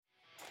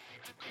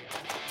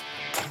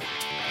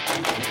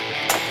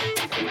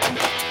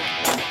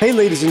Hey,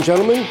 ladies and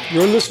gentlemen,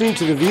 you're listening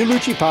to the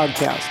Violucci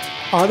Podcast.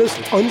 Honest,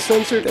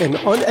 uncensored, and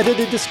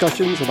unedited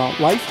discussions about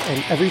life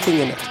and everything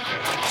in it.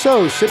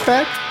 So sit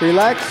back,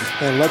 relax,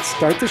 and let's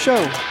start the show.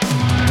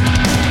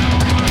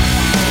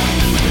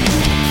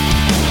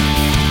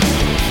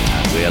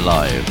 We're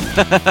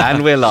live.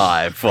 And we're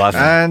live.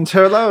 And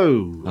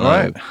hello. Hello.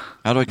 Right.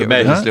 How do I get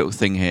rid of this little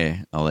thing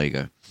here? Oh, there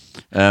you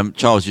go.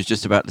 Charles was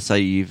just about to say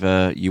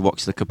you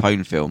watched the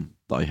Capone film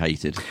that I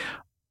hated.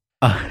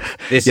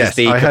 This is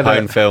the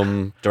Capone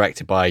film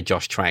directed by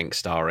Josh Trank,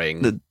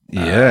 starring...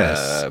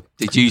 Yes.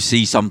 Did you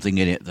see something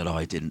in it that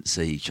I didn't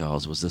see,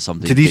 Charles? Was there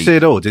something... Did you see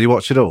it all? Did you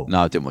watch it all?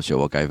 No, I didn't watch it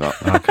all. I gave up.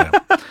 Okay.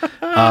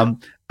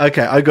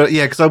 Okay, I got...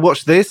 Yeah, because I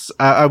watched this,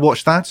 I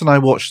watched that, and I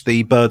watched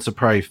the Birds of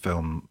Prey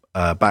film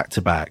back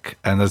to back.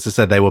 And as I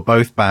said, they were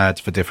both bad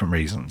for different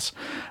reasons.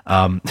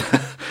 The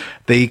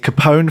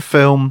Capone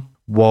film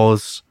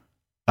was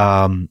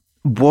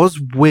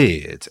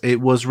weird.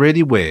 It was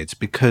really weird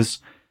because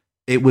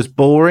it was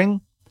boring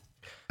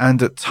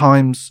and at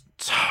times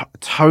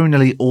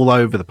tonally all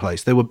over the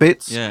place. There were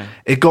bits. Yeah.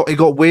 It got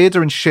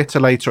weirder and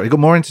shitter later on. It got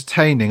more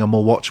entertaining and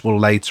more watchable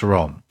later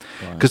on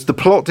because the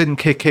plot didn't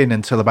kick in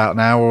until about an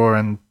hour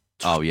and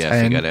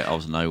 10, forget it. I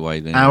was no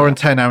way then. Hour and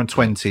 10, hour and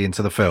 20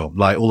 into the film.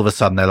 Like all of a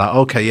sudden they're like,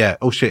 okay, yeah,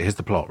 oh shit, here's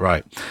the plot,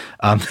 right?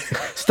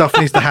 Stuff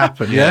needs to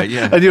happen, yeah?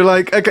 And you're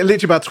like, okay,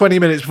 literally about 20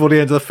 minutes before the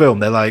end of the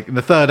film, they're like, in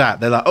the third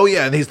act, they're like, oh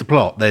yeah, and here's the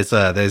plot. There's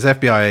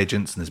FBI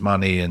agents and there's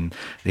money and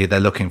they're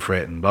looking for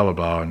it and blah blah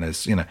blah, and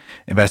there's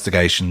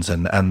investigations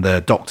and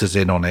the doctor's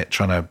in on it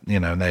trying to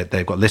and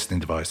they've got listening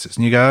devices,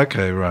 and you go,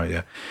 okay, right,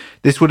 yeah.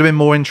 This would have been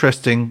more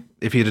interesting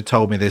if you'd have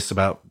told me this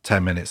about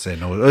 10 minutes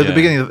in, or at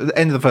the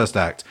end of the first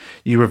act,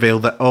 you reveal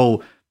that,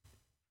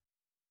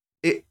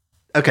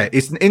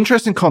 it's an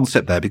interesting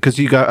concept there because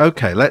you go,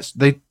 okay,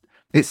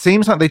 it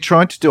seems like they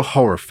tried to do a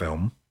horror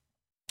film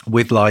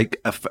with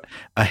like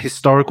a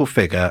historical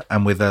figure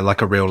and with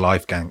a real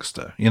life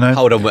gangster,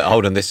 Hold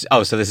on. This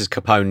is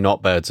Capone,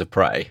 not Birds of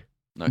Prey.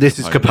 No, this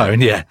is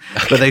Capone, yeah.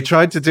 But they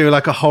tried to do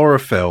like a horror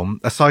film,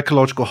 a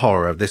psychological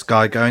horror of this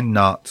guy going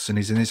nuts and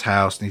he's in his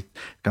house and he's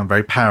going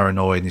very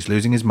paranoid and he's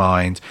losing his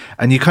mind.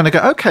 And you kind of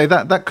go, okay,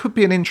 that could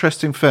be an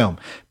interesting film.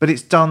 But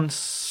it's done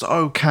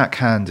so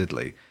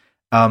cack-handedly.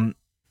 Tom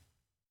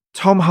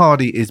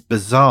Hardy is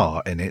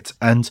bizarre in it,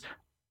 and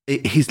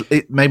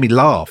it made me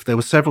laugh. There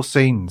were several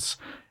scenes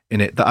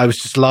in it that I was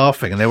just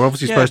laughing, and they were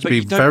obviously supposed to be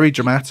very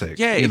dramatic.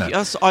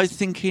 Yeah, I was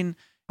thinking...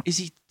 Is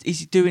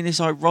he doing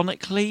this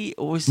ironically,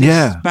 or is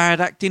this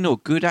bad acting or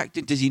good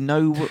acting? Does he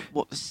know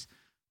what's...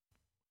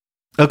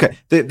 Okay,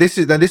 this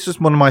is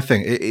one of my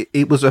things.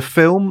 It was a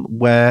film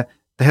where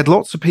they had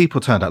lots of people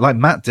turned up. Like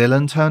Matt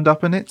Dillon turned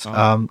up in it.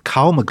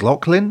 Carl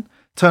McLaughlin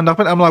turned up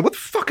in it. I'm like, what the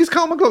fuck is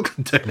Carl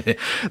McLaughlin doing here?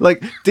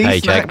 Like,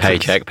 paycheck.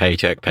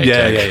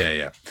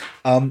 Yeah.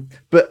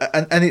 But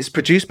it's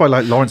produced by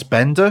like Lawrence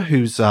Bender,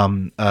 who's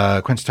Quentin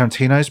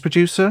Tarantino's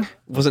producer.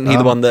 Wasn't he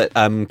the one that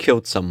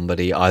killed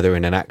somebody either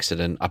in an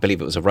accident? I believe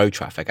it was a road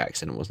traffic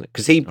accident, wasn't it?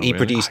 Because he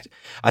produced.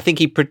 I think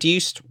he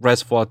produced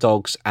Reservoir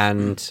Dogs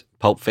and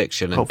Pulp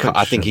Fiction, and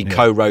I think he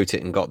co-wrote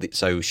it and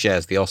so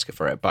shares the Oscar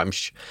for it. But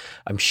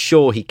I'm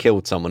sure he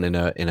killed someone in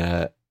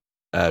a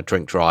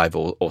drink drive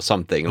or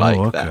something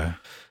like that.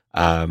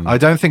 I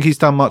don't think he's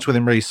done much with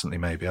him recently.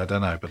 Maybe, I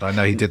don't know, but I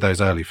know he did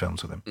those early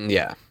films with him.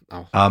 Yeah.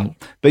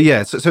 But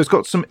yeah, so it's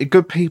got some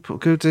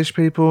goodish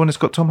people, and it's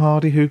got Tom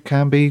Hardy, who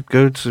can be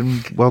good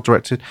and well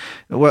directed.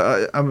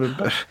 Well,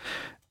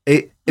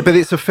 but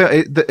it's a film.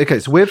 Okay,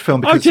 it's a weird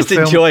film. Because I'm just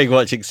enjoying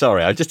watching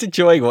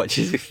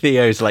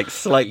Theo's like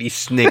slightly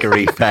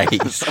sniggery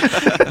face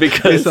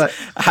because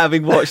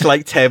having watched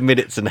like 10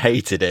 minutes and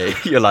hated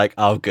it, you're like,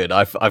 oh, good,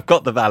 I've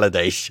got the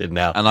validation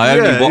now. And I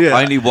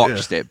only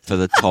watched it for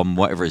the Tom,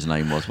 whatever his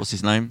name was. What's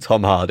his name?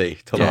 Tom Hardy.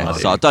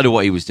 Hardy. So I don't know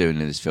what he was doing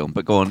in this film,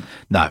 but go on.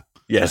 No.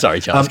 Yeah, sorry,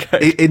 Charles.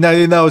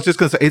 No, I was just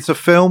going to say, it's a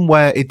film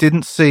where it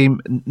didn't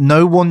seem,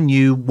 no one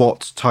knew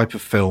what type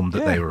of film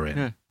that they were in.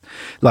 Yeah.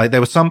 Like,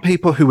 there were some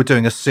people who were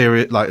doing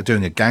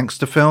doing a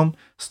gangster film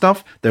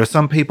stuff. There were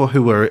some people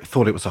who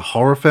thought it was a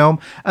horror film,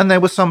 and there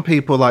were some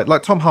people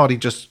like Tom Hardy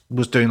just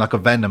was doing like a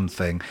Venom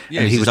thing,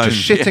 and he was just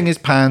shitting his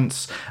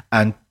pants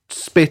and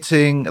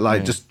spitting,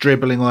 just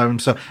dribbling all over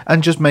himself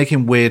and just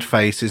making weird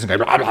faces and going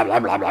blah, blah, blah,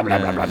 blah, blah,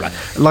 blah, blah, blah,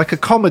 like a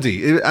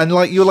comedy. And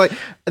like you're like,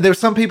 there were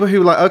some people who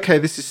were like, okay,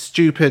 this is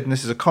stupid and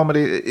this is a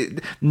comedy.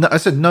 I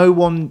said no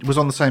one was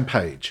on the same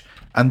page.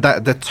 And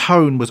that the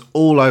tone was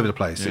all over the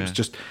place. Yeah.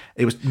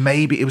 It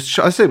was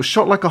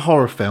shot like a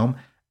horror film,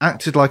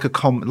 acted like a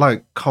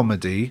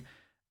comedy,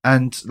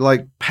 and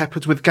like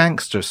peppered with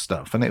gangster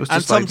stuff. And it was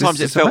just sometimes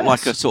it felt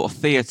like a sort of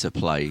theatre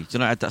play. Do you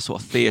know, it had that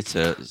sort of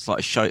theatre? It's like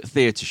a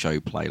theatre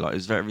show play.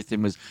 Like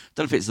everything was. I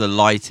don't know if it's the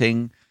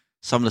lighting.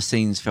 Some of the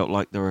scenes felt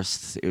like it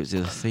was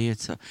a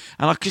theatre,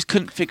 and I just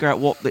couldn't figure out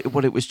what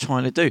it was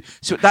trying to do.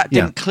 So that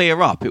didn't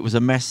clear up. It was a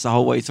mess the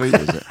whole way through,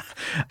 was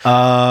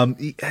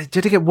it?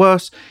 Did it get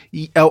worse?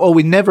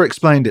 It never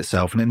explained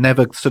itself, and it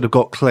never sort of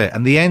got clear.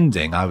 And the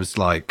ending, I was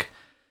like,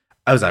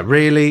 I was like,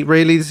 really?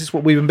 This is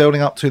what we've been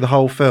building up to the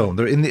whole film.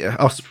 They're in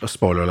the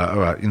spoiler alert. All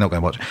right, you're not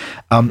going to watch it.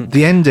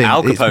 The ending.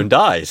 Al Capone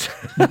dies.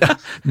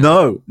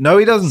 No,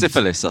 he doesn't.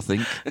 Syphilis, I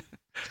think.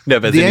 No,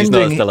 but he's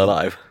not still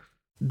alive.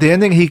 The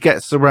ending, he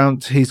gets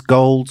around his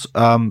gold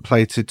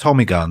plated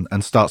Tommy gun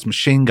and starts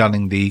machine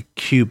gunning the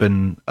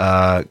Cuban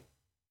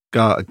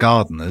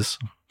gardeners.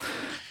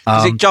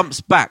 Because it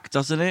jumps back,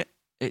 doesn't it?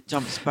 It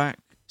jumps back.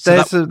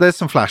 So there's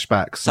some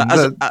flashbacks. So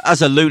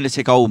as a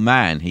lunatic old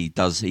man, he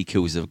kills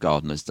the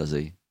gardeners, does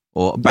he?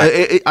 Or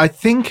I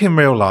think in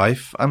real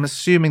life, I'm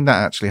assuming that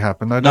actually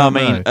happened. I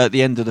mean at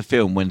the end of the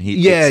film when he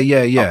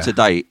up to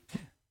date.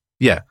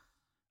 Yeah.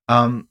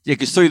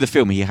 Because through the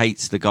film he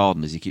hates the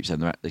gardeners. He keeps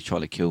saying they're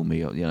trying to kill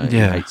me, or he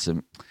hates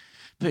them.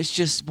 But it's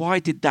just, why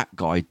did that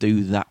guy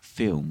do that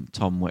film?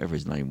 Tom, whatever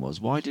his name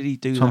was. Why did he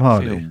do Tom that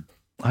Hardy. film?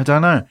 I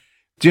don't know.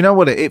 Do you know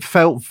what it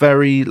felt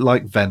very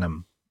like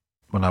Venom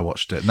when I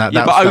watched it. But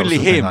only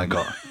him. I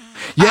got.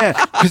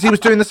 Yeah, because he was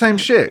doing the same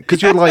shit.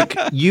 Because you're like,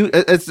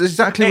 it's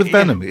exactly with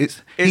Venom. He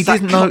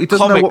doesn't know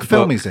what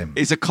film he's in.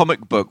 It's a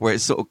comic book where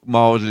it's sort of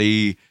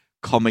mildly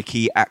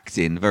comic-y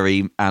acting,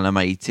 very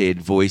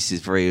animated,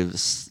 voices very.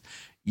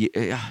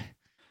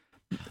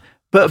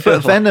 But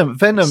Venom,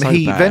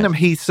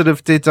 he sort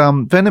of did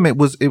Venom. It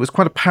was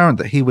quite apparent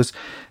that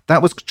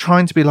that was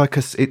trying to be like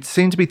it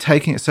seemed to be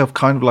taking itself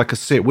kind of like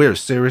we're a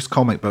serious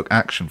comic book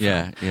action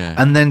film. Yeah.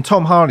 And then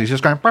Tom Hardy's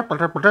just going, I'm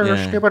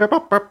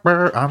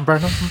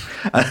Venom.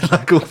 And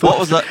like what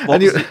was that?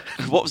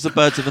 What was the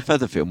Birds of a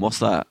Feather film? What's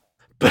that?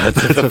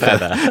 Birds of a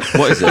Feather.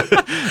 What is it?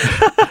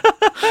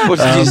 What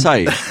did you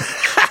say?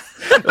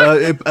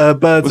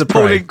 Birds of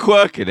Prey. Pauline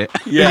Quirk in it?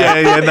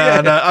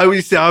 Yeah. No. I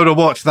would have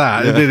watched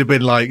that. It'd have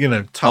been like,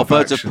 tough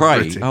Birds action, of Prey.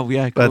 gritty. Oh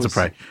yeah, Birds of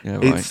Prey. Yeah,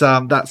 right. It's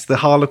that's the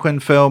Harlequin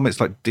film.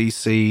 It's like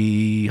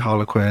DC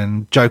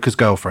Harlequin, Joker's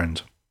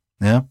girlfriend.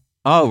 Yeah.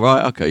 Oh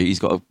right, okay. He's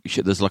got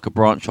there's like a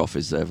branch off,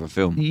 is there, of a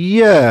film?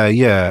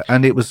 Yeah,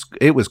 and it was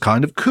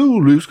kind of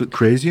cool. It was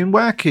crazy and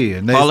wacky.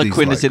 And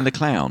Harlequin is in the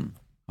clown.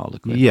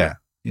 Harlequin. Yeah.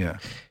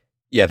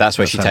 Yeah, that's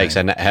where she takes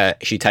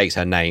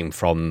her name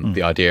from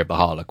the idea of the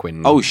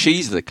Harlequin. Oh,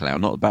 she's the clown,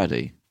 not the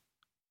baddie.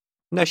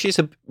 No, she's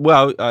I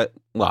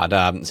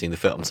haven't seen the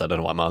film, so I don't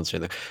know why I'm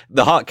answering.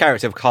 The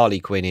character of Harley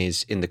Quinn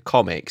is in the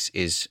comics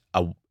is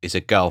a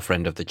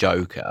girlfriend of the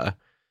Joker.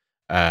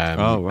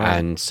 Right.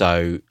 And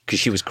so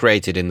because she was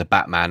created in the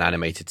Batman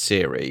animated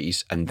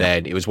series, and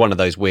then it was one of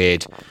those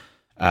weird.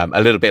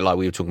 A little bit like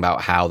we were talking about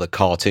how the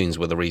cartoons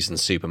were the reason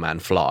Superman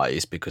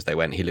flies, because they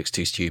went, he looks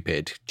too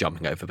stupid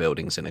jumping over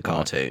buildings in a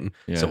cartoon,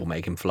 so we'll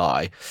make him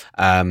fly.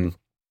 And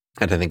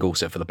I think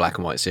also for the black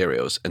and white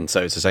serials. And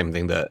so it's the same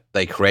thing that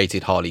they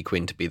created Harley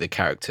Quinn to be the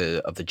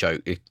character of the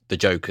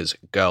Joker's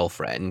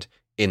girlfriend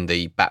in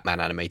the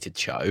Batman animated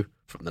show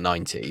from the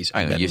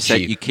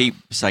 90s. You keep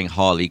saying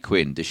Harley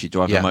Quinn. Does she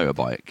drive a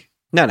motorbike?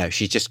 No,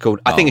 she's just called...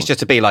 I think it's just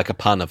to be like a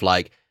pun of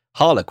like,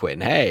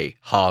 Harlequin, hey,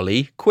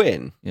 Harley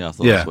Quinn. Yeah, I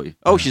thought that's what you...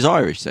 Oh, she's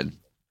Irish then.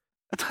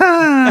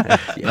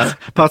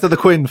 Part of the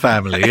Quinn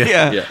family.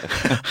 Yeah.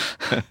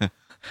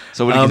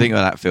 So what do you think of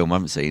that film? I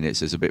haven't seen it,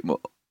 so it's a bit more...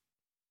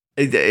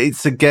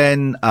 It's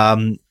again...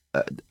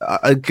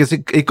 because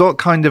it got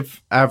kind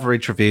of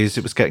average reviews.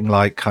 It was getting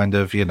like kind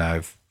of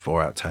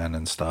 4 out of 10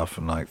 and stuff,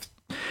 and I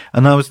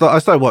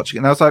started watching it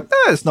and I was like,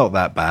 it's not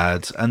that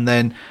bad. And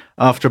then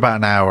after about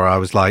an hour, I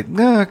was like,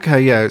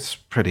 okay, yeah, it's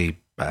pretty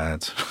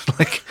bad.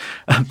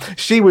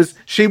 She was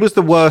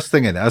the worst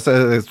thing in it. As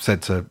I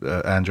said to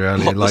Andrew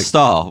earlier, the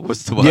star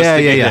was the worst.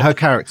 Yeah. Her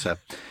character,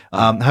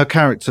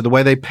 the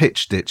way they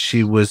pitched it,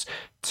 she was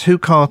too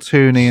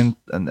cartoony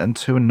and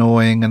too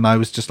annoying, and I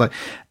was just like.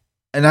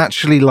 And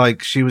actually,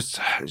 she was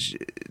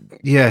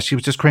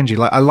just cringy.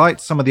 Like, I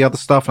liked some of the other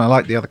stuff, and I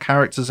liked the other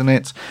characters in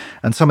it,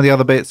 and some of the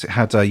other bits. It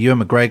had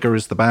Ewan McGregor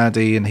as the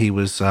baddie, and he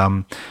was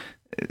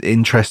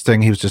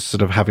interesting. He was just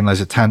sort of having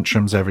loads of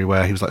tantrums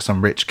everywhere. He was like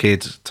some rich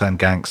kid turned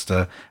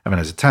gangster, having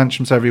loads of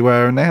tantrums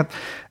everywhere. And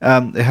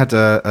they had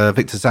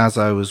Victor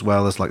Zazzo as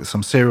well as like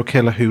some serial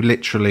killer who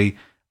literally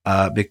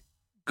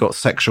got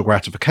sexual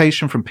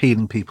gratification from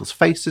peeling people's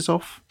faces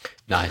off.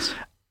 Nice.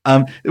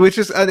 Which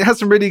is, it has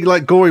some really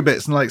like gory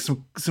bits and like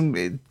some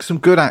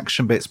good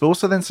action bits, but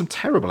also then some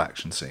terrible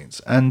action scenes.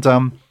 And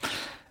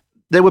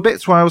there were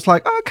bits where I was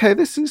like, okay,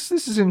 this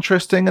is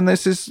interesting, and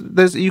there's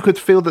you could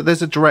feel that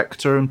there's a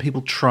director and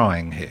people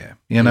trying here,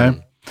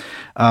 There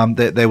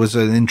was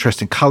an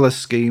interesting color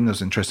scheme, there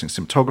was interesting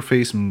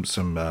cinematography,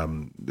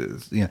 some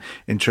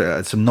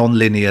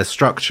non-linear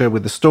structure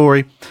with the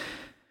story.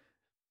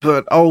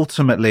 But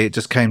ultimately, it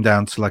just came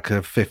down to like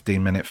a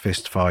 15-minute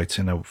fist fight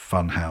in a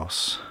fun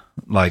house.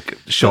 Like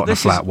shot in a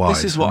flat wide.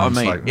 This is what I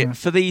mean.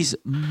 For these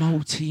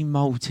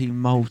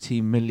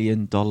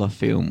multi-million-dollar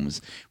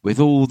films with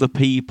all the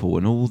people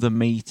and all the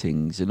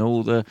meetings and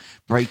all the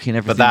breaking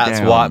everything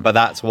down. But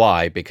that's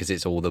why, because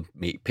it's all the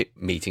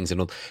meetings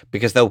and all.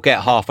 Because they'll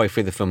get halfway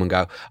through the film and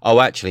go, oh,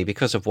 actually,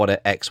 because of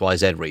what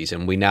XYZ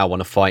reason, we now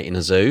want to fight in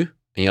a zoo.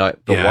 And you're like,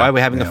 but why are we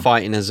having a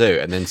fight in a zoo?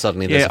 And then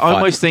suddenly there's a fight. I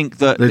almost think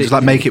that they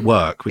just make it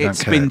work.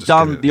 It's been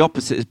done. The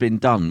opposite has been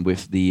done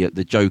with the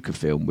Joker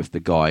film, with the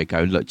guy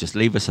going, look, just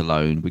leave us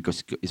alone,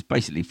 because it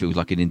basically feels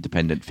like an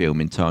independent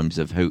film in terms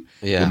of who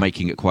you're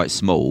making it quite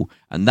small,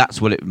 and that's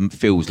what it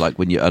feels like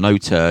when an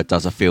auteur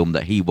does a film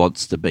that he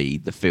wants to be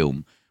the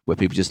film, where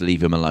people just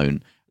leave him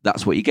alone.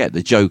 That's what you get,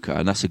 the Joker,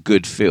 and that's a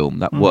good film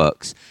that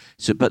works.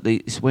 So, but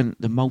it's when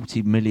the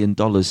multi-million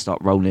dollars start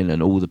rolling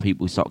and all the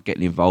people start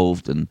getting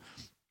involved and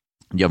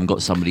you haven't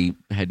got somebody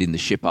heading the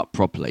ship up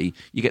properly,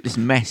 you get this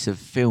mess of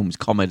films,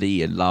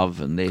 comedy and love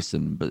and this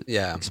and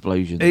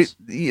explosions.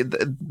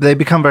 They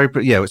become very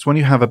it's when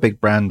you have a big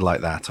brand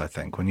like that, I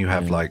think, when you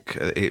have like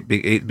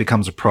it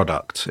becomes a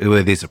product.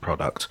 It is a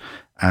product,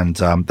 and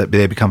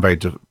they become very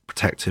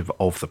protective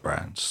of the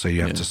brand. So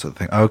you have to sort of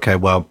think, okay,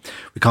 well,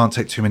 we can't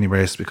take too many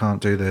risks, we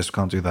can't do this, we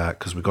can't do that,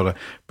 because we've got to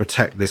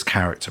protect this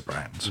character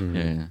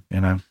brand. You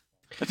know.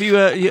 Have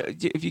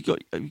you got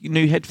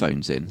new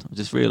headphones in? I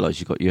just realised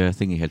you got your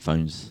thingy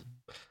headphones.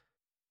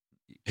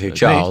 Who,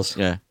 Charles?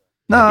 Yeah.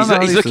 No,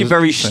 he's looking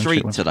very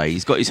street today.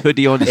 He's got his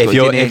hoodie on.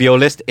 If you're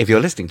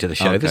listening to the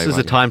show, this is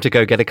the time to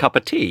go get a cup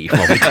of tea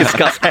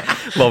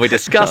while we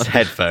discuss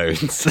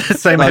headphones.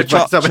 Same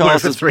headphones I've been wearing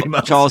for 3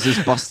 months. Charles is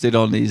busted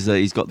on.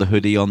 He's got the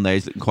hoodie on there.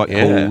 He's looking quite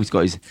cool. He's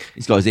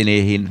got his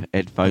in-ear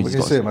headphones. We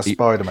can see him a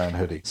Spider-Man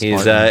hoodie.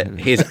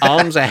 His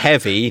arms are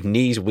heavy,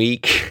 knees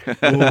weak.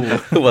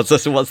 What's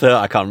the?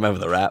 I can't remember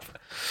the rap.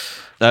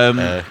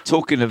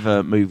 Talking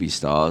of movie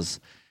stars,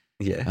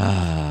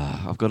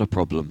 I've got a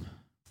problem.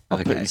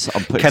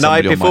 Can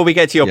I, before we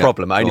get to your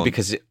problem, only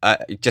because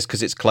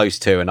it's close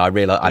to, and I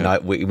realize I know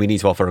we need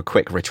to offer a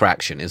quick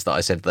retraction, is that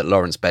I said that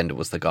Lawrence Bender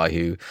was the guy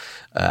who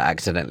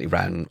accidentally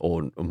ran,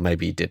 or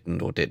maybe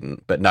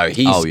didn't, but no,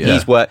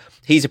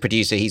 he's a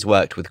producer. He's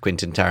worked with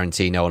Quentin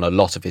Tarantino on a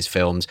lot of his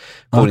films.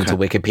 According to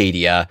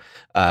Wikipedia,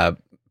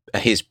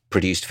 his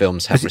produced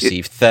films have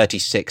received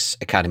 36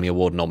 Academy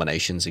Award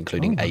nominations,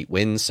 including 8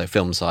 wins. So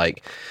films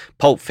like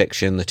Pulp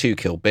Fiction, The Two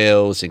Kill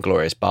Bills,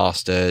 Inglourious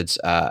Bastards,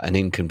 An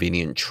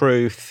Inconvenient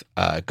Truth,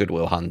 Good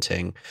Will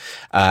Hunting,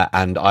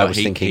 and I was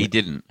thinking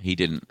he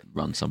didn't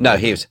run something. No,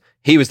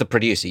 he was the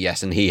producer,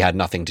 yes, and he had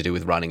nothing to do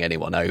with running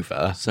anyone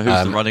over. So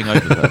who's the running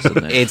over person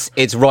then?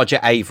 It's Roger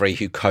Avery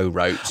who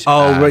co-wrote.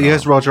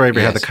 Yes, Roger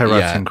Avery had the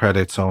co-writing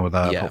credits on with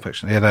Pulp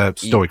Fiction. He had a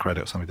story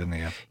credit or something, didn't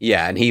he?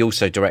 Yeah, and he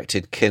also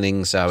directed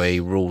Killing Zoe,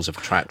 Rules of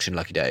Attraction,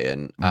 Lucky Day,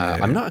 and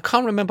I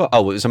can't remember.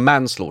 Oh, it was a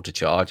manslaughter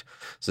charge.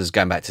 So it's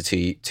going back to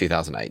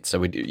 2008.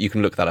 So you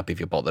can look that up if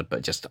you're bothered,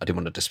 but I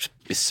didn't want to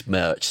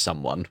besmirch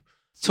someone.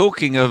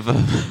 Talking of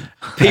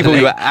people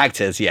who are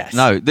actors, yes.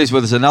 No,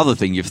 there's another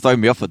thing. You've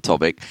thrown me off a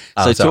topic.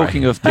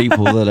 Talking of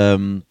people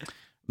that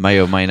may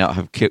or may not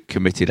have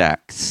committed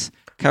acts,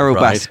 Carol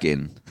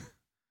Baskin.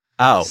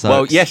 Oh,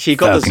 well, yes, she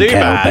got the zoo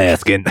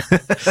Baskin.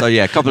 So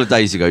yeah, a couple of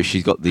days ago,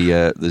 she got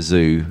the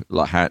zoo.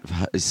 Like,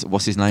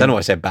 what's his name? I don't know what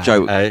I said back.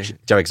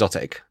 Joe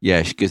Exotic.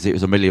 Yeah, because it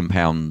was a £1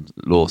 million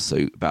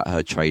lawsuit about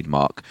her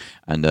trademark,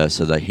 and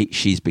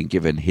she's been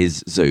given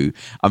his zoo.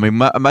 I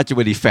mean, imagine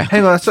when he found.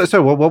 Hang on,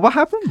 so what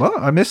happened?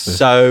 What, I missed this.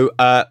 So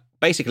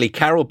basically,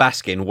 Carol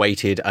Baskin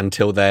waited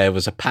until there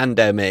was a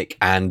pandemic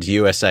and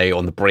USA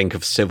on the brink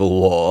of civil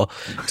war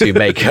to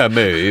make her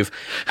move.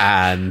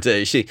 And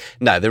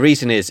the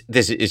reason is,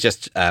 this is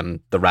just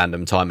the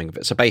random timing of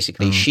it. So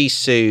basically, she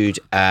sued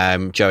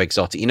Joe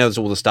Exotic. You know, there's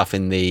all the stuff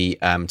in the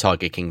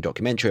Tiger King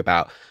documentary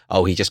about,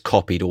 he just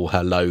copied all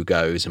her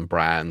logos and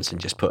brands and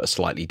just put a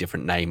slightly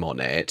different name on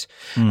it.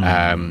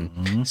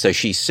 So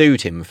she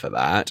sued him for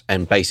that.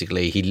 And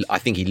basically, I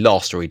think he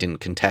lost, or he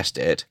didn't contest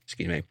it.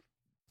 Excuse me.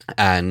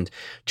 And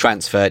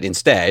transferred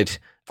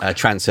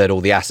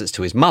all the assets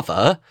to his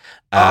mother.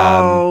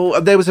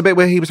 There was a bit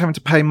where he was having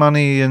to pay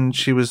money, and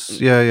she was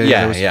He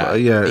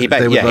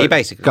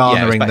basically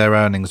garnering their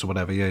earnings or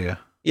whatever. Yeah,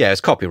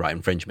 it's copyright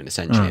infringement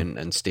essentially,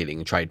 and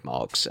stealing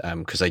trademarks,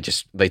 because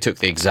they took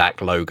the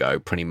exact logo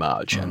pretty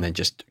much and then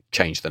just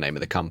changed the name of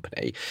the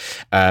company.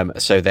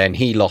 So then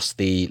he lost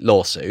the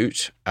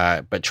lawsuit,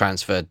 but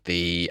transferred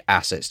the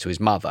assets to his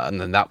mother, and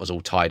then that was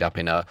all tied up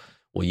in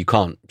well, you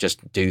can't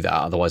just do that,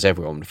 otherwise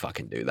everyone would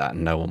fucking do that,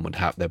 and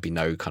there'd be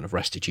no kind of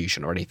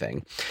restitution or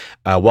anything.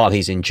 While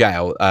he's in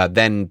jail,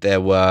 then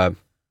the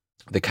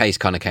case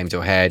kind of came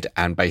to a head,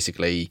 and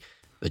basically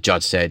the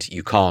judge said,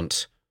 you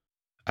can't,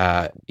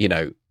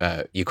 you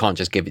can't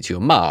just give it to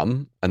your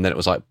mum. And then it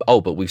was like,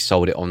 but we've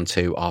sold it on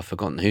to, I've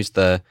forgotten, who's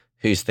the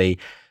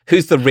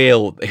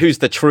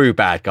true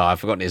bad guy? I've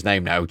forgotten his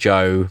name now.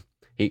 Joe.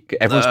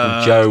 Everyone's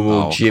called Joe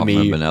or Jimmy. I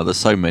can't remember now. There's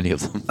so many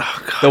of them.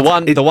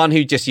 The one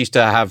who just used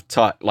to have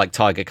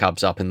tiger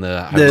cubs up in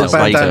the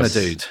bandana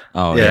dude.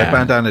 Oh yeah,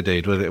 bandana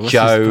dude. What's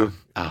Joe.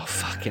 Oh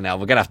fucking hell,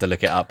 we're gonna have to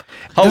look it up.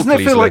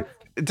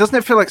 Doesn't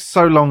it feel like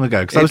so long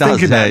ago? Because I was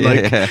thinking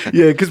that,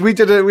 because we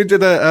did a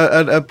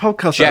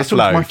podcast. Jeff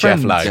Lowe, my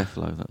friend. Jeff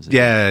Lowe. That was it.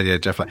 Yeah,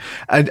 Jeff Lowe.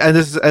 And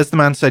as the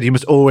man said, you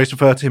must always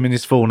refer to him in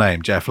his full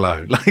name, Jeff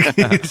Lowe. Like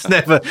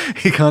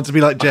he can't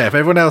be like Jeff.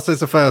 Everyone else says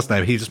the first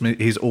name.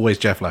 He's always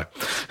Jeff Lowe.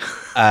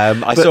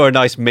 I saw a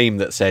nice meme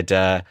that said,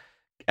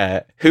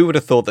 who would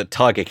have thought that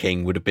Tiger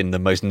King would have been the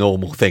most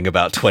normal thing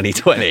about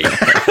 2020?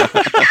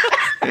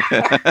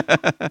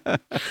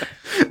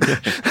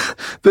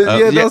 But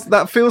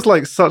that feels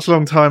like such a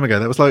long time ago.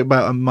 That was like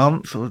about a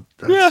month or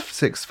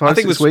 6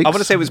 weeks. I want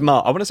to say it was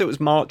March. I want to say it was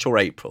March or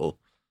April.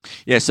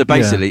 Yeah, so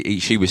basically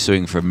she was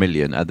suing for $1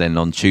 million, and then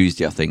on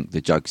Tuesday, I think the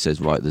judge says,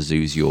 right, the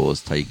zoo's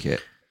yours, take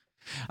it.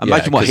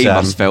 Imagine what he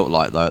must felt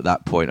like though at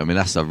that point. I mean,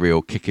 that's a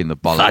real kick in the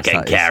bollocks.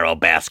 Fucking Carol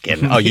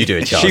Baskin. Oh, you do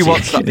it, Chelsea.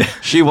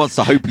 She wants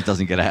to hope he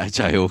doesn't get out of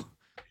jail.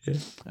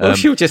 Well,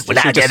 she'll just when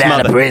I get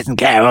out of prison,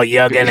 Carol,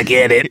 you're gonna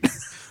get it.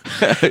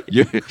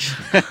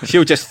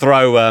 She'll just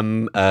throw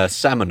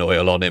salmon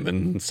oil on him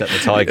and set the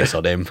tigers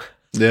on him.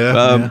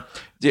 Have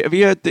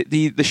you heard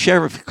the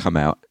sheriff come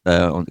out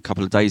on a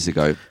couple of days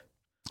ago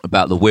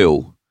about the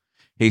will?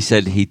 He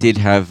said he did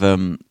have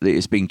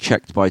it's being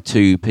checked by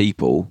 2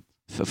 people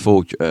for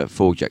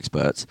forge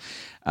experts,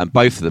 and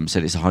both of them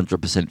said it's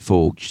 100%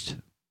 forged.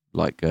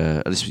 Like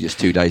this was just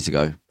 2 days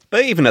ago.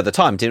 But even at the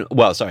time,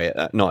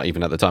 not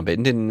even at the time, but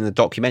in the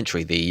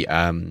documentary, the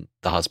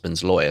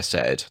husband's lawyer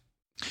said.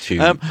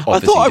 I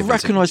thought I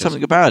recognised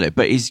something about it,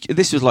 but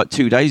this was like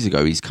 2 days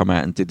ago. He's come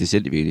out and did this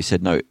interview, and he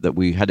said no, that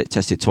we had it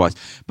tested twice,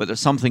 but there's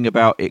something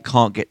about it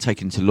can't get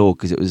taken to law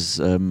because it was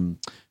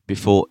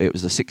before it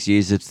was the 6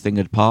 years thing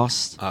had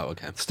passed. Oh,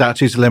 okay.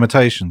 Statutes of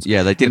limitations.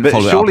 Yeah, they didn't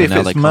follow surely it up.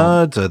 If it's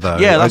murder, though.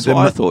 Yeah, that's what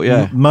I thought.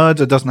 Yeah,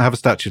 murder doesn't have a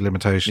statute of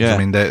limitations. Yeah.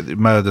 I mean,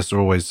 murders are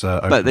always.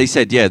 Open. But they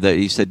said, that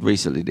he said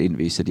recently in the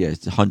interview, he said,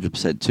 it's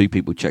 100%. 2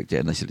 people checked it,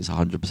 and they said it's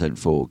 100%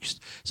 forged.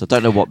 So I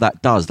don't know what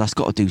that does. That's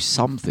got to do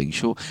something,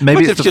 sure.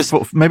 Maybe it's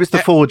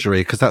the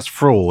forgery because that's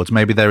fraud.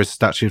 Maybe there is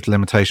statute of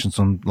limitations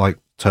on like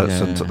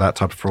that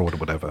type of fraud or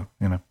whatever.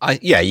 You know.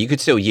 You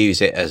could still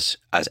use it as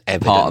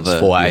evidence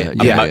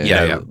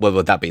Well,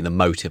 would that be the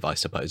motive? I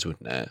suppose,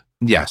 wouldn't it?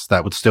 Yes,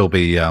 that would still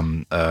be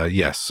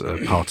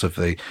part of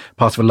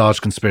a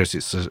large conspiracy.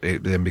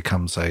 It then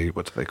becomes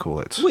what do they call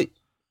it? Wait.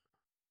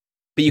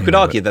 But you could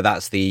argue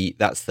that's the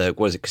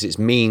what is it? Because it's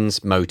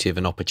means, motive,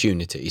 and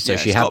opportunity. So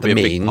she had the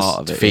means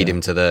to feed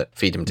him to the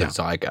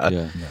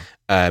tiger.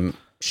 Yeah.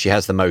 She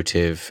has the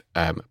motive.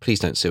 Please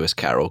don't sue us,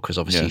 Carol, because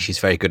obviously she's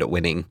very good at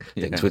winning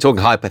things. Yeah. We're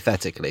talking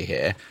hypothetically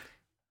here.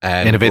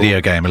 In a video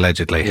game,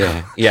 allegedly.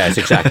 Yeah. Yes,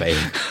 exactly.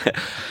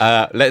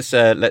 Let's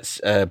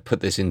put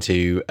this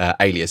into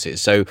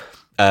aliases. So,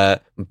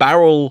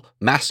 Barrel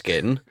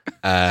Maskin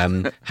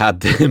had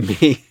the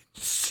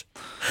means.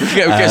 We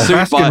get sued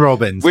Baskin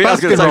Robbins. We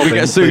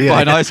get sued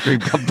by an ice cream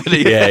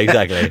company. Yeah,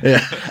 exactly.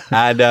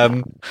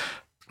 And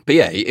but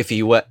yeah, if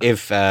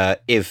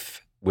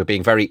we're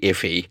being very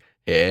iffy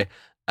here,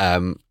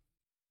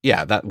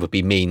 that would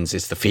be means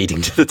is the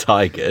feeding to the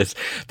tigers.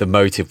 The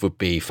motive would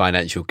be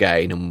financial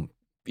gain, and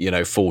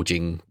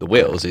forging the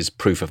wills is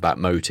proof of that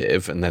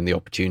motive, and then the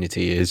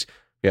opportunity is.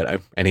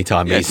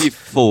 Anytime if you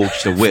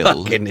forged a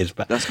will,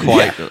 that's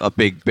quite a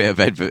big bit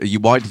of evidence.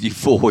 Why did you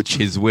forge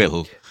his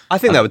will? I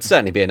think that would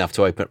certainly be enough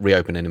to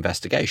reopen an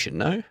investigation,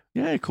 no?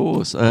 Yeah, of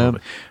course. Well,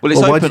 it's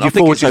open. I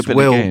think it's open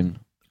again.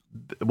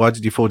 Why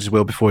did you forge his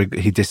will before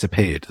he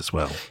disappeared as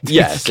well?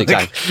 Yes,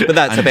 exactly. But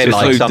that's a bit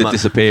like the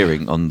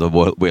disappearing on the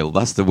will.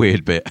 That's the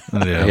weird bit.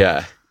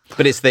 Yeah.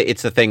 But it's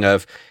the thing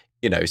of,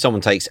 someone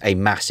takes a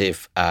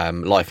massive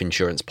life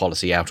insurance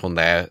policy out on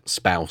their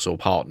spouse or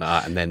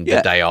partner, and then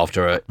the day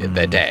after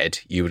they're dead,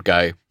 you would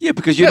go... Yeah,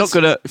 because you're not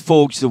going to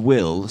forge the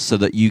will so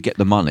that you get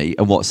the money,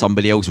 and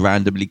somebody else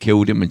randomly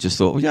killed him and just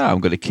thought, I'm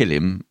going to kill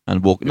him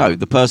and walk... No,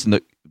 the person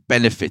that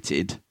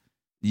benefited,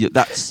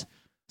 it's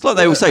like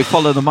they will say,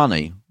 follow the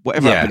money.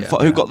 Whatever happened,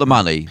 who got the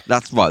money?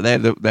 That's right, they're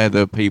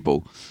the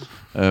people.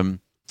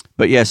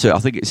 But yeah, so I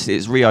think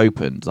it's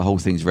reopened. The whole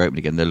thing's reopened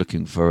again. They're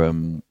looking for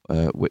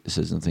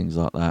witnesses and things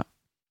like that.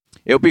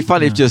 It would be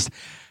funny if just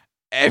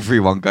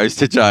everyone goes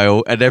to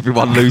jail and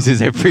everyone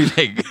loses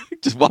everything.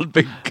 Just one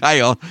big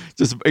chaos,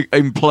 just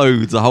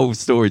implodes. The whole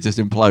story just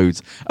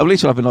implodes. At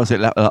least we'll have a nice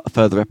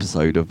further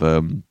episode of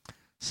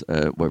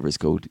whatever it's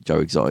called, Joe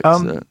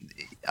Exotic's.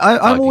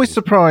 I'm always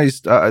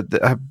surprised. I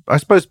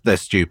suppose they're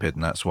stupid,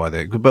 and that's why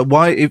they. But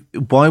why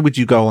would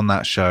you go on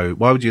that show?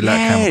 Why would you let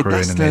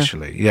Cameron in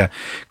initially? Yeah,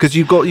 because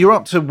you're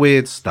up to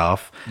weird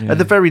stuff. Yeah. At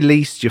the very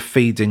least, you're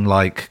feeding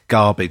like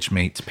garbage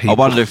meat to people. I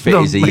wonder if it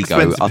is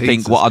ego. I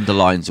think what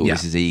underlines all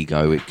this is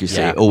ego.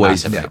 It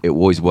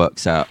always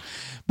works out.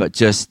 But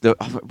just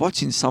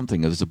watching something,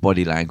 there was a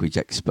body language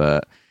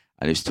expert,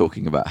 and it was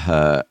talking about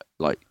her.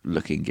 Like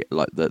looking at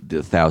like the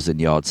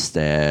 1,000-yard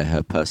stare,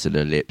 her pursing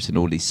her lips, and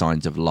all these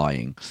signs of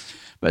lying.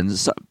 But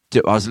so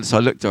I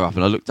looked her up,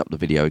 and I looked up the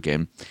video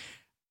again,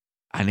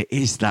 and it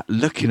is that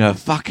look in her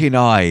fucking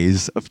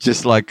eyes of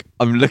just like,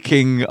 I'm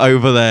looking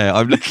over there.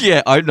 I'm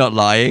not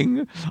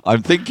lying.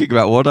 I'm thinking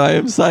about what I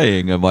am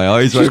saying, and my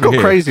eyes. She's got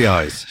crazy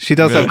eyes. She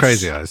does have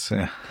crazy eyes.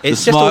 Yeah.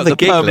 It's just all the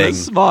giggling.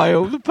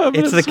 Smile, the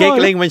permanent It's the smile.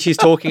 giggling when she's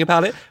talking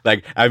about it.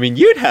 Like, I mean,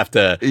 you'd have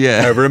to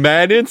cover a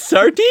man in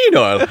sardine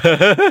oil.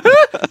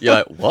 You're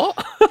like,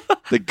 what?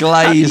 The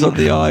glaze on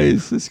the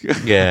eyes.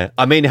 Yeah.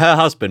 I mean,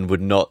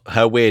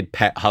 her weird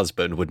pet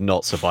husband would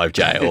not survive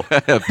jail.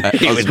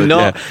 He would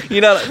not,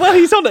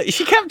 well,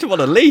 she kept him on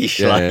a leash.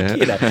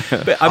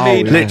 But I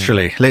mean,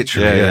 literally.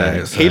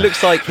 Yeah. He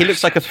looks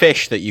like a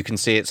fish that you can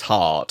see its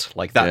heart.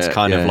 Like, that's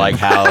kind of like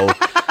how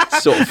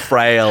sort of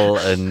frail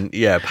and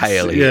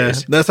pale he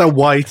is. That's how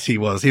white he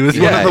was. He was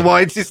one of the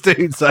whitest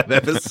dudes I've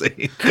ever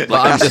seen.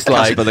 I'm just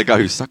like the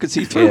ghost. I can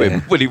see through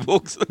him when he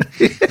walks.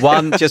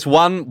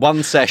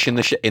 one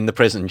session in the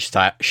prison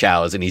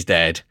showers and he's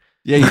dead.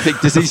 Yeah, you think,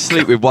 does he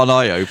sleep with one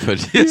eye open?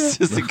 Just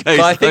in case.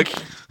 But I think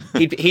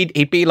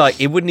he'd be like,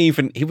 he wouldn't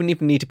even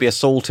need to be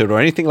assaulted or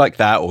anything like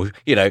that, or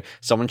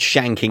someone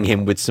shanking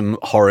him with some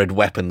horrid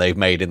weapon they've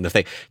made in the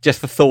thing.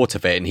 Just the thought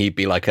of it, and he'd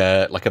be like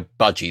a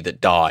budgie that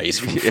dies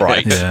from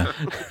fright. Yeah.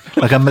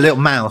 Like a little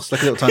mouse,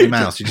 like a little tiny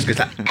mouse. He just goes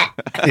like,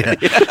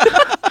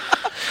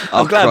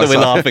 I'm glad that we're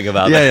laughing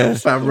about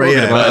that.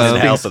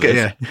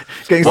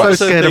 Getting so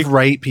scared of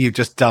rape, you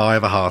just die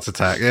of a heart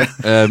attack. Yeah.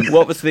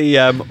 What was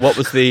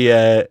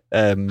the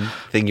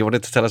thing you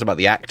wanted to tell us about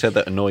the actor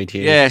that annoyed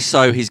you? Yeah,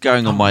 so he's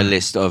going on my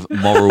list of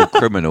moral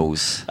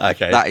criminals.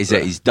 Okay, that is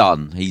it. He's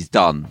done.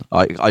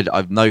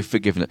 I've no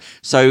forgiveness.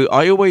 So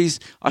I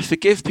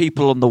forgive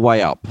people on the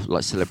way up,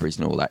 like celebrities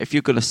and all that. If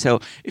you're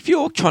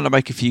trying to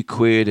make a few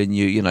quid and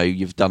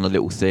you've done a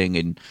little thing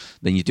and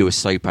then you do a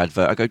soap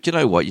advert, I go, do you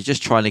know what? You're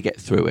just trying to get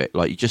through it.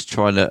 Like, you're just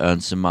trying to earn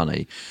some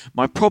money.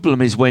 My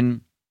problem is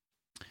with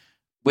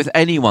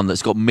anyone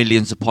that's got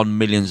millions upon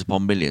millions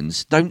upon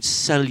millions, don't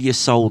sell your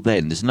soul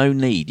then. There's no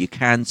need. You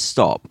can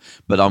stop,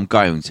 but I'm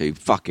going to.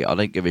 Fuck it. I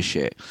don't give a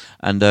shit.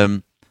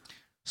 And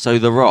so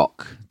The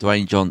Rock,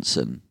 Dwayne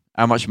Johnson,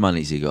 how much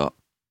money's he got?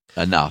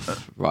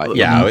 Enough, right?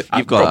 Yeah,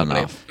 you've got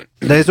enough.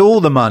 There's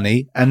all the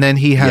money, and then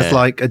he has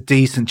like a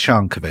decent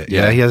chunk of it.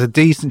 Yeah, he has a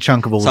decent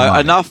chunk of all the money. So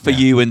enough for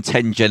you and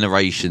 10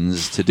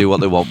 generations to do what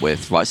they want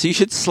with, right? So you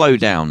should slow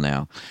down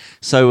now.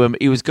 So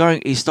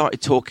he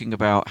started talking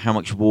about how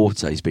much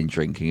water he's been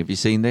drinking. Have you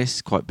seen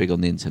this? Quite big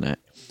on the internet.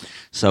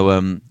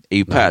 So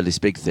he put out this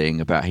big thing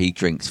about he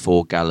drinks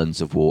 4 gallons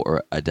of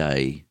water a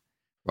day.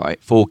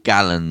 Right, 4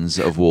 gallons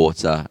of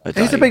water a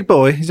day. He's a big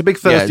boy. He's a big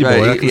thirsty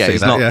boy. I can see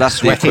that.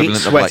 That's the equivalent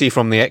sweaty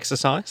from the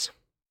exercise.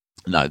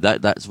 No,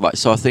 that's right.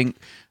 So I think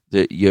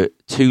that your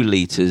 2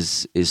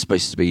 liters is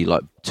supposed to be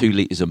like 2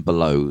 liters and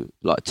below.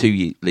 Like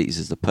 2 liters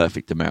is the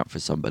perfect amount for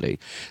somebody.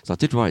 So I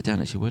did write it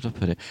down actually. Where did I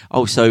put it?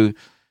 Oh, so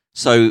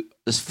there's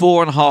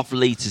 4.5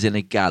 liters in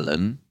a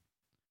gallon.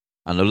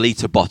 And a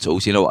litre bottle,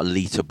 so you know what a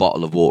litre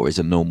bottle of water is,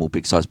 a normal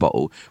big size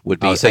bottle, would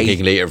be... I was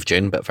thinking litre of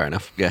gin, but fair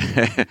enough.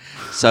 Yeah.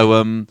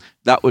 So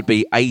that would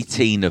be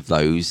 18 of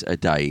those a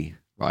day,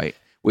 right?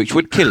 Which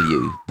would kill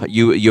you. But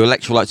your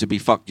electrolytes would be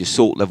fucked, your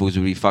salt levels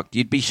would be fucked,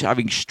 you'd be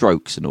having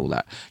strokes and all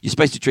that. You're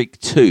supposed to drink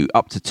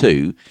up to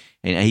 2,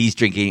 and he's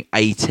drinking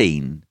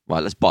 18. Right,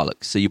 that's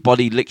bollocks. So your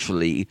body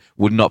literally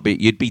would not be...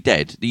 You'd be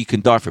dead. You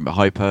can die from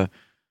it.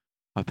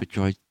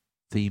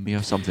 Hyperglycemia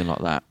or something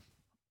like that.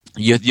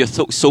 Your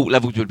salt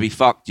levels would be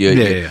fucked.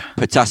 Your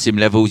potassium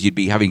levels, you'd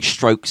be having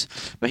strokes.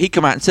 But he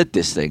come out and said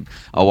this thing.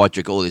 Oh, I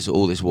drink all this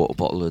water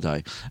bottle a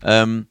day.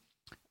 And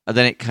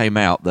then it came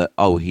out that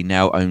he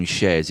now owns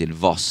shares in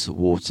Voss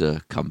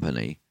Water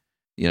Company.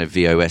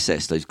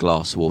 VOSS, those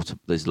glass water,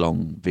 those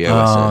long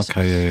VOSS. Oh,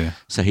 okay, yeah.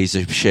 So he's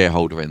a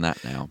shareholder in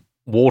that now.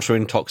 Water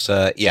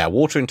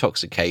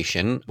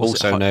intoxication,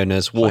 also known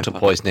as water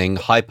poisoning,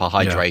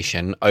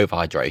 hyperhydration,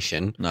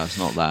 overhydration. No, it's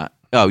not that.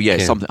 Oh yeah,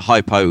 something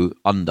hyper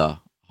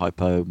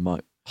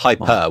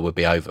would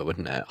be over,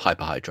 wouldn't it?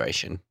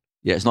 Hyperhydration.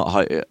 Yeah, it's not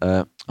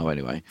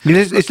anyway.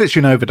 It's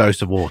literally an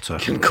overdose of water.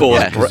 Can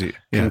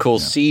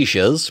cause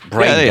seizures,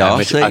 brain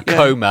damage, a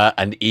coma,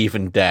 and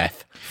even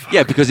death.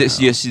 Yeah, because it's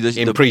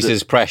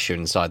increases pressure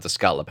inside the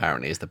skull.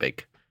 Apparently, is the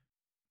big.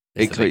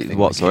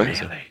 What? Sorry.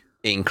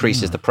 It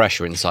increases the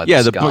pressure inside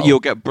the skull. You'll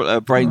get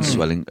brain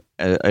swelling,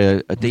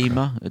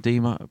 edema,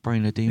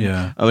 brain edema.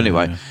 Yeah. Oh,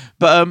 anyway,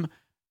 but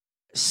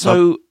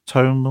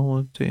tonal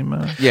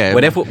edema. Yeah.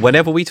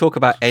 Whenever we talk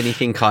about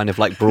anything kind of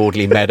like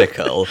broadly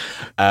medical,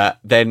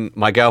 then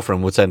my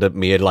girlfriend would send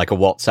me like a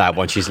WhatsApp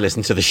when she's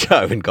listened to the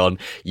show and gone,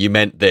 "You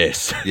meant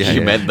this.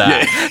 You meant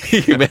that.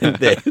 You meant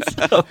this."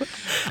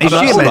 Is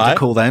she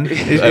medical then?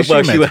 Is she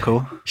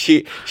medical?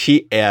 She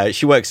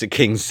works at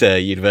King's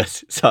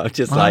University, so I'm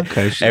just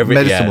she's a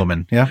medicine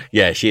woman.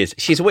 Yeah, she is.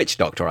 She's a witch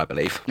doctor, I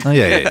believe. Oh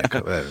yeah.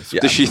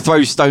 Does she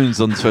throw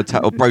stones onto a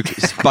or broke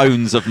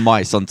bones of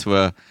mice onto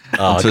a?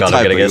 Oh God,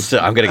 I'm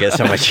gonna get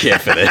so much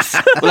shit for this.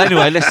 Well,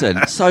 anyway,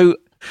 listen. So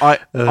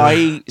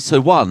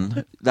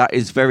one, that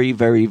is very,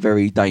 very,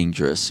 very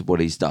dangerous. What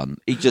he's done,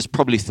 he just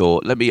probably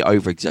thought, let me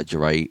over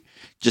exaggerate,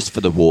 just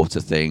for the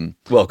water thing.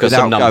 Well, because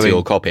some numpty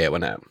will copy it,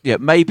 won't it? Yeah,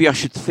 maybe I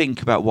should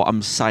think about what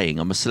I'm saying.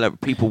 I'm a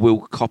celebrity. People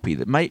will copy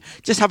that.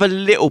 Just have a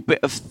little bit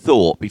of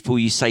thought before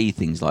you say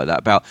things like that.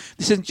 About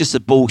this isn't just a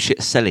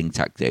bullshit selling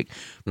tactic.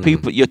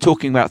 People, you're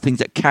talking about things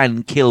that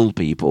can kill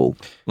people.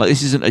 Like,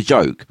 this isn't a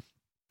joke.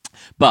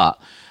 But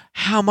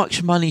how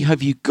much money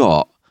have you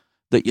got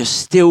that you're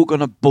still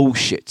going to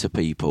bullshit to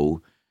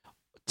people?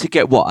 To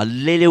get what? A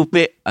little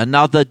bit,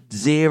 another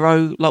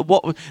zero? Like,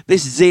 what?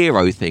 This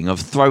zero thing of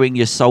throwing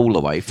your soul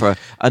away for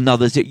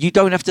another zero. You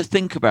don't have to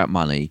think about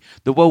money.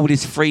 The world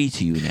is free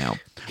to you now.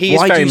 He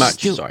is very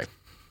much... Sorry.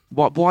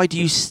 Why do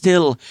you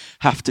still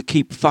have to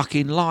keep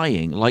fucking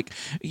lying? Like,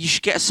 you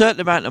should get a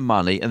certain amount of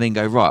money and then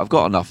go, right, I've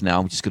got enough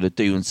now. I'm just going to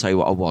do and say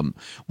what I want.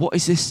 What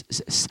is this?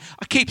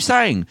 I keep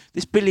saying,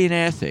 this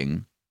billionaire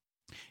thing,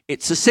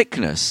 it's a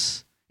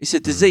sickness. It's a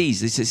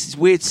disease. It's this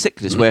weird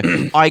sickness where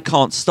I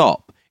can't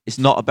stop. It's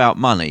not about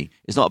money.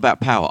 It's not about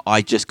power.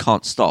 I just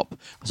can't stop.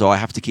 So I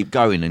have to keep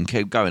going and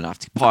keep going. I have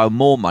to pile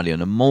more money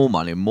and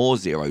more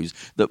zeros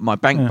that my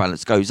bank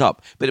balance goes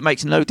up. But it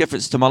makes no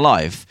difference to my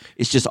life.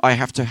 It's just I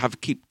have to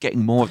keep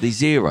getting more of these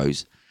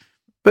zeros.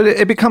 But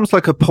it becomes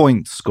like a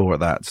point score at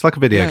that. It's like a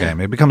video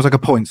game. It becomes like a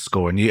point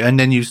score, and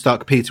then you start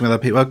competing with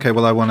other people. Okay,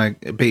 well, I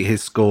want to beat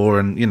his score,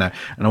 and I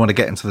want to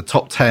get into the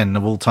top 10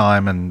 of all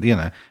time, and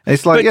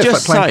it's like it's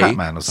like playing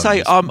Pac-Man or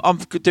something. Say I'm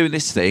doing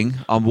this thing.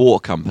 I'm a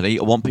water company.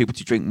 I want people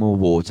to drink more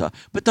water,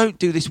 but don't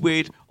do this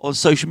weird on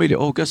social media.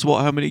 Oh, guess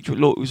what? How many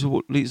liters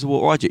of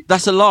water I drink?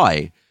 That's a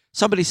lie.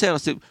 Somebody said, I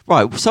said,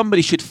 right.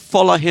 Somebody should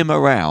follow him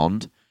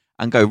around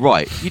and go,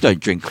 right, you don't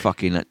drink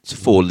fucking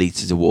 4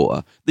 litres of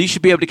water. You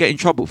should be able to get in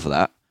trouble for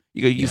that.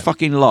 You go, you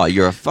fucking lie.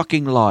 You're a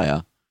fucking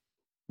liar.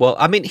 Well,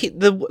 I mean,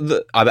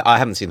 I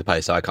haven't seen the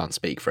post, so I can't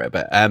speak for it.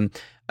 But I mean,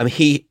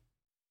 he,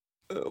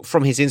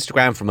 from his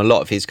Instagram, from a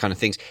lot of his kind of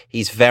things,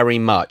 he's very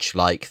much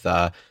like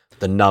the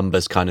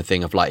numbers kind of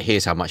thing of like,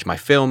 here's how much my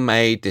film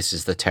made. This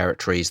is the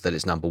territories that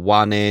it's number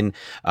 1 in.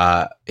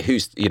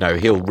 He'll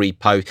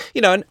repost,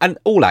 and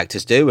all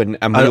actors do, and we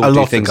all a do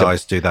lot things. Of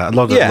guys do that. A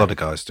lot of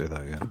guys do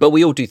that. Yeah. But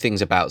we all do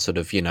things about sort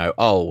of,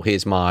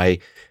 here's my.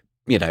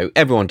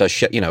 Everyone does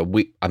shit. At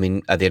the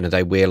end of the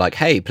day, we're like,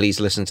 hey, please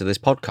listen to this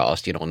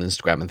podcast, on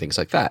Instagram and things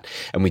like that.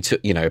 And we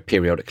took,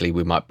 periodically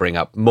we might bring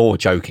up more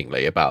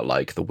jokingly about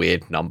like the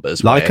weird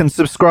numbers. And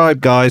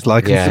subscribe, guys.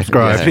 And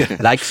subscribe. Yeah.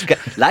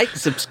 like,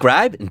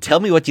 subscribe, and tell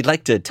me what you'd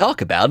like to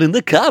talk about in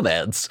the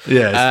comments.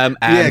 Yes.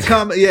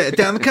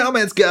 Down the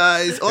comments,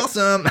 guys.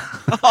 Awesome.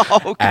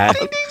 Oh, God.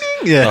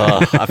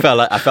 I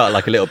felt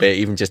like a little bit,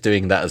 even just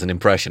doing that as an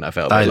impression. I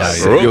felt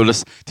you're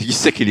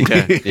sick in your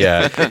head.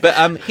 Yeah.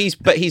 But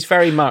he's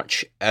very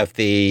much of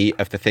the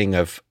thing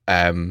of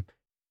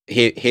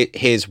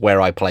here's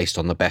where I placed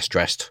on the best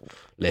dressed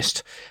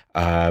list.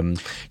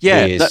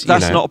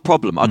 That's not a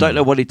problem. I don't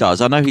know what he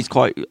does. I know he's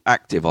quite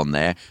active on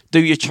there. Do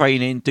your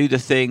training, do the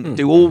thing,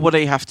 do all what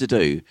they have to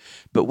do.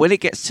 But when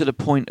it gets to the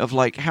point of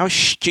like, how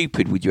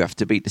stupid would you have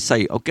to be to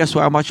say, oh, guess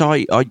what, how much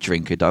I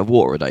drink a day of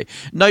water a day?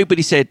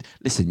 Nobody said,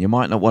 listen, you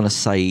might not want to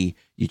say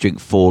you drink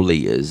 4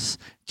 litres.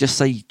 Just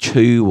say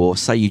 2, or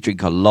say you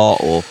drink a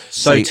lot, or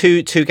so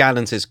 2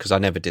 gallons is, because I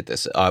never did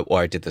this,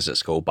 I did this at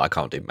school, but I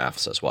can't do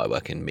maths. That's why I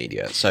work in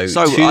media. So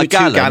 2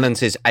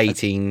 gallons is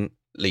 18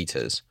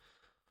 litres.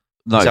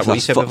 No, is that what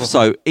you said before?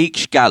 So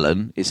each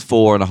gallon is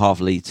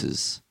 4.5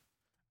 litres.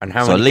 And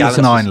how many gallons?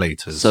 9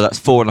 litres. So that's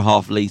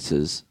 4.5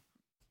 litres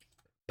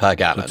per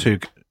gallon. So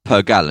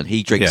per gallon.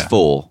 He drinks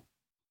 4.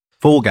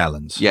 4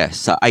 gallons. Yes,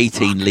 so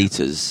 18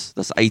 litres.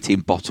 That's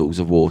 18 bottles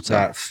of water.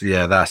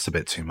 That's a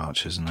bit too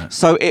much, isn't it?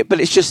 So but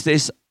it's just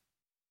this.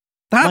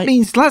 That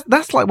means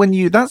that's like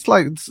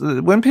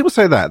when people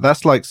say that,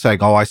 that's like saying,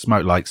 oh, I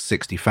smoke like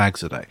 60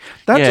 fags a day.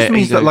 That just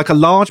means that like a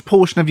large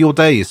portion of your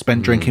day is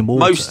spent drinking water.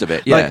 Most of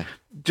it, yeah. Like,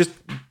 just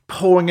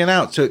pouring it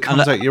out so it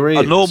comes out your ears.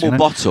 A normal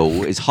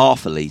bottle is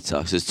half a litre.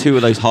 So there's 2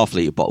 of those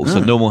half-litre bottles.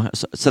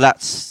 So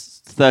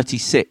that's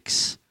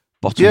 36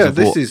 bottles of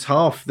water.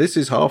 This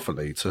is half a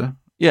litre.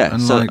 Yeah,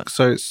 and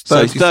so it's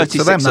 36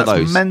 of them. That's of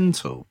those.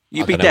 Mental.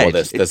 You'd be dead.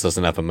 This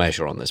doesn't have a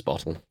measure on this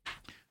bottle.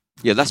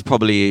 Yeah, that's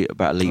probably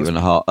about a litre and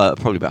a half.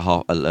 Probably about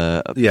half.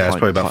 It's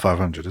probably about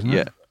 500, isn't it?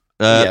 Yeah.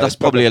 That's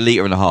probably a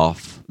litre and a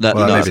half.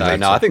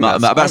 I think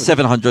that's about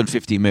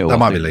 750 ml. That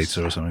might be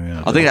litre or something.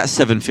 Yeah, I think that's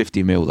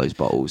 750 ml. Those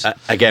bottles.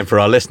 Again, for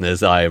our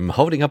listeners, I'm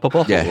holding up a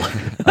bottle. Yeah,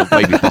 a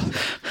baby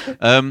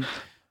bottle.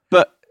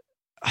 But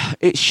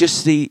it's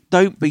just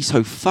don't be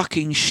so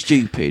fucking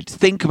stupid.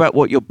 Think about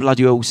what you're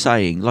bloody all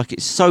saying. Like,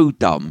 it's so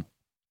dumb.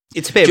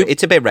 It's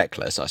a bit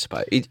reckless, I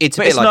suppose. It's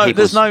a bit like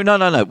there's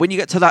no. When you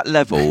get to that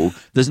level,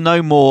 there's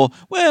no more.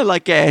 Well, I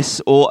guess,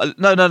 or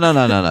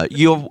no.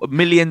 You're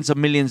millions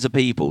and millions of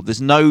people.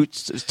 There's no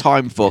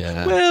time for.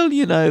 Yeah. Well,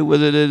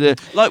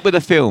 like with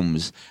the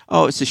films.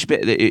 Oh, it's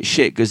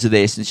shit because of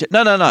this and shit.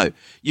 No.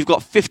 You've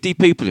got 50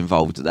 people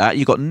involved in that.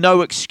 You've got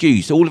no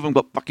excuse. All of them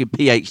got fucking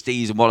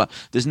PhDs and whatnot.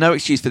 There's no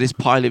excuse for this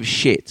pile of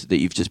shit that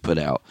you've just put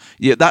out.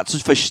 Yeah,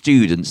 that's for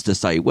students to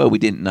say, well, we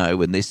didn't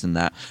know and this and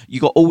that. You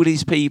got all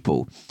these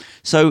people.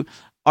 So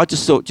I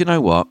just thought, you know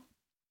what?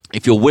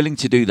 if you're willing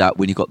to do that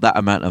when you've got that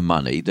amount of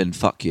money, then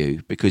fuck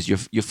you, because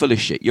you're full of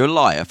shit. You're a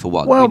liar, for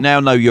one. Well, we now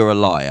know you're a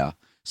liar,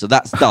 so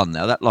that's done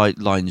now. That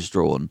line's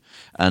drawn,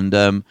 and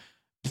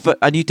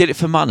you did it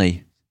for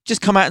money.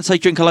 Just come out and say,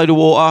 drink a load of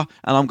water,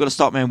 and I'm going to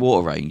start my own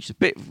water range. A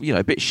bit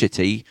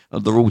shitty.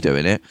 They're all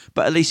doing it,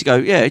 but at least you go,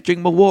 yeah,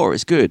 drink more water.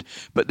 It's good.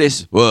 But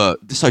this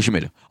social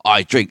media,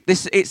 I drink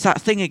this. It's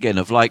that thing again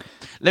of like,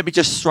 let me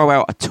just throw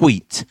out a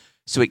tweet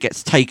so it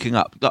gets taken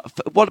up. Like,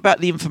 what about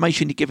the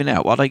information you're giving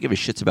out? Well, I don't give a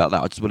shit about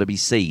that. I just want to be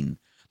seen.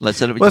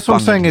 That's what I'm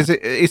saying is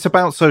it's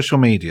about social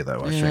media,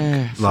 though. I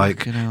think,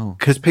 like,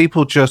 because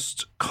people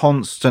just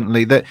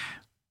constantly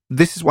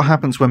this is what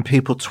happens when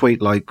people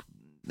tweet like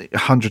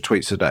 100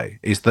 tweets a day.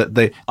 Is that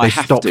they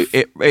stop?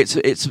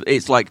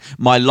 It's like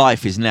my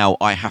life is now.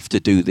 I have to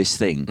do this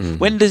thing.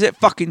 When does it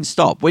fucking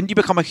stop? When do you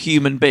become a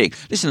human being?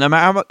 Listen, no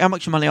matter how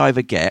much money I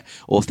ever get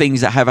or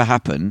things that ever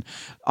happen,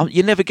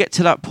 you never get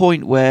to that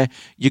point where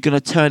you're going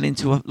to turn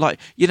into like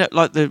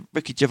the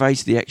Ricky Gervais,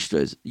 the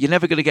extras. You're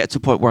never going to get to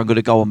a point where I'm going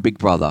to go on Big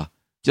Brother.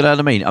 Do you know what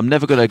I mean? I'm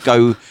never going to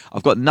go.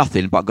 I've got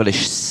nothing, but I've got to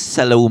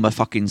sell all my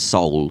fucking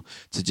soul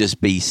to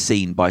just be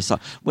seen by some.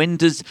 When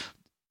does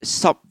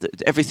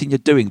everything you're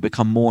doing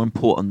become more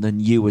important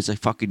than you as a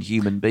fucking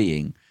human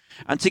being?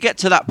 And to get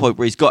to that point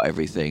where he's got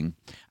everything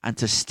and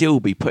to still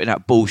be putting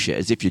out bullshit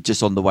as if you're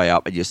just on the way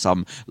up and you're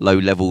some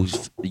low-level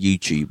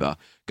YouTuber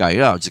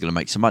going, I'm just going to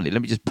make some money.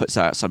 Let me just put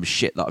out some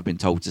shit that I've been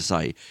told to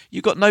say.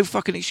 You've got no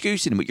fucking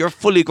excuse anymore. You're a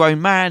fully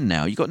grown man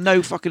now. You've got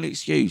no fucking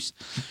excuse.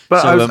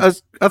 But so,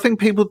 I think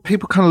people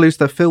kind of lose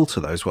their filter,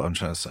 though, is what I'm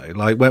trying to say.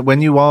 Like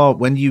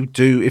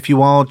if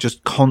you are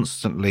just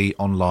constantly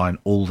online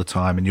all the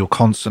time and you're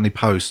constantly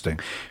posting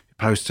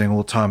all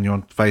the time, and you're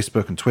on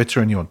Facebook and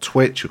Twitter and you're on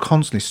Twitch, you're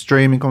constantly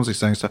streaming, constantly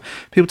saying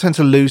stuff, people tend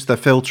to lose their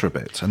filter a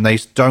bit, and they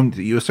don't.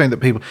 You're saying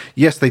that people,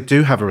 yes, they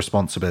do have a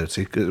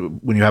responsibility.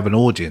 When you have an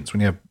audience,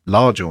 when you have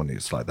large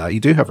audience like that, you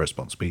do have a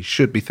responsibility. You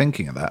should be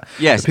thinking of that.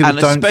 Yes, but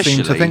people and don't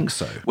seem to think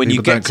so. When people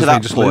you get to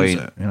that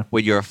point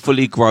where you're a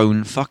fully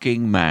grown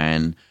fucking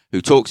man who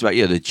talks about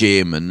the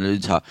gym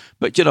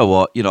but you know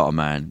what? You're not a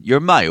man. You're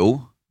a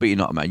male. But you're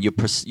not a man. Your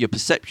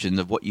perception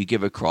of what you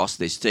give across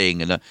this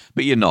thing,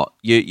 but you're not.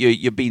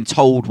 You're being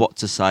told what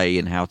to say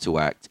and how to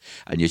act,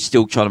 and you're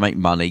still trying to make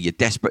money. You're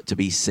desperate to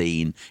be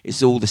seen.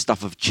 It's all the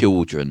stuff of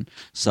children.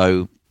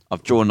 So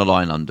I've drawn a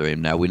line under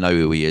him now. We know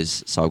who he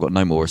is, so I've got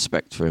no more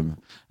respect for him.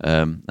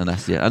 And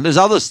that's it. And there's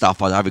other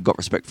stuff I haven't got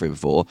respect for him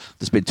for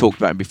that's been talked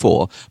about him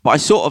before. But I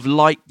sort of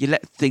like you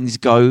let things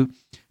go,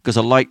 because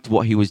I liked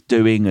what he was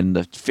doing and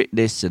the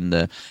fitness,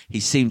 and he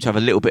seemed to have a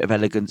little bit of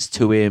elegance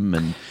to him.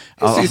 And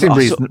he seemed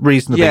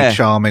reasonably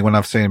charming when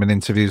I've seen him in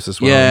interviews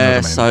as well. Yeah,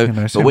 you know what I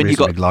mean? But when you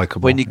got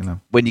likable,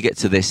 when you get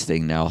to this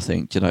thing now, I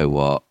think, do you know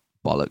what,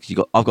 bollocks?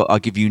 I'll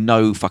give you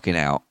no fucking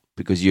out.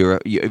 Because are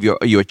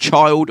you a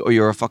child or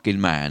you're a fucking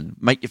man?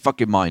 Make your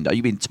fucking mind. Are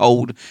you being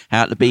told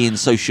how to be in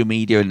social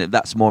media and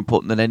that's more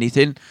important than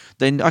anything?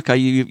 Then okay,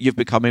 you've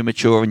become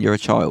immature and you're a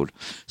child.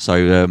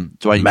 So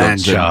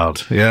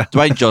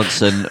Dwayne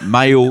Johnson,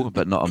 male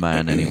but not a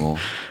man anymore.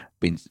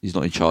 He's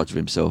not in charge of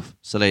himself.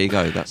 So there you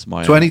go. That's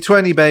my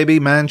 2020 baby,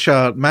 man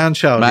child.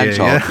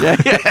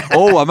 Yeah.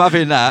 Oh, I'm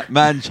having that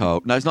man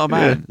child. No, it's not a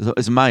man. Yeah.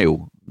 It's a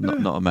male,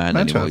 not a man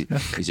anymore.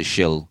 He's a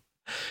shill.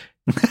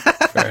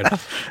 Fair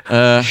enough.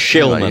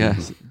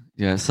 Shillman.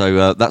 Yeah.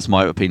 So that's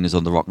my opinions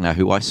on The Rock now,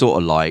 who I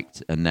sort of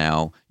liked, and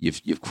now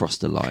you've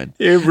crossed the line.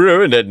 You've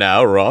ruined it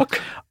now,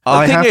 Rock.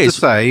 I have to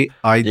say,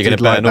 you're going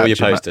to burn all your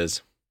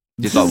posters.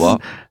 Did like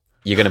what?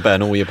 You're going to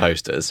burn all your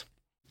posters.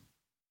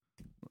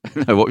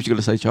 No, what was you going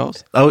to say,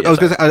 Charles? I was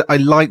going to say I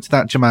liked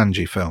that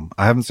Jumanji film.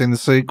 I haven't seen the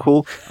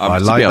sequel. I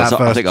like that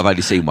first. I think I've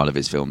only seen one of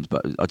his films,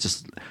 but I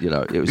just, it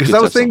was because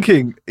I was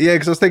thinking,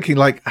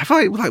 like,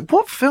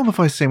 what film have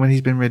I seen when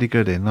he's been really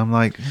good in? And I'm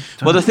like,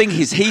 well, the thing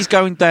is, he's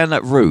going down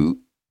that route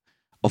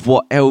of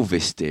what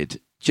Elvis did.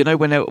 Do you know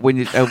when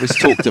Elvis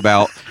talked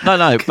about...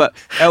 No, but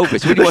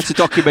Elvis, when you watched a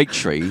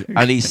documentary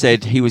and he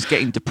said he was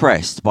getting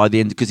depressed by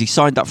the end, because he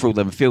signed up for all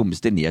them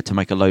films, didn't he? He had to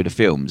make a load of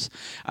films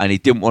and he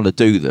didn't want to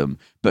do them,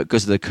 but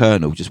because the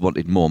Colonel just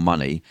wanted more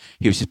money,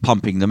 he was just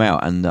pumping them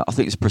out. And I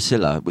think it's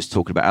Priscilla was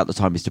talking about at the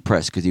time he's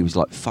depressed because he was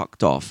like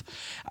fucked off.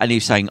 And he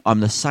was saying,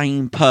 I'm the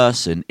same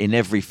person in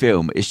every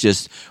film. It's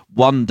just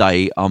one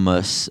day I'm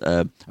a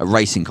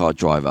racing car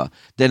driver.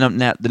 Then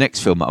the next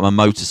film I'm a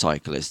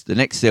motorcyclist. The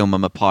next film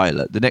I'm a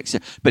pilot.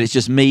 But it's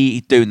just me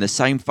doing the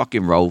same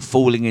fucking role,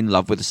 falling in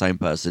love with the same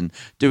person,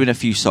 doing a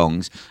few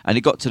songs. And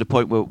it got to the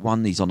point where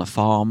he's on a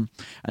farm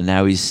and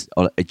now he's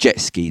a jet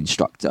ski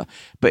instructor.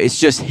 But it's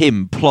just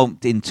him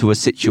plonked into a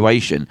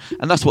situation.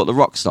 And that's what The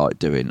Rock started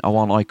doing. Oh,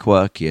 aren't I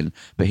quirky?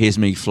 But here's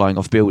me flying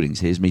off buildings.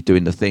 Here's me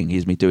doing the thing.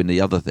 Here's me doing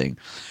the other thing.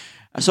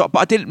 So, but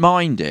I didn't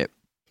mind it.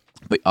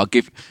 But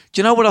do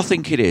you know what I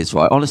think it is,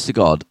 right? Honest to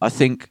God, I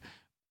think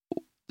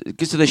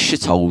because of the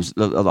shitholes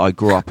that I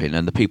grew up in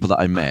and the people that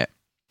I met,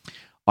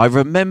 I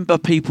remember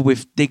people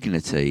with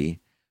dignity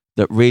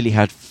that really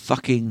had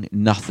fucking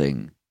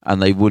nothing,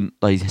 and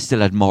they still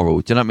had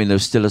moral. Do you know what I mean? There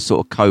was still a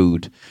sort of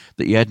code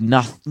that you had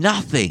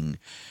nothing.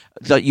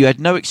 like you had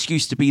no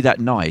excuse to be that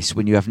nice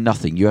when you have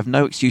nothing. You have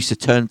no excuse to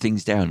turn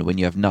things down when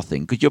you have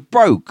nothing because you're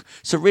broke.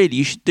 So really,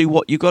 you should do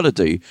what you got to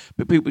do.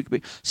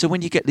 So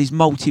when you get these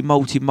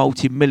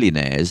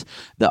multi-millionaires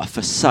that are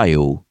for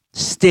sale,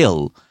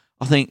 still,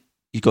 I think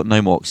you've got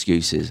no more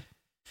excuses.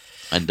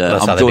 And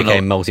that's how they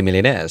became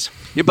multimillionaires.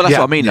 Yeah, but that's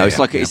what I mean. Though it's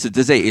like it's a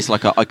disease. It's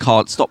like I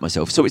can't stop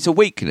myself. So it's a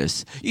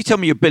weakness. You tell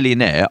me you're a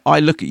billionaire, I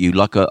look at you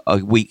like a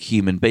weak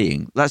human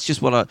being. That's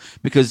just what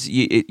because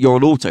you're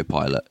an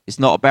autopilot. It's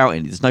not about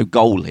anything. There's no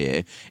goal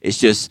here. It's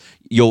just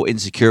your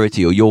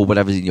insecurity or your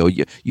whatever's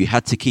in you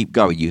had to keep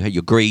going. You had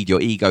your greed, your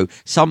ego.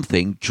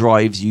 Something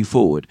drives you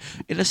forward.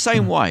 In the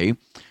same way,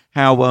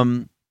 how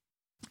and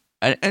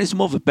it's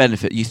more of a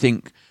benefit. You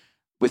think.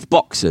 With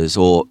boxers,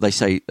 or they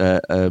say,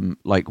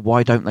 like,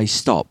 why don't they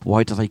stop?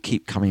 Why do they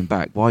keep coming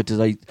back? Why do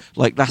they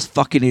that's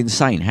fucking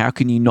insane? How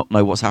can you not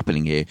know what's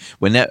happening here?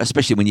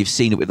 Especially when you've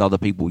seen it with other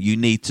people, you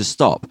need to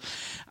stop.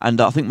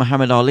 And I think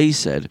Muhammad Ali he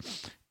said,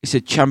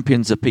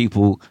 champions are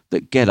people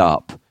that get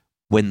up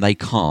when they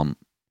can't.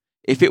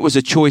 If it was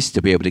a choice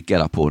to be able to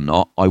get up or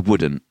not, I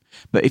wouldn't.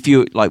 But if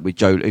you like with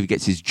Joe, if he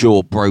gets his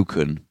jaw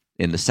broken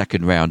in the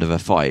second round of a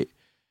fight,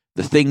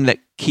 the thing that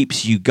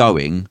keeps you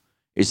going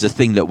is the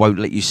thing that won't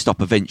let you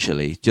stop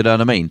eventually. Do you know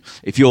what I mean?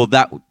 If you're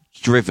that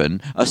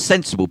driven, a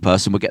sensible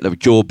person would get their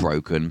jaw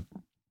broken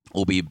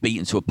or be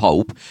beaten to a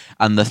pulp,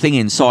 and the thing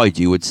inside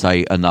you would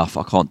say, enough,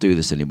 I can't do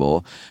this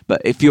anymore.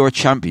 But if you're a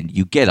champion,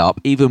 you get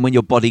up, even when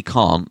your body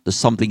can't, there's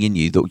something in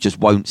you that just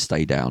won't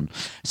stay down.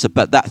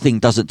 But that thing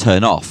doesn't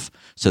turn off.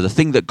 So the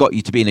thing that got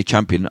you to being a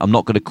champion, I'm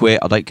not going to quit,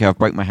 I don't care if I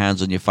break my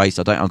hands on your face,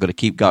 I'm going to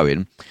keep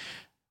going.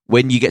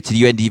 When you get to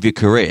the end of your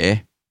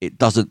career, it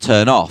doesn't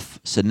turn off.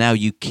 So now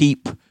you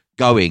keep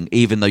going,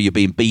 even though you're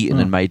being beaten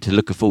and made to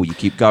look a fool, you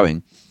keep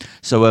going.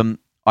 So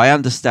I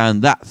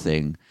understand that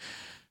thing,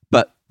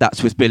 but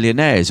that's with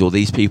billionaires or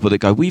these people that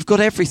go, we've got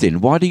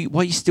everything. Why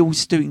are you still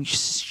doing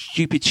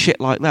stupid shit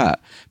like that?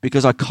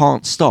 Because I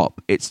can't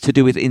stop. It's to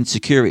do with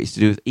insecurity. It's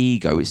to do with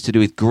ego. It's to do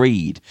with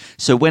greed.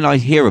 So when I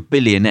hear a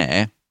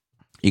billionaire,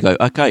 you go,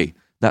 okay,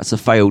 that's a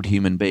failed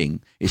human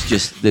being. It's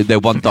just they're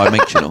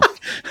one-dimensional.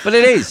 But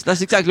it is.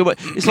 That's exactly what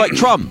it's like.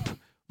 Trump.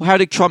 Well, how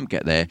did Trump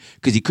get there?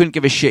 Because he couldn't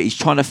give a shit. He's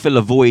trying to fill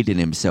a void in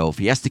himself.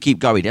 He has to keep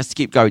going. He has to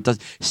keep going.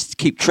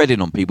 Keep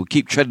treading on people.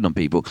 Keep treading on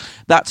people.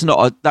 That's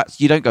not.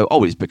 You don't go,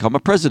 oh, he's become a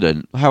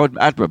president. How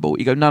admirable.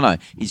 You go, no.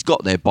 He's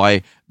got there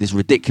by this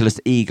ridiculous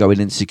ego and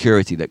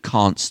insecurity that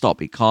can't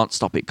stop. It can't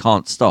stop. It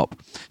can't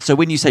stop. So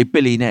when you say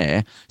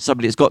billionaire,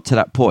 somebody that's got to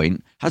that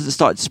point hasn't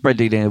started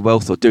spreading their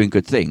wealth or doing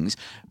good things.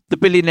 The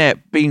billionaire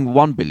being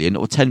 1 billion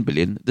or 10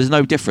 billion, there's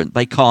no different.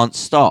 They can't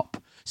stop.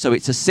 So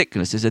it's a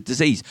sickness, it's a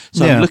disease.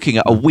 So I'm looking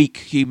at a weak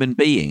human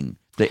being.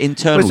 The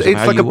internals. Well,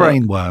 it's like a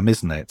brain worm,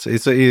 isn't it?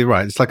 You're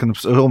right. It's like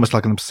almost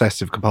like an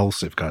obsessive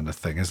compulsive kind of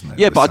thing, isn't it?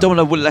 Yeah, but I don't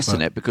want to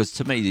lessen it because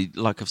to me,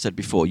 like I've said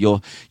before,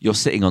 you're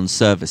sitting on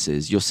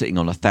services, you're sitting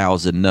on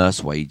 1,000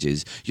 nurse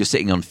wages, you're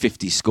sitting on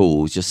 50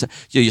 schools,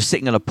 you're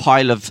sitting on a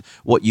pile of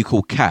what you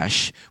call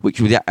cash, which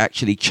would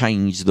actually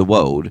change the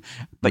world.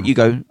 But you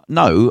go,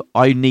 no,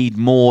 I need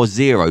more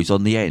zeros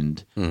on the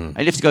end. And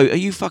you have to go, are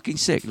you fucking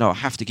sick? No, I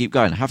have to keep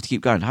going. I have to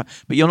keep going.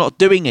 But you're not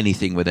doing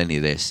anything with any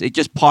of this. It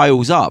just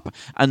piles up.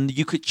 And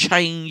you could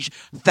change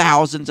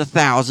thousands of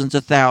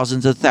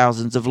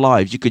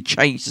lives. You could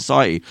change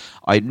society.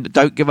 I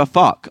don't give a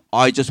fuck.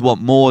 I just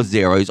want more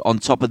zeros on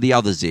top of the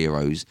other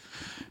zeros.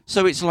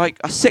 So it's like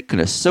a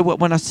sickness. So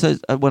when I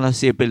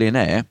see a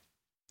billionaire,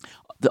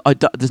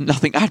 there's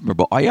nothing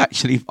admirable. I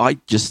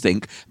just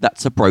think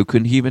that's a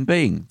broken human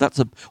being. That's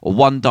a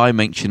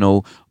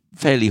one-dimensional,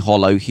 fairly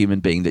hollow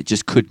human being that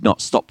just could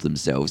not stop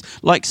themselves.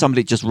 Like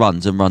somebody just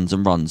runs and runs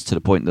and runs to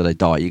the point that they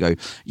die. You go,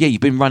 yeah, you've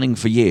been running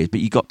for years,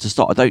 but you got to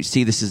stop. I don't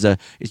see this as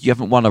you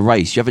haven't won a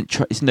race. You haven't.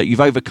 You've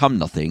overcome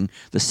nothing.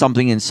 There's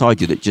something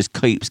inside you that just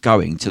keeps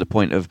going to the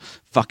point of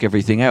fuck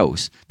everything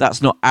else.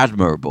 That's not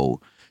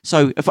admirable.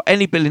 So if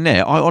any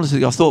billionaire, I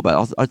thought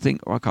about it, I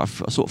think I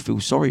sort of feel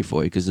sorry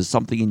for you because there's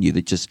something in you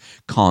that just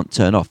can't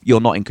turn off.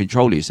 You're not in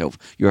control of yourself.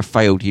 You're a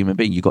failed human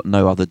being. You've got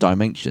no other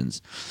dimensions.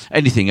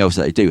 Anything else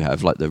that they do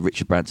have, like the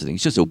Richard Branson thing,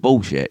 it's just all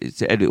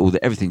bullshit.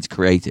 Everything's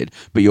created,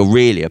 but you're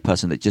really a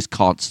person that just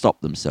can't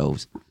stop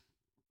themselves.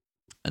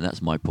 And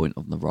that's my point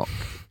on The Rock.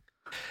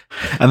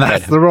 And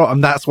that's The Rock,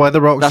 and that's why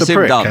The Rock's that's a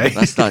prick. Done.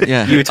 That's done.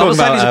 Yeah, you were talking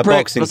about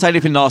boxing. I'm not saying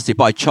anything nasty,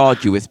 but I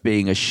charge you with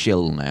being a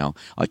shill now.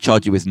 I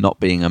charge you with not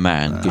being a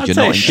man because you're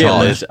not in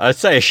charge. I'd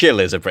say a shill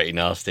is a pretty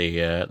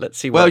nasty. Let's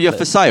see. Well, you're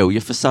for sale.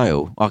 You're for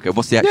sale. Okay,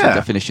 what's the actual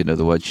definition of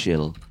the word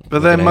shill? But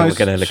then we're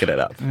going to look it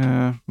up.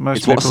 Yeah,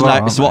 it's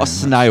what a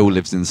snail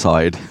lives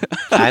inside.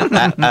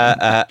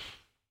 An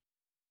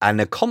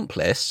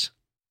accomplice.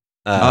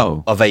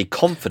 Of a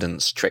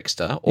confidence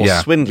trickster or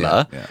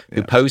swindler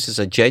who poses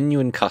a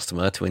genuine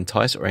customer to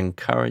entice or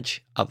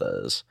encourage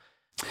others.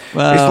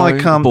 Well,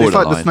 it's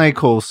like the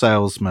snake oil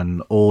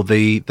salesman or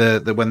the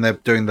when they're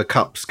doing the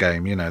cups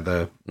game,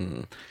 the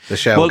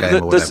shell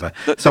game or whatever.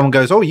 Someone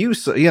goes, "Oh,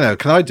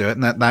 can I do it?"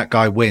 And that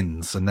guy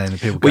wins, and then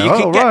people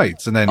go,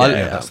 right, and then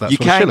that's you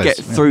can get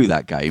through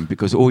that game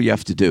because all you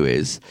have to do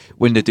is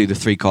when they do the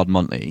 3-card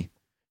Monty.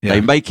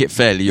 They make it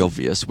fairly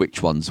obvious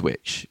which one's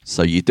which.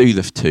 So you do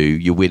the 2,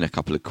 you win a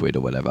couple of quid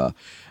or whatever,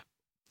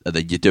 and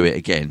then you do it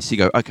again. So you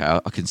go, okay,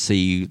 I can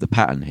see the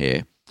pattern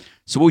here.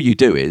 So all you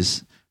do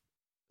is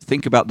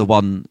think about the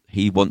one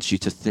he wants you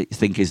to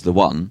think is the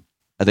one,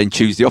 and then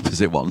choose the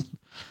opposite one.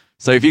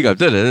 So if you go, and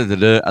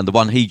the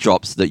one he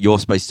drops that you're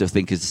supposed to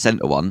think is the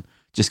centre one,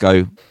 just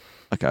go,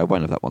 okay, I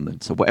won't have that one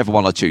then. So whatever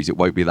one I choose, it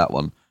won't be that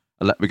one.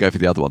 And let me go for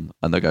the other one.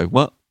 And they go,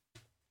 what?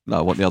 No,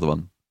 I want the other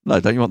one. No,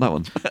 don't you want that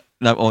one?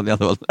 No, I want the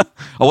other one.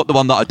 I want the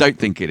one that I don't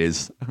think it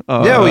is.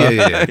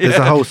 Yeah. There's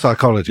a whole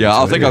psychology. Yeah,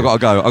 I think I've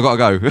got to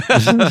go.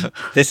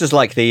 This is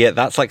like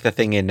that's like the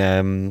thing in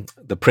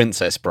The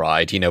Princess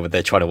Bride, where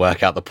they're trying to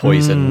work out the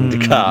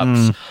poisoned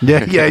cups.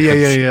 Yeah.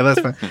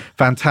 That's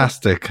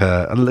fantastic.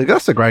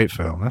 That's a great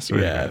film. That's a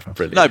really great film.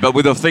 Brilliant. No, but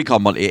with the think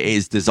on it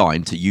is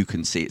designed so you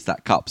can see it's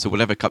that cup. So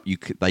whatever cup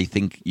they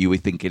think you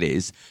would think it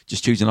is,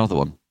 just choose another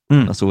one.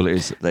 That's all it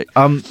is.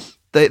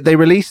 They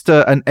released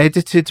an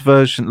edited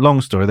version.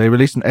 Long story. They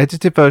released an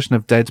edited version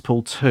of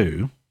Deadpool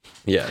 2.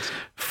 Yes.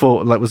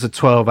 For was a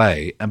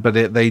 12A, but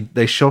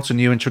they shot a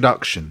new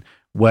introduction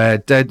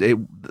where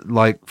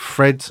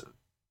Fred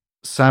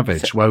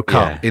Savage woke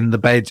up in the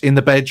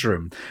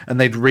bedroom, and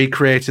they'd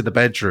recreated the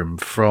bedroom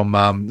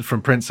from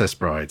Princess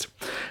Bride,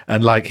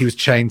 and he was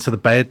chained to the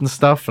bed and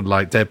stuff, and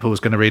Deadpool was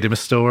going to read him a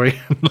story,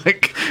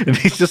 and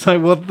he's just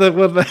like, what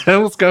the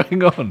hell's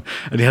going on?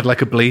 And he had a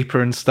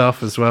bleeper and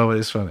stuff as well.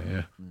 It's funny,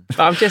 yeah.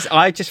 I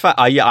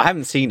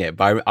haven't seen it,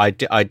 but I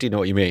do know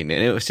what you mean,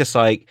 and it was just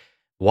like,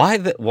 why are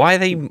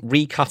they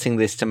recutting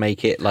this to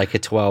make it like a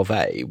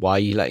 12A? Why are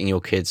you letting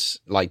your kids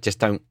just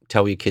don't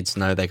tell your kids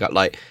no? They got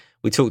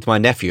we talked to my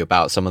nephew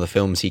about some of the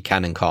films he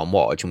can and can't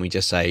watch, and we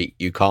just say,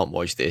 you can't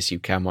watch this, you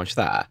can watch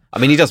that. I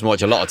mean, he doesn't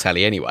watch a lot of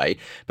telly anyway,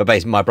 but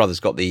basically my brother's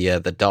got the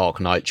Dark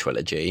Knight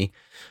trilogy,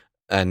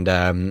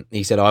 and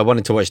he said, I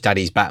wanted to watch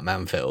Daddy's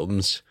Batman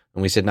films,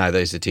 and we said, no,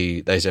 those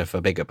are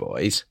for bigger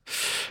boys,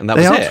 and that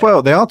was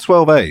it. They are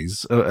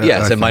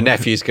 12As. So my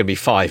nephew's going to be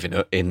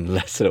 5 in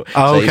less than.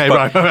 Oh, okay,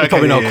 right.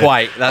 Probably not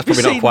quite. That's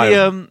probably not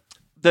quite.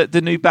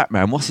 The new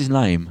Batman. What's his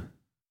name?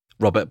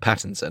 Robert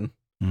Pattinson.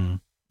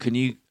 Can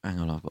you hang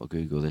on? I've got to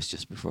Google this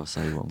just before I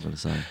say what I'm going to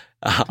say.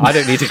 I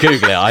don't need to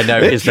Google it. I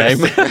know his name.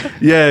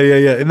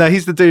 Yeah. No,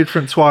 he's the dude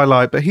from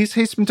Twilight, but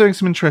he's been doing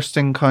some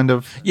interesting kind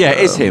of. Yeah,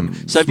 it's him.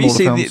 So have you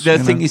seen the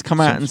thing he's come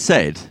out and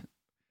said?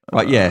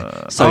 Right,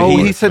 yeah. So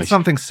he said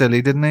something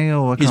silly, didn't he?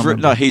 Or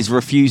he's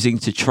refusing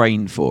to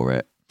train for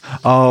it.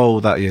 Oh,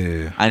 that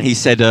yeah. And he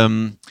said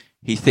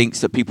he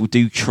thinks that people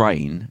do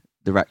train.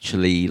 They're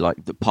actually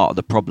the part of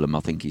the problem. I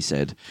think he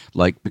said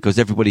because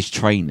everybody's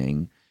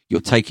training. You're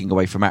taking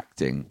away from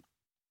acting,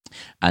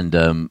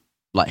 and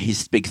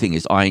his big thing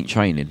is I ain't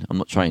training. I'm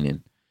not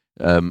training,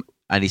 and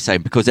he's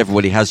saying because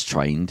everybody has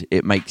trained,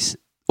 it makes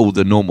all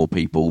the normal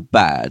people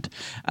bad,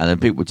 and then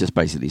people just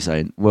basically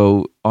saying,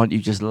 "Well, aren't you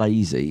just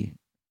lazy?"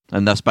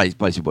 And that's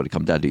basically what it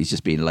comes down to. He's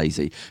just being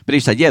lazy. But he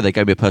said, "Yeah, they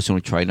gave me a personal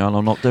trainer, and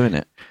I'm not doing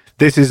it."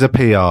 This is a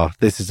PR.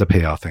 This is a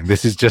PR thing.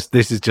 This is just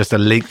a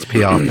leaked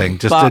PR thing,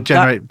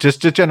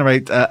 to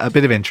generate a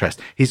bit of interest.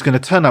 He's going to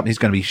turn up. And he's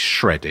going to be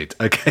shredded,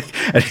 okay,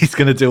 and he's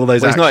going to do all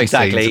those. Well, he's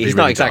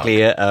not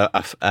exactly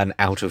an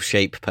out of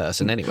shape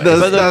person anyway.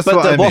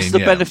 What's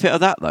the benefit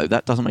of that though?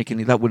 That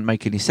wouldn't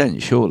make any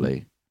sense,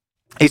 surely.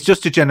 It's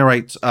just to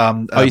generate.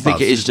 You think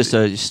it is just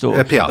a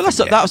story? A PR.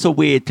 That's a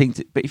weird thing.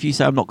 But if you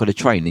say I'm not going to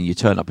train and you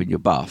turn up in your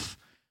buff,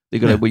 they're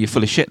going to. Well, you're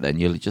full of shit. Then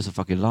you're just a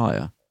fucking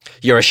liar.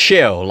 You're a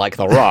shill like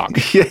The Rock.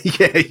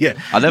 yeah.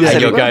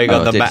 And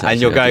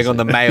you're going on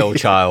the male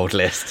child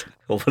list.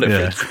 Or whatever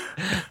it is.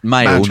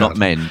 Male, not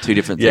men. Two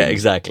different things. Yeah,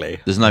 exactly.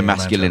 There's no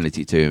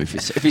masculinity to him.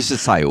 If it's a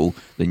sale,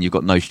 then you've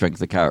got no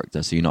strength of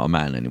character, so you're not a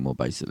man anymore.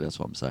 Basically, that's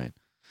what I'm saying.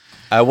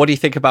 What do you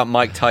think about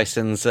Mike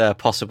Tyson's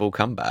possible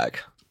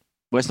comeback?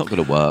 Well, it's not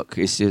going to work.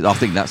 I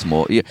think that's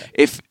more.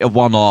 If a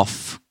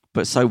one-off.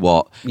 But so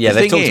what? Yeah,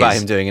 they talked about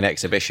him doing an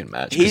exhibition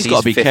match. He's got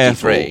to be 53.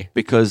 careful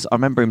because I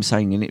remember him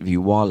saying in an interview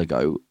a while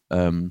ago,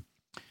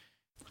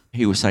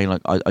 he was saying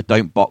I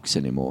don't box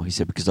anymore. He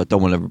said because I don't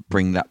want to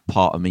bring that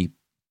part of me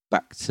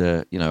back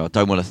to, I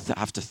don't want to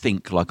have to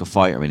think like a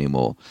fighter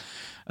anymore.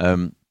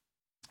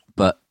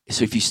 But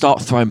so if you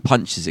start throwing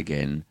punches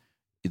again,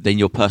 then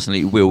your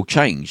personality will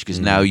change because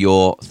now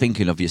you're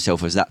thinking of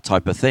yourself as that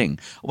type of thing.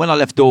 When I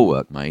left door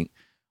work, mate,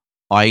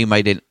 I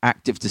made an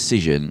active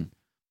decision.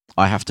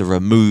 I have to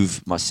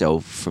remove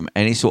myself from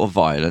any sort of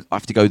violence. I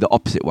have to go the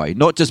opposite way.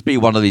 Not just be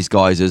one of these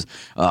guys as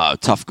a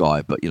tough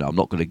guy, but, I'm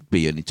not going to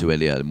be any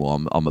anymore.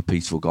 I'm a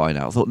peaceful guy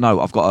now. I thought, no,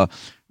 I've got to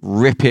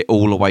rip it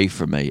all away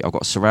from me. I've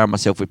got to surround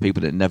myself with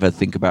people that never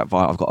think about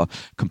violence. I've got to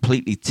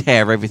completely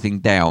tear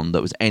everything down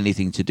that was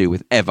anything to do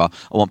with ever.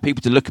 I want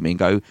people to look at me and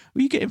go, well,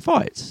 you get in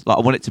fights.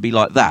 I want it to be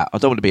like that. I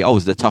don't want to be,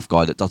 the tough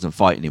guy that doesn't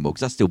fight anymore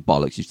because that's still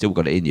bollocks. You've still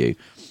got it in you.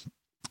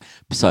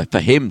 So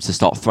for him to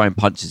start throwing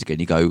punches again,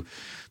 you go,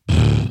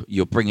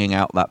 you're bringing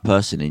out that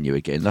person in you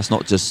again. That's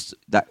not just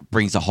that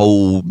brings a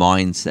whole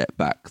mindset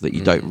back that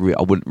you don't.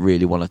 I wouldn't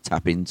really want to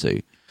tap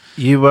into.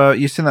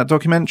 You seen that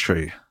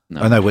documentary?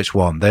 I know which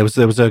one. There's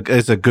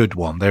a good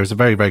one. There was a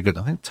very, very good,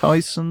 I think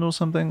Tyson or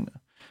something.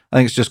 I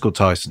think it's just called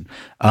Tyson.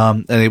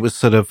 And it was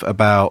sort of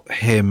about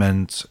him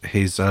and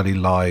his early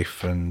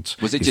life and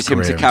was it just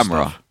him to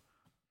camera?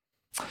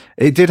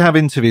 It did have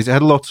interviews. It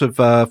had a lot of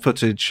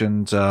footage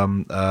and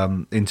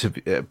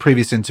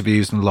previous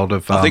interviews and a lot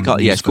of. I think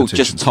it's called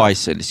just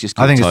Tyson. It's just.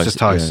 Called it's just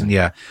Tyson.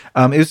 Yeah.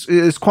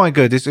 It's quite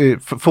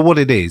good. For what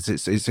it is.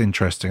 It's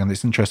interesting, and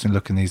it's interesting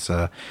looking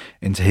into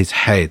his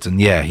head. And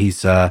yeah,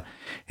 he's not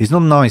a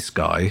nice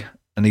guy,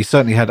 and he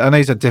certainly had. I know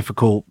he's had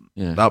difficult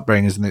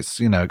upbringings, and it's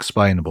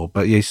explainable,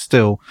 but he's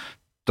still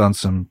done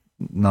some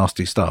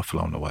nasty stuff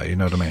along the way. You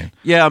know what I mean?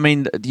 Yeah, I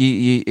mean,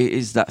 it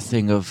is that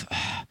thing of.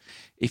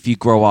 If you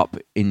grow up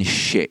in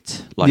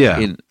shit,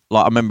 I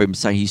remember him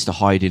saying he used to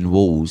hide in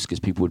walls because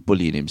people would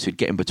bully him, so he'd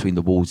get in between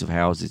the walls of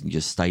houses and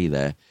just stay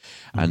there.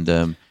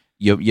 And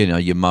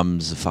your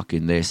mum's a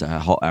fucking this, a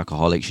hot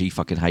alcoholic. She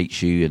fucking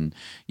hates you, and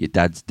your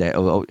dad's dead.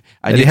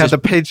 And he had the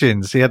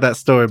pigeons. He had that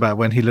story about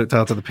when he looked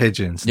after the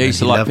pigeons. Yeah, he used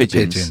to like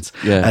pigeons.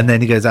 Yeah, and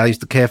then he goes, "I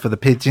used to care for the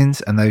pigeons,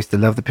 and I used to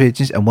love the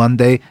pigeons. And one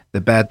day, the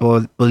bad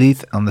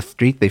bullies on the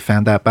street they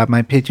found out about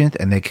my pigeons,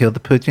 and they killed the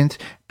pigeons.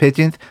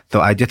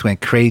 So I just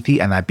went crazy,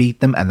 and I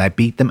beat them, and I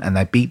beat them, and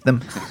I beat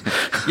them."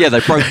 Yeah,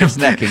 they broke his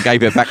neck and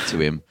gave it back to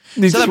him.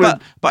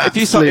 But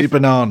if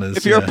bananas,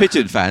 if you're a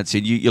pigeon fan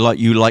and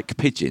you like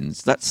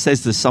pigeons, that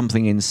says there's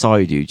something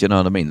inside you. Do you know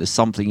what I mean? There's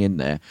something in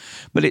there,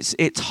 but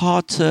it's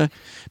hard to,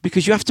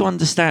 because you have to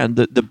understand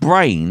that the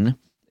brain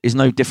is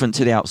no different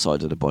to the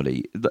outside of the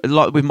body.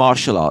 Like with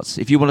martial arts,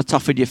 if you want to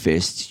toughen your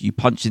fists, you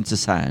punch into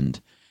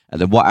sand,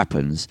 and then what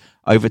happens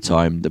over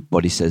time? The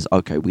body says,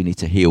 "Okay, we need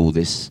to heal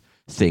this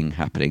thing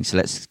happening, so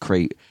let's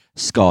create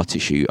scar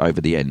tissue over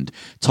the end."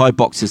 Thai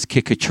boxers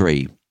kick a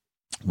tree.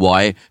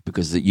 Why?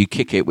 Because you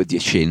kick it with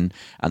your shin,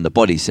 and the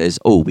body says,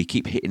 "Oh, we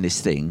keep hitting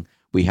this thing.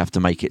 We have to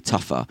make it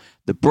tougher."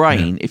 The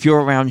brain, if you're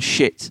around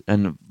shit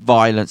and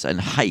violence and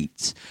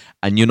hate,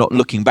 and you're not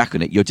looking back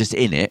on it, you're just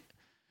in it.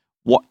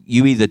 What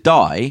you either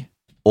die,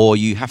 or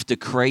you have to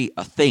create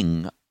a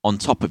thing on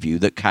top of you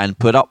that can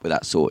put up with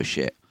that sort of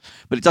shit.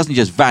 But it doesn't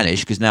just vanish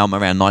because now I'm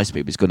around nice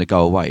people, it's going to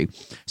go away.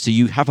 So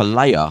you have a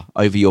layer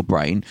over your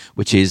brain,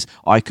 which is,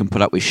 I can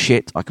put up with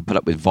shit, I can put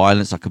up with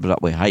violence, I can put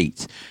up with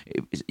hate.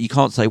 You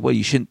can't say, well,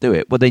 you shouldn't do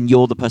it. Well, then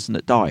you're the person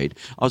that died.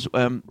 I was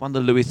one of the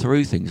Louis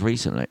Theroux things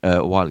recently,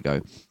 a while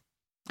ago,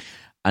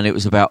 and it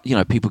was about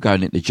people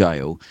going into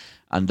jail.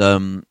 And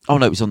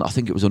I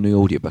think it was on the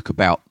audiobook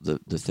about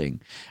the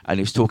thing, and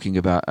it was talking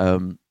about.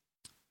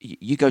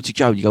 You go to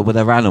jail, you go, well,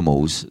 they're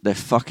animals. They're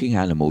fucking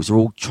animals. They're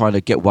all trying to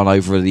get one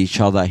over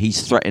each other.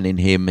 He's threatening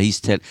him. He's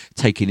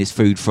taking his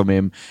food from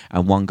him.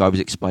 And one guy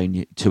was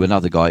explaining to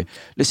another guy,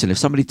 listen, if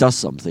somebody does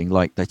something,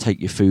 like they take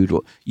your food,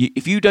 or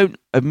if you don't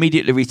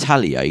immediately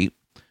retaliate,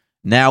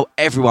 now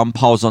everyone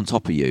piles on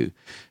top of you.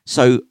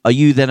 So are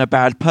you then a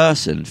bad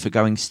person for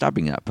going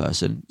stabbing that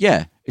person?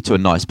 Yeah, to a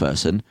nice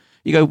person.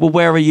 You go, well,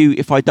 where are you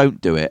if I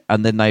don't do it?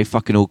 And then they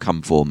fucking all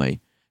come for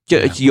me.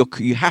 Yeah.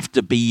 You have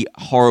to be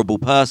a horrible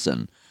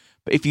person.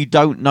 But if you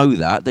don't know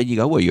that, then you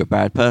go, well, you're a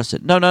bad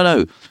person.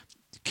 No.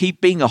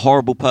 Keep being a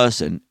horrible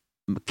person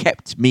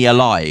kept me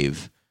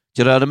alive.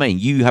 Do you know what I mean?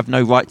 You have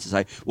no right to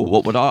say, well,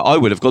 what would I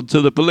would have gone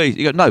to the police.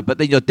 You go, no, but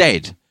then you're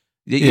dead.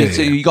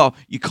 So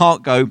you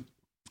can't go,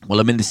 well,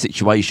 I'm in this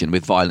situation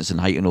with violence and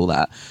hate and all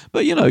that.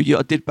 But,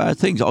 I did bad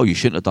things. Oh, you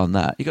shouldn't have done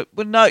that. You go,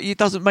 well, no, it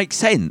doesn't make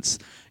sense.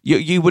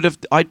 You would have.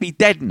 I'd be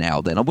dead now.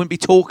 Then I wouldn't be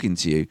talking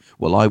to you.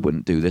 Well, I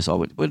wouldn't do this. I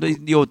would. Well,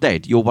 you're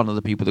dead. You're one of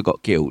the people that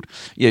got killed.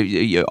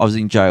 I was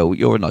in jail.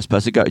 You're a nice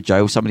person. Go to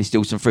jail. Somebody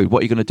steals some food.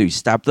 What are you going to do?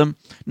 Stab them?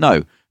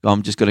 No.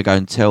 I'm just going to go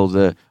and tell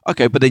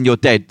okay, but then you're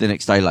dead the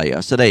next day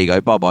later. So there you go.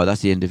 Bye bye.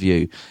 That's the end of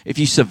you. If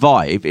you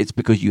survive, it's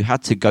because you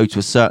had to go to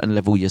a certain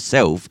level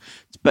yourself.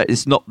 But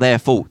it's not their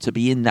fault to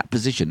be in that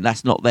position.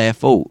 That's not their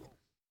fault.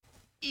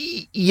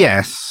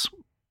 Yes.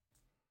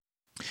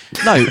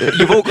 No,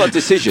 you've all got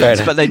decisions,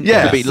 but then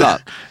it could be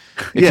luck.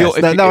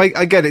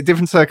 I get it.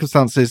 Different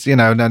circumstances,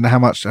 and how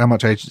much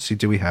agency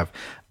do we have?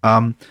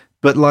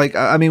 But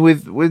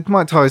with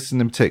Mike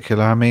Tyson in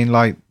particular,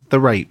 the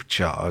rape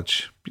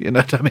charge. You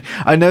know what I mean?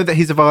 I know that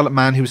he's a violent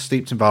man who was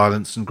steeped in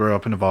violence and grew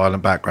up in a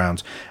violent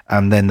background,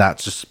 and then that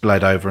just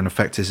bled over and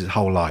affected his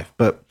whole life.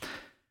 But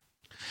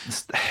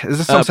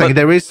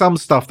there is some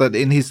stuff that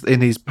in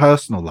his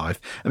personal life.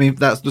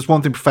 There's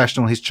one thing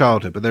professional in his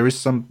childhood, but there is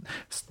some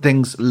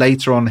things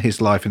later on in his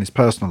life, in his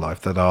personal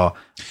life, that are.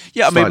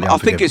 Yeah, I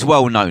think it's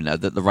well known now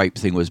that the rape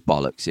thing was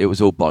bollocks. It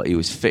was all bollocks. He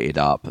was fitted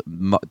up.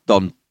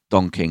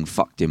 Don King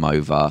fucked him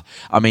over.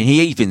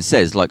 He even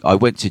says, I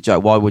went to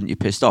jail. Why weren't you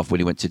pissed off when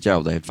he went to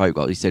jail? They had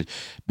photographs. He said,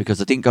 because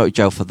I didn't go to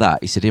jail for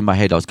that. He said, in my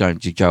head, I was going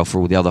to jail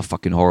for all the other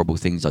fucking horrible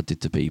things I did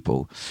to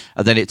people.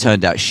 And then it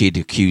turned out she'd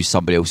accused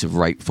somebody else of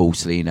rape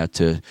falsely and had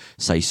to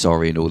say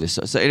sorry and all this.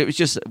 So it was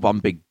just one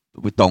big,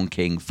 with Don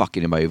King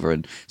fucking him over.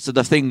 And so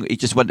the thing, he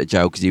just went to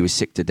jail because he was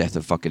sick to death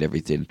of fucking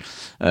everything.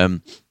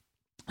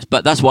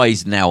 But that's why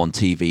he's now on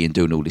TV and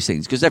doing all these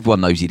things, because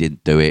everyone knows he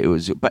didn't do it.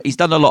 But he's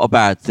done a lot of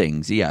bad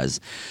things. He has,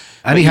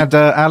 and he had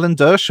Alan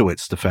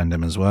Dershowitz defend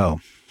him as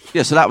well.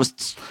 Yeah, so that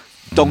was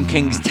Don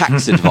King's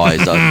tax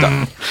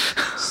advisor.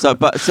 So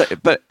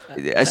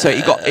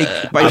he got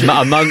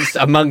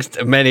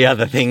amongst many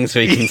other things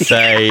we can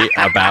say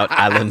about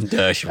Alan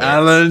Dershowitz.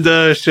 Alan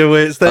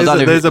Dershowitz.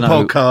 There's a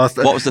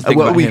podcast. What was the thing?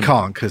 Well, about we him?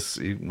 Can't because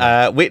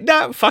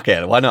no, fuck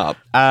it. Why not?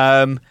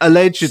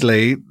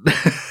 Allegedly.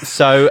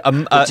 So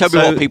tell me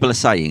what people are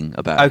saying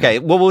about. Okay,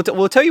 well,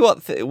 we'll tell you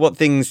what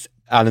things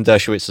Alan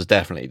Dershowitz has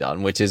definitely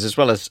done, which is, as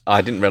well as,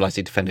 I didn't realise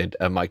he defended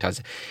Mike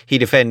Tyson. He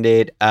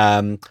defended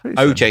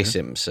O.J.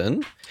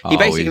 Simpson. He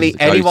basically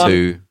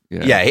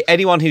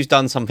anyone who's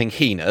done something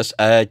heinous.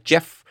 I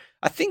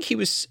think he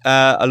was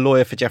a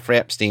lawyer for Jeffrey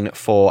Epstein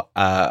for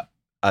a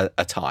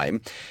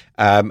time,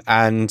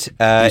 and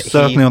he's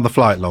certainly on the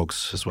flight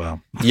logs as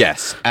well.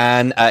 Yes,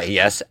 and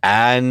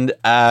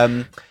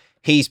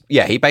he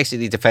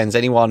basically defends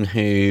anyone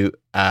who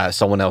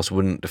someone else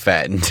wouldn't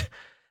defend.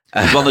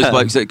 He's one of those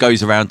blokes that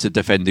goes around to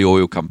defend the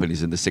oil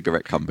companies and the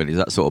cigarette companies.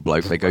 That sort of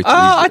bloke. They go to.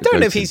 I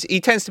don't know if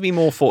he tends to be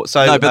more for.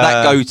 So no, but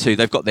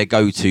they've got their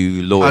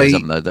go-to lawyers,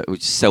 haven't they, that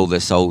which sell their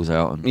souls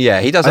out. And,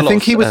 yeah, he does. I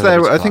think he was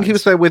there. I think he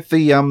was there with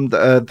the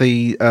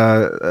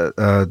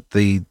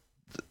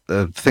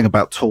thing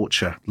about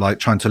torture, like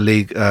trying to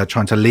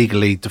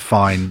legally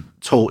define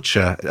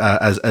torture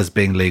as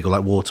being legal,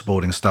 like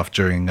waterboarding stuff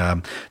during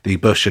the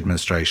Bush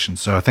administration.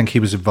 So I think he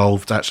was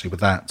involved actually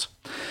with that.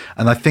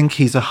 And I think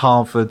he's a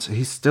Harvard.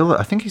 He's still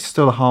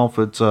a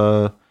Harvard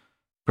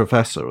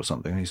professor or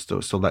something. He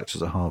still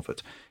lectures at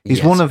Harvard.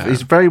 He's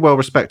he's a very well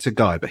respected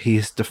guy, but he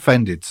has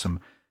defended some.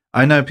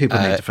 I know people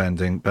need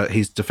defending, but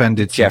he's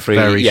defended Jeffrey.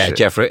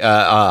 Jeffrey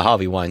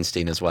Harvey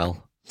Weinstein as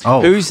well.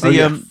 Oh, who's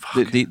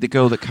the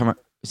girl that came out?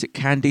 Is it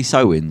Candice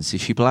Owens?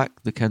 Is she black?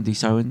 The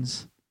Candice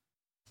Owens?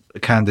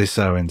 Candice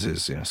Owens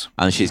is, yes.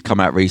 And she's come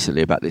out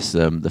recently about this,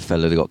 the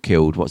fella that got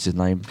killed. What's his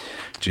name?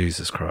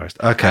 Jesus Christ.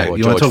 Okay,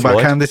 you want to talk about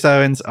Candice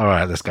Owens? All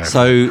right, let's go.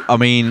 So, I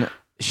mean,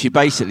 she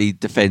basically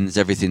defends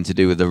everything to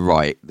do with the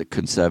right, the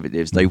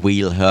conservatives. They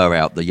wheel her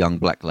out, the young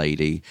black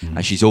lady,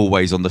 and she's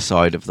always on the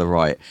side of the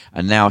right.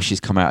 And now she's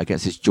come out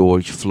against this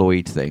George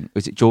Floyd thing.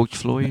 Was it George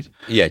Floyd?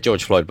 Yeah,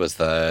 George Floyd was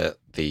the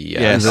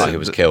guy who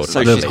was killed.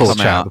 So she's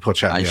come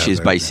out and she's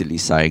basically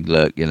saying,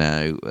 look, you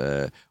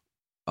know...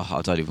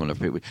 I don't even want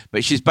to repeat it,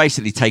 but she's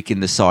basically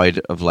taking the side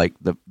of like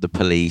the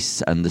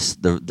police and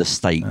the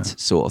state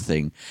sort of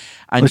thing.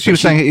 And she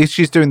was saying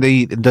she's doing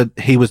the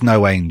he was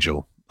no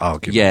angel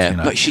argument. Yeah, you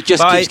know? But she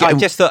just. I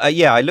just thought,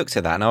 I looked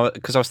at that and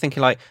because I was thinking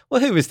like,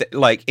 well, who is that?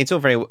 Like, it's all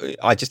very.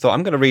 I just thought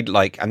I'm going to read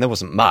and there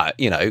wasn't much,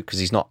 because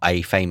he's not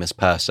a famous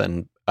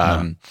person.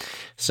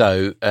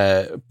 So,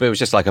 but it was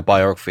just like a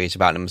biography. It's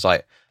about him. It was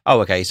like,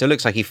 oh, okay. So it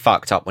looks like he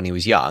fucked up when he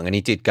was young, and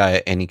he did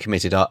go and he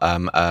committed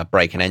a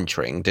break and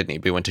entering, didn't he?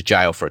 But he went to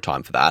jail for a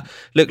time for that.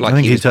 Looked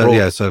like he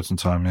served some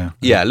time. Yeah.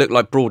 Yeah. Looked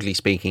like, broadly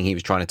speaking, he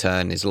was trying to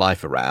turn his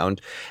life around.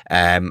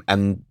 And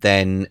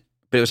then,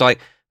 but it was like,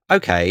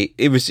 okay,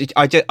 it was.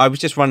 I was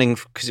just running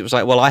because it was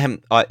like, well,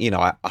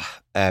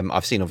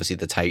 I've seen obviously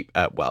the tape.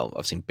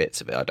 I've seen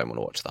bits of it. I don't want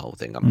to watch the whole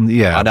thing.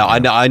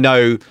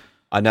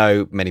 I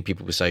know. Many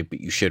people will say, but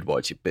you should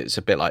watch it. But it's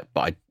a bit like,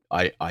 but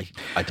I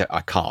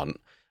can't.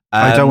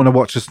 I don't want to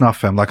watch a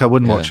snuff film. Like I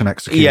wouldn't watch an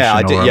execution. Yeah,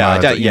 I do. You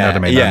know what I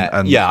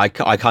mean?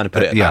 I kind of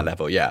put it at that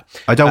level. Yeah,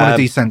 I don't want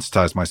to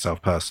desensitize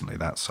myself personally.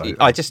 That's so.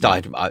 I just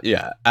died.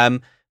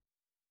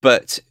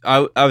 But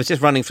I was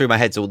just running through my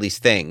head all these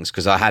things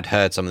because I had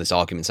heard some of this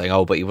argument saying,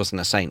 "Oh, but he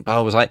wasn't a saint." But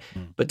I was like,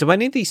 "But do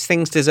any of these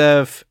things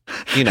deserve?"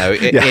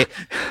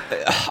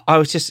 I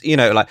was just,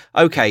 like,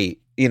 okay.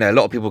 A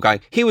lot of people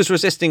going, he was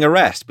resisting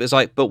arrest, but it's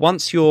like, but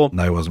once he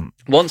wasn't.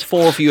 Once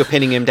four of you are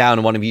pinning him down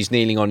and one of you's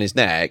kneeling on his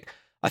neck,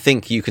 I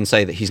think you can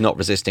say that he's not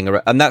resisting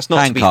arrest, and that's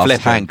not to be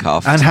flippant.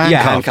 Handcuffed. I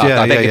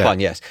beg your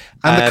pardon. Yes,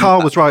 and the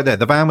car was right there.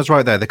 The van was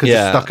right there. They could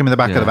have stuck him in the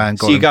back of the van.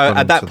 So you go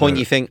at that point,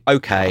 you think,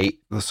 okay,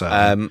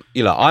 I'm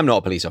not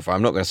a police officer.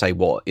 I'm not going to say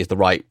what is the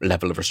right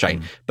level of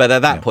restraint, but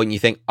at that point, you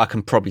think I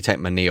can probably take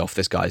my knee off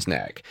this guy's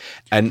neck.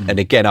 And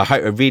again, I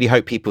really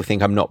hope people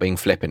think I'm not being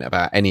flippant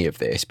about any of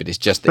this, but it's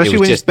just especially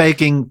when he's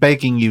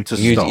begging you to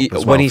stop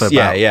as well for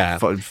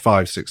about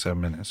 5, 6,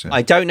 7 minutes. Yeah.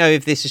 I don't know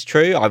if this is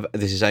true.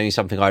 This is only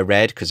something I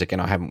read because again,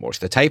 I haven't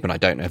watched the tape, and I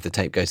don't know if the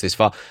tape goes this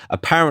far.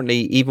 Apparently,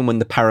 even when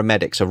the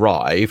paramedics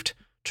arrived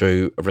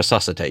to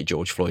resuscitate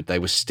George Floyd, they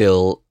were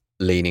still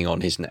kneeling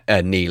on his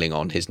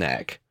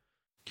neck.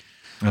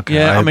 Okay,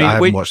 yeah, I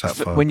haven't watched that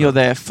far, when you're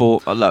there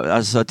for,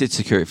 as I did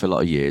security for a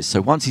lot of years, so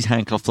once he's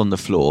handcuffed on the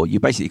floor, you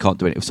basically can't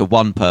do anything. So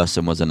one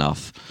person was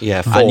enough.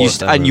 Yeah,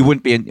 and you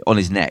wouldn't be on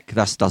his neck.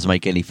 That doesn't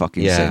make any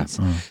fucking sense.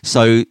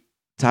 So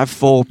to have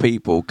 4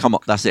 people come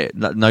up, that's it.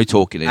 No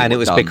talking. And it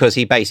was because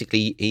he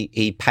basically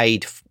he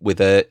paid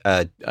with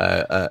a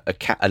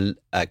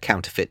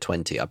counterfeit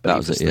 20. I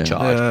believe was the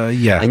charge.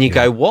 And you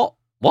go, what?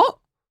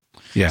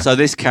 Yeah. So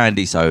this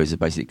Candice Owens has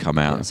basically come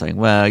out and saying,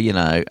 well,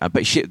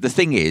 but the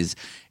thing is,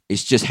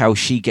 it's just how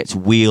she gets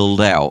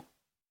wheeled out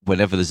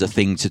whenever there's a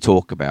thing to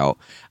talk about.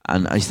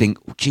 And I think,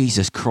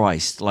 Jesus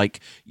Christ, like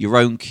your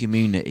own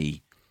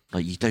community,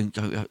 like you don't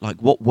go,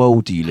 like what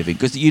world do you live in?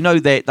 Because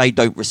they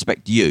don't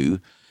respect you,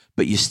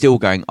 but you're still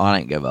going, I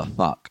don't give a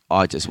fuck.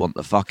 I just want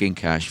the fucking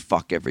cash.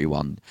 Fuck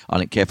everyone. I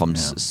don't care if I'm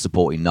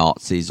supporting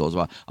Nazis or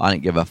well. I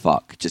don't give a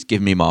fuck. Just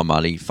give me my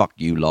money. Fuck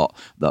you lot,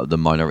 the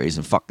minorities,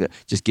 and fuck that.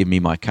 Just give me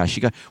my cash.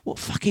 You go, what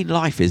fucking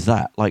life is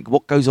that? Like,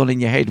 what goes on in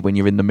your head when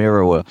you're in the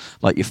mirror, or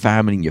like your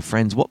family and your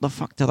friends? What the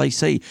fuck do they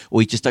see?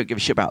 Or you just don't give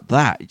a shit about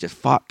that. You just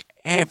fuck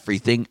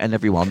everything and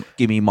everyone.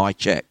 Give me my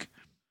check.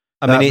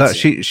 I mean,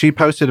 she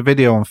posted a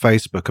video on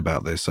Facebook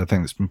about this. I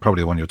think it's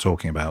probably the one you're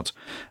talking about.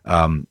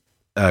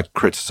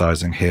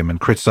 Criticizing him and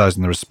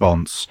criticizing the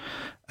response,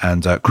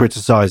 and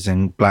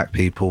criticizing black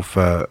people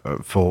for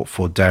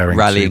daring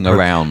rallying to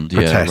around,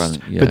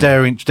 protest, for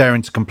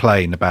daring to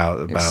complain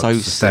about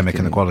systemic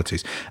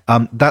inequalities.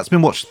 That's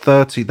been watched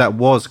that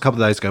was a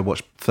couple of days ago,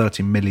 watched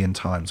 30 million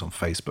times on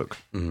Facebook.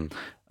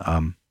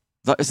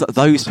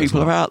 Those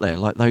people are out there.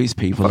 Like, those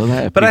people are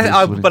there. But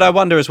I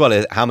wonder as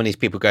well how many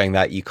people going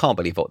that you can't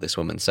believe what this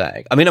woman's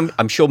saying. I mean,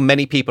 I'm sure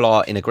many people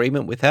are in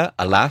agreement with her.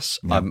 Alas,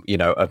 you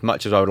know, as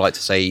much as I would like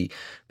to say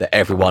that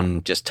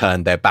everyone just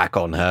turned their back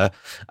on her,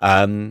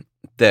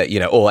 that,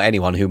 you know, or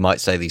anyone who might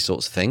say these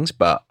sorts of things,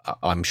 but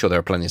I'm sure there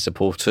are plenty of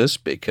supporters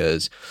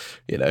because,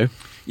 you know,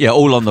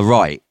 all on the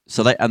right.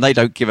 So they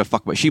don't give a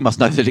fuck about. She must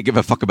know they don't give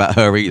a fuck about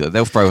her either.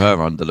 They'll throw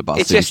her under the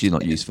bus if she's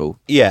not useful.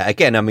 Yeah,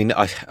 again, I mean,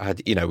 I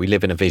you know, we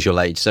live in a visual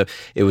age, so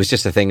it was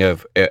just a thing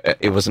of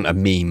it wasn't a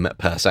meme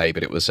per se,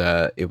 but it was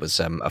a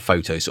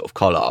photo sort of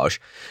collage,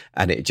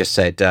 and it just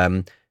said,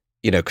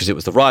 you know, because it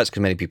was the riots,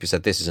 because many people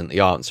said this isn't the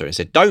answer, and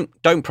said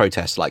don't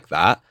protest like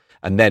that.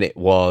 And then it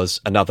was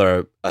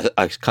another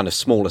a kind of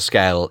smaller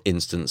scale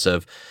instance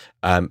of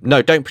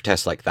no, don't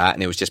protest like that.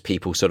 And it was just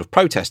people sort of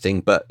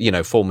protesting, but, you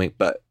know, forming,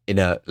 but in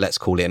a, let's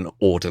call it an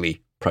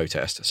orderly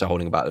protest. So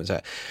holding about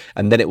them.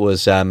 And then it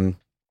was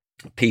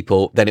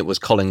people, then it was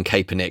Colin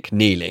Kaepernick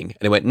kneeling,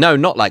 and it went, no,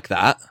 not like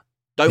that.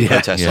 Don't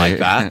protest like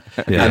that.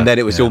 And then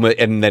it was almost,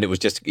 and then it was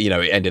just, you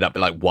know, it ended up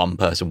like one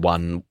person,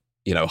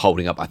 you know,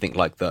 holding up, I think,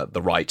 like the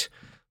right.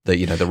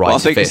 The right. Well, I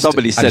think fist.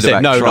 Somebody said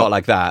about no, Trump. Not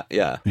like that.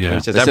 Yeah. They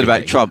said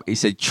about Trump. He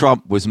said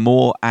Trump was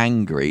more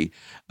angry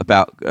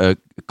about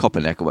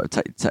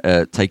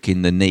Kaepernick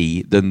taking the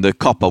knee than the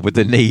copper with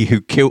the knee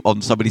who killed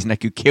on somebody's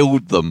neck who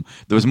killed them.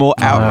 There was more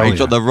outrage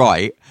on the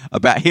right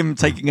about him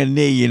taking a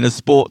knee in a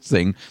sports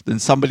thing than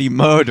somebody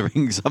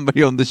murdering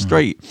somebody on the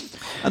street.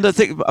 And I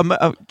think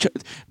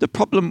the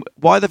problem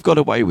why they've got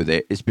away with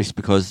it is just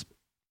because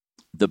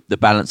the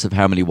balance of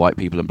how many white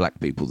people and black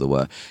people there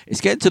were.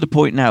 It's getting to the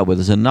point now where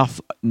there's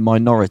enough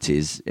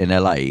minorities in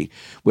LA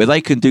where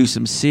they can do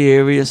some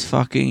serious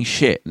fucking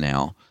shit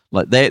now.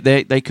 Like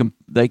they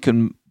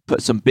can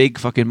put some big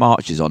fucking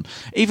marches on,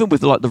 even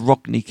with like the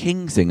Rodney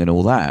King thing and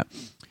all that.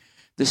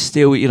 There's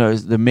still, you know,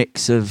 the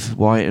mix of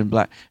white and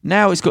black.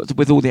 Now it's got to,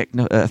 with all the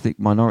ethnic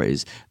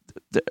minorities,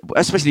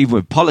 especially even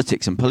with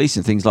politics and police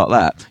and things like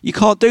that, you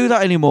can't do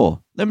that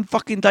anymore. Them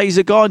fucking days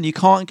are gone. You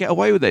can't get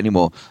away with it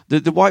anymore.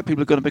 The white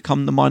people are going to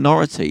become the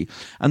minority,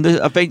 and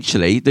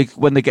eventually,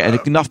 when they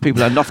get enough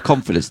people, enough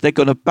confidence, they're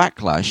going to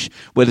backlash.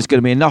 Where there's going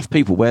to be enough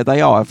people where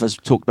they are, as I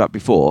talked about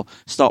before,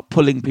 start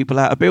pulling people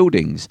out of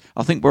buildings.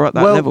 I think we're at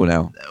that level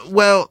now.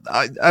 Well,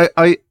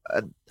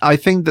 I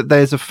think that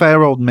there's a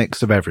fair old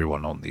mix of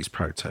everyone on these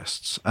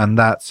protests, and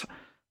that's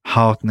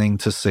heartening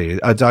to see.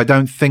 I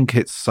don't think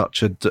it's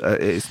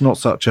not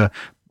such a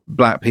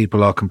black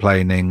people are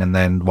complaining and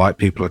then white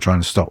people are trying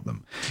to stop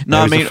them. No,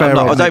 I mean, I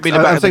don't mean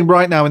about. I'm saying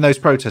right now in those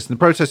protests, the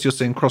protests you're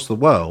seeing across the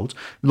world,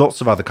 lots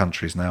of other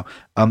countries now,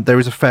 there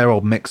is a fair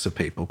old mix of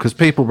people because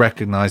people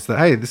recognise that,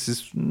 hey, this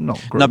is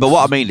not great. No, but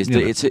what I mean is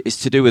that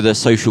it's to do with a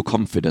social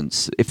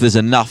confidence. If there's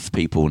enough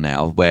people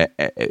now where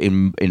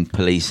in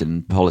police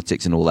and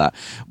politics and all that,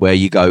 where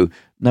you go,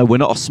 no, we're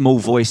not a small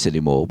voice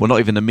anymore. We're not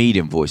even a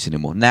medium voice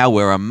anymore. Now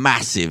we're a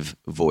massive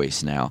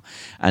voice now.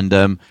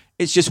 And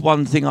it's just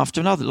one thing after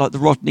another, like the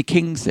Rodney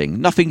King thing.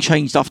 Nothing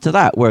changed after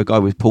that, where a guy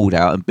was pulled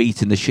out and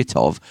beaten the shit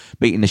out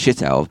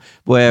of.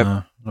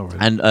 Where not really.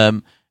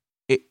 And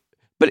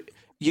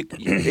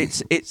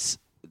it's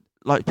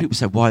like people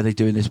say, why are they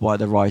doing this? Why are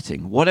they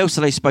writing? What else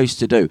are they supposed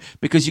to do?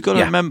 Because you've got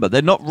to remember,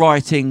 they're not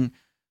writing.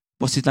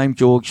 What's his name?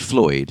 George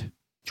Floyd.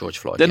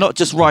 They're not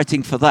just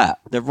writing for that.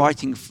 They're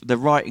writing for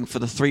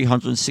the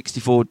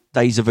 364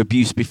 days of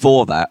abuse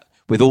before that,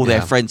 with all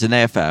their friends and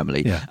their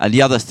family. And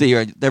the other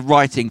theory, they're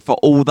writing for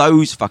all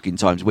those fucking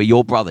times where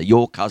your brother,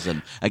 your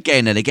cousin,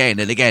 again and again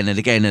and again and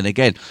again and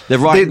again. They're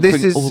writing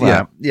for all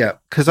that.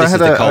 Because this is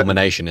the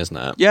culmination, isn't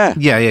it?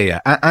 Yeah.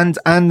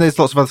 And there's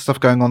lots of other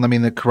stuff going on. I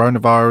mean, the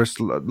coronavirus,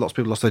 lots of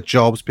people lost their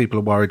jobs. People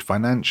are worried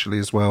financially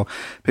as well.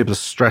 People are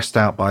stressed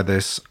out by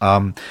this.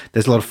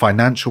 There's a lot of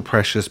financial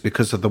pressures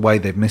because of the way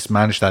they've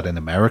mismanaged that in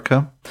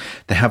America.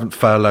 They haven't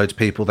furloughed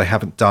people. They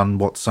haven't done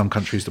what some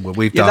countries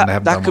we've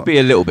done. That could be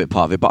a little bit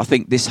part of it, but I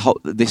think this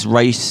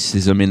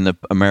racism in the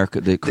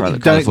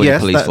California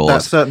police force,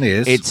 that certainly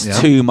is. It's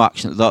too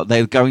much.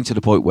 They're going to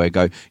the point where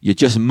you're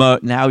just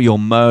now you're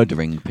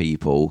murdering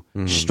people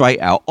straight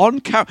out on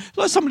camera.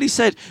 Like somebody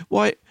said,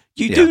 why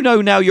you do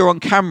know now you're on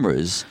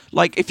cameras.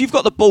 Like, if you've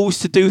got the balls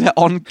to do that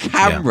on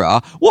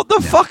camera, what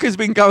the fuck has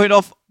been going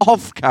off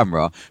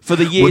camera for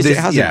the years it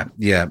hasn't?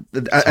 Yeah.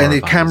 And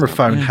the camera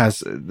phone has,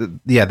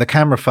 the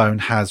camera phone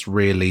has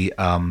really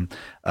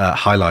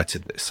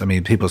highlighted this. I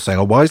mean, people are saying,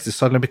 "Oh, why is this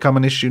suddenly become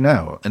an issue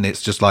now?" And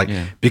it's just like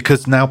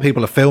because now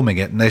people are filming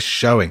it and they're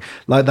showing,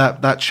 like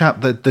that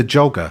chap, the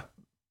jogger,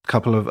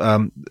 couple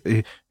of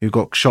who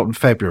got shot in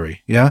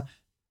February,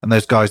 and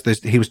those guys,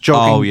 he was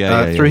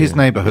jogging through his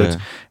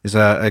neighborhood. Is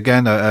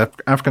again a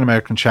African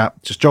American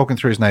chap just jogging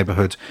through his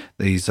neighborhood.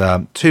 These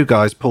two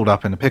guys pulled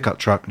up in a pickup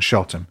truck and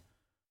shot him.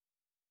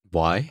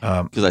 Why?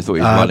 Because they thought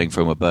he was running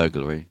from a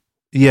burglary.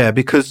 Yeah,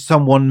 because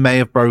someone may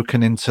have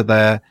broken into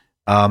their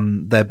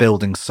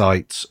building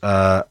site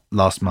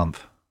last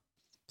month.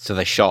 So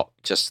they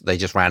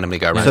just randomly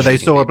go around. So they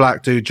saw a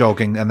black dude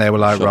jogging and they were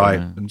like,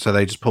 and so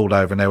they just pulled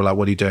over and they were like,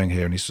 "What are you doing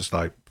here?" And he's just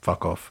like,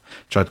 "Fuck off."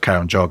 Tried to carry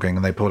on jogging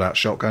and they pulled out a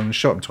shotgun and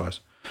shot him twice.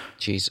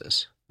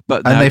 Jesus.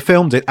 And they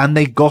filmed it and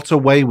they got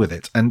away with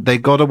it. And they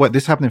got away.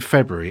 This happened in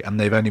February and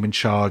they've only been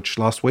charged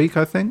last week,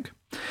 I think.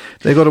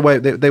 They got away.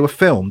 They were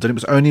filmed and it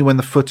was only when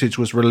the footage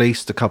was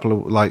released a couple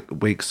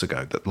of weeks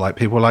ago that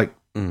people were like,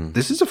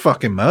 this is a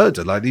fucking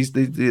murder. Like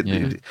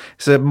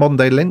it's a modern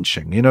day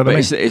lynching. You know what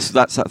I mean?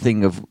 That's that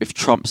thing of if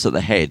Trump's at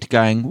the head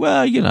going,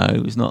 well,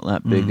 it's not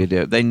that big a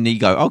deal. Then you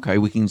go, okay,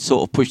 we can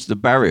sort of push the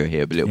barrier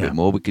here a little bit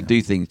more. We could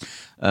do things.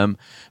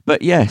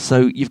 But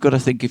so you've got to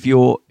think if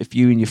you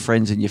and your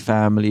friends and your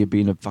family are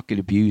being fucking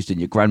abused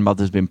and your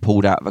grandmother's been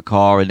pulled out of a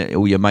car and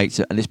all your mates,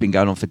 and it's been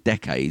going on for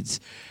decades.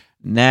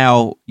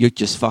 Now you're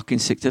just fucking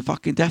sick to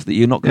fucking death that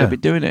you're not going to be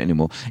doing it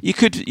anymore. It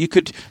could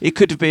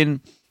have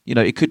been.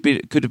 It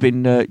could have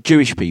been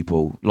Jewish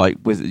people, like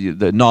with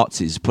the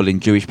Nazis pulling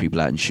Jewish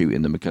people out and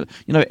shooting them.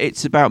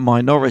 It's about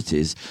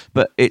minorities,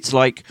 but it's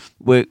like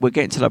we're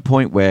getting to that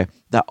point where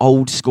that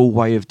old school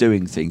way of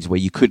doing things, where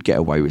you could get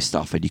away with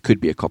stuff and you could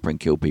be a copper and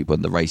kill people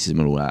and the racism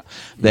and all that.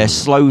 They're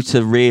slow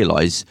to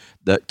realise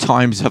that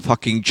times have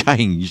fucking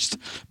changed.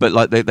 But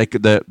like the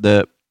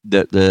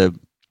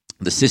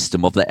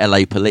system of the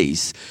LA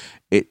police,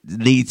 it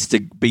needs to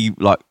be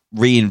like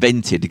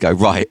reinvented to go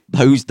right.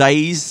 Those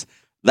days.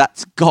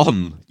 That's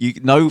gone.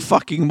 No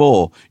fucking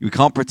more. We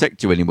can't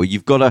protect you anymore.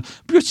 You've got to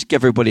just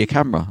give everybody a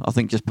camera. I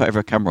think just put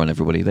a camera on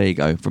everybody. There you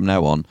go. From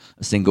now on,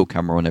 a single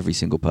camera on every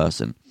single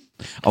person.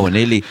 Oh,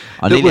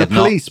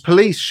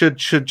 police should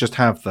just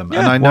have them.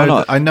 Yeah, and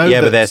I know.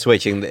 Yeah, but they're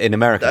switching in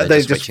America.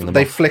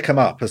 They flick them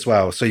up as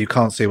well, so you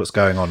can't see what's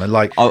going on. And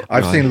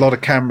I've seen a lot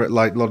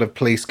of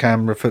police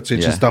camera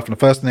footage and stuff. And the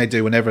first thing they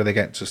do whenever they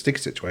get into a sticky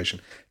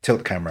situation, tilt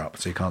the camera up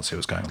so you can't see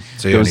what's going on.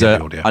 So you only hear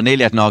the audio. I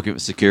nearly had an argument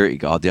with a security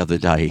guard the other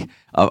day.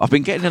 I've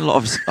been getting in a lot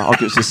of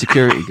arguments with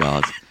security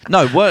guards.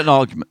 No, it weren't an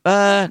argument.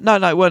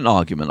 No, it weren't an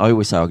argument. I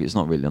always say it's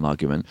not really an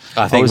argument.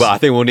 I think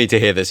we'll need to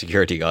hear the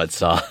security guard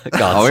side of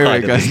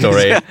the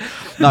story.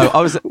 No,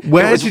 I was.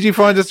 Where did you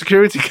find a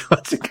security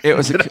guard? It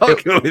was an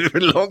argument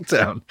in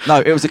lockdown.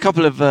 No, it was a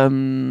couple of.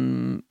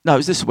 No, it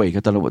was this week. I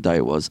don't know what day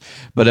it was,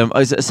 but I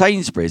was at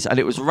Sainsbury's and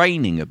it was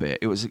raining a bit.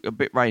 It was a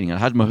bit raining. I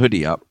had my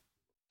hoodie up.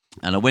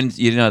 And I went,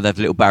 they have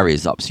little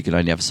barriers up so you can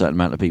only have a certain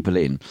amount of people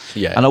in.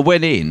 Yeah. And I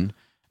went in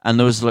and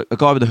there was like a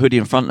guy with a hoodie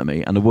in front of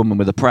me and a woman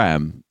with a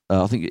pram.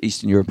 I think an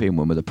Eastern European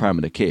woman with a pram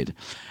and a kid.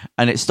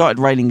 And it started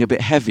raining a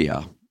bit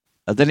heavier.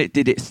 And then it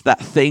did that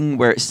thing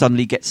where it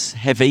suddenly gets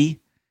heavy.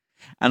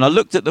 And I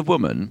looked at the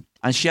woman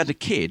and she had a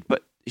kid,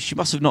 but she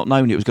must have not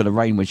known it was going to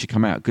rain when she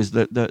came out because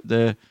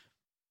the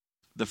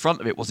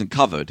front of it wasn't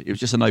covered. It was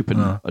just an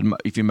open,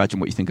 if you imagine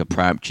what you think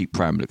a cheap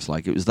pram looks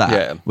like, it was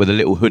that with a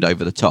little hood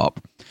over the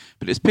top.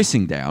 But it was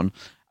pissing down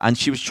and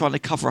she was trying to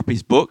cover up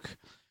his book.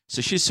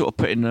 So she's sort of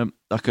putting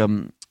like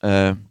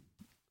a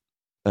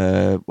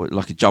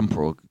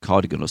jumper or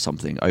cardigan or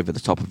something over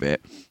the top of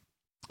it.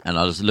 And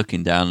I was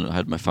looking down, I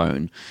had my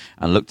phone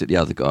and looked at the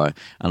other guy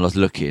and I was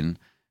looking.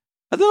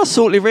 And then I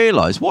suddenly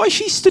realised, why is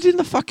she stood in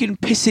the fucking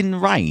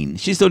pissing rain?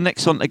 She's the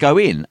next one to go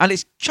in and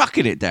it's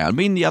chucking it down.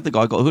 Me and the other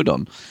guy got a hood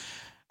on.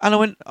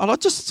 And I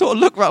just sort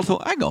of looked around and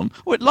thought, hang on,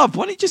 love,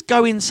 why don't you just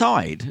go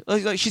inside?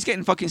 Like she's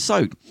getting fucking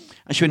soaked.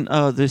 And she went,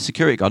 the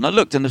security guard. And I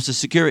looked and there was a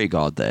security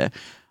guard there.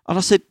 And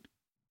I said,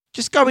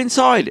 just go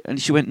inside.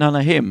 And she went, no,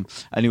 him.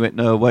 And he went,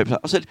 no, wait.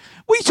 I said,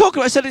 what are you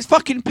talking about? I said, it's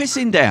fucking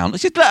pissing down. I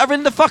said, let her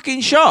in the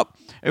fucking shop.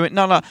 He went,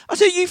 no. I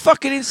said, you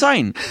fucking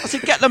insane. I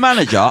said, get the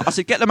manager. I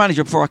said, get the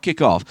manager before I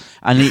kick off.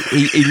 And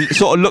he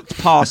sort of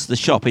looked past the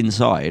shop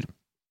inside.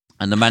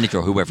 And the manager,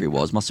 or whoever he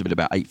was, must have been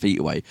about 8 feet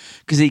away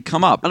because he'd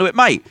come up. And I went,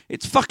 mate,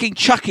 it's fucking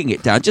chucking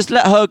it down. Just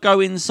let her go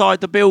inside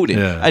the building.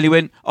 Yeah. And he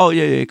went, oh,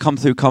 yeah, come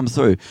through.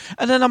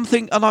 And then I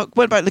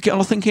went back looking and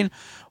I'm thinking,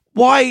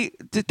 why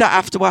did that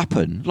have to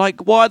happen?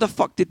 Like, why the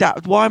fuck did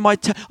that? Why am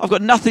I've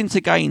got nothing to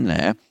gain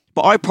there.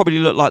 But I probably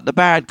look like the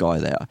bad guy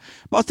there.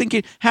 But I was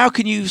thinking, how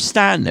can you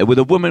stand there with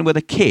a woman with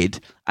a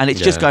kid and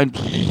it's just going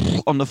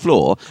on the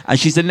floor and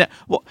she's in there?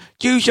 What?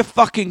 Use your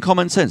fucking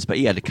common sense. But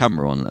he had a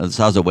camera on. And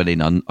so as I went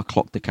in, I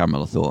clocked the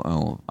camera. I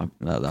thought,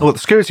 the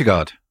security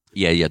guard?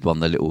 Yeah, you had those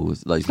little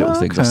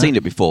things. I've seen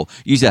it before.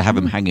 Usually they have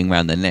them hanging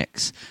around their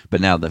necks, but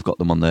now they've got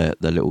them on the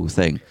little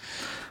thing.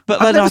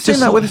 But I've never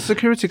seen that with a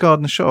security guard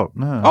in the shop.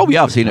 No. Oh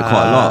yeah, I've seen it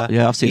quite a lot.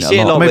 Yeah, I've seen it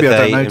a lot. Maybe I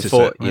don't notice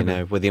it. You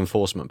know, with the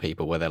enforcement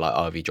people, where they're like,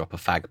 "Oh, if you drop a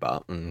fag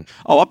butt."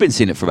 Oh, I've been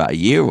seeing it for about a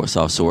year or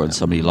so. I saw it on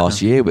somebody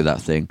last year with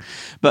that thing.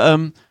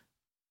 But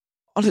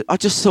I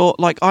just thought,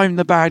 like, I'm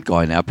the bad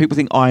guy now. People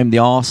think I'm the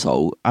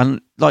arsehole.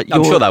 And like,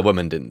 I'm sure that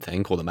woman didn't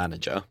think, or the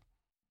manager.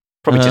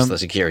 Probably just the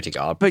security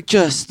guard. But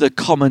just the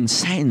common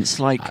sense,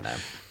 like, I know.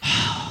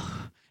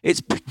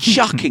 it's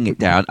chucking it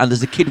down, and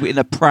there's a kid in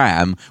a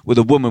pram with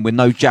a woman with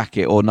no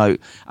jacket or no,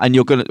 and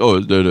you're gonna,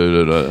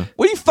 no.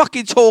 What are you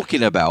fucking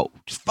talking about?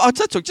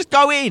 Just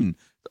go in.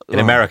 In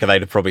America,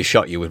 they'd have probably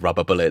shot you with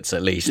rubber bullets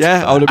at least.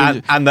 Yeah,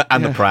 and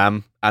the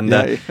pram and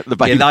the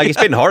baby. Like, it's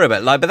been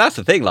horrible. Like, but that's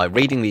the thing. Like,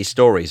 reading these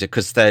stories,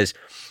 because there's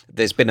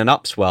been an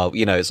upswell.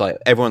 You know, it's like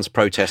everyone's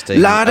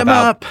protesting. Light them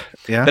up.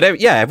 Yeah, but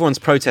everyone's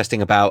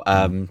protesting about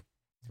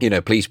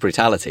police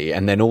brutality,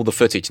 and then all the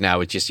footage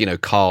now is just,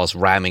 cars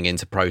ramming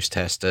into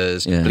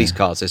protesters, police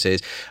cars, this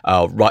is,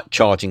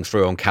 charging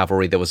through on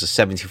cavalry. There was a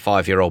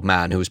 75-year-old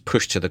man who was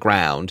pushed to the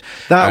ground.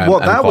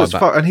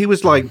 And he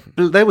was like,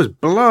 there was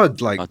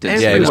blood, everywhere.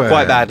 Yeah, he was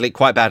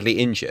quite badly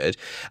injured.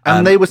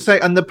 And they were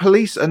saying, and the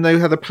police, and they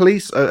had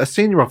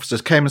senior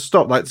officers came and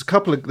stopped. Like,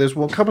 there's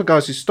a couple of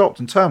guys who stopped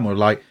and turned, were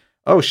like,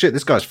 oh shit,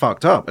 this guy's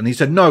fucked up. And he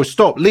said, no,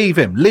 stop, leave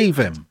him.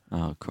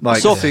 Oh, I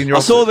saw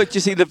that. Did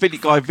you see the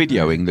guy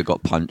videoing that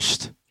got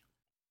punched?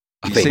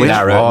 I think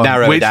narrow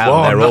it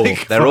down.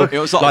 They're all. It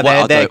was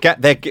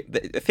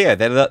Theo,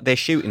 they're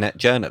shooting at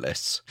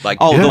journalists. Like,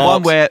 the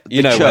one where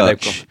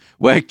church,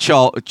 where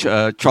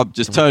Trump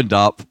just turned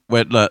up.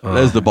 Went, look,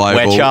 there's the Bible.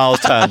 Where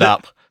Charles turned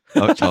up.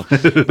 But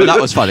that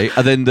was funny.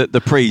 And then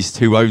the priest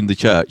who owned the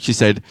church, she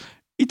said,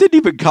 he didn't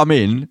even come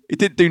in. He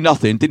didn't do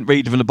nothing. Didn't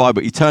read from the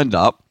Bible. He turned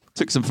up,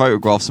 took some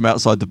photographs from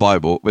outside the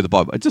Bible with the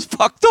Bible, and just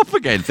fucked off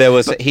again. There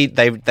was they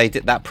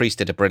did, that priest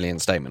did a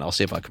brilliant statement. I'll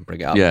see if I can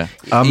bring it up.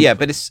 Yeah,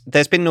 but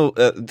there's been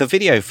the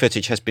video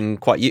footage has been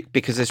quite,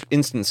 because there's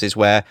instances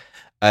where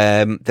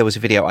there was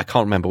a video, I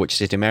can't remember which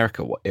city in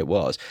America it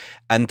was,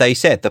 and they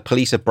said the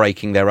police are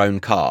breaking their own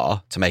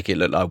car to make it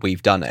look like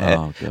we've done it.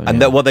 Oh, God,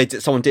 and that what they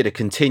did, someone did they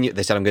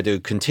said, I'm going to do a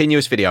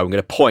continuous video. I'm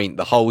going to point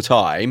the whole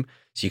time,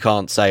 so you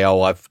can't say,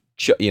 oh, I've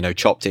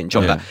chopped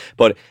that.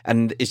 But,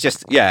 and it's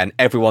just, and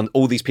everyone,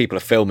 all these people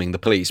are filming the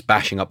police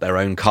bashing up their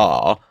own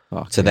car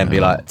to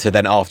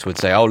then afterwards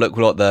say, oh, look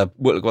what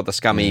the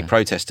scummy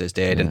protesters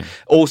did, and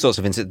all sorts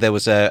of incidents. There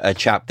was a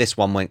chap, this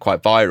one went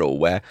quite viral,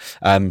 where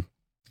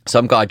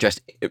some guy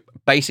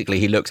basically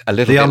he looks a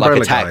little bit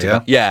like a tactical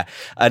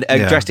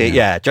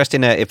dressed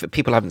in a, if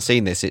people haven't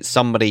seen this, it's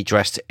somebody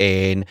dressed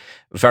in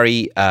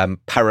very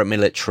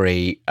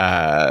paramilitary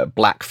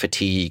black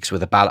fatigues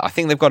with I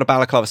think they've got a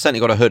balaclava, certainly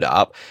got a hood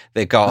up,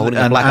 they've got holding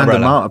a black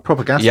umbrella, a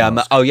proper gas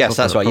mask. Oh yes,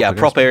 that's right,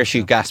 proper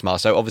issue gas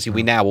mask. So obviously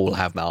we now all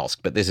have masks,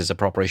 but this is a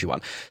proper issue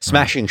one,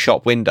 smashing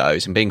shop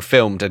windows and being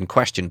filmed and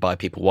questioned by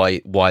people,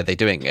 why are they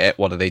doing it,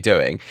 what are they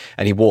doing,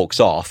 and he walks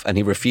off and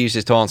he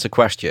refuses to answer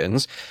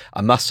questions.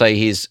 I must say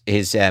his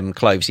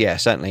clothes,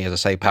 certainly, as I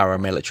say,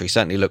 paramilitary,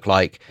 certainly look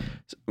like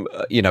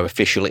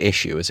official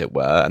issue, as it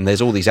were. And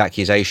there's all these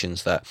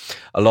accusations that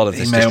a lot of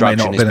this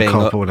destruction is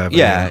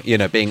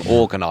being being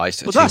organised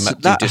to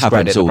discredit that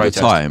happens all the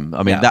time.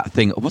 I mean, that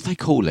thing, what do they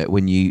call it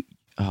when you,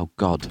 oh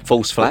God,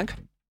 false flag?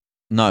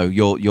 No,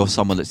 you're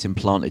someone that's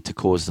implanted to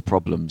cause the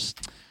problems.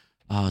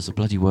 There's a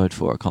bloody word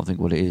for it. I can't think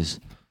what it is.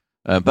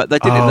 But they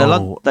did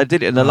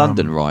it in the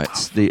London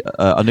riots.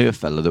 I knew a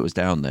fella that was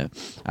down there,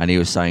 and he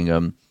was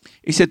saying,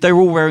 he said they were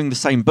all wearing the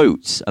same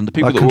boots, and the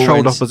people that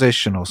controlled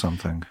opposition or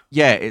something.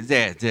 Yeah, I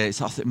think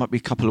it might be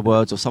a couple of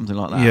words or something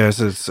like that. Yeah,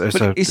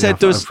 he said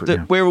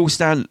that we're all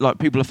standing, like,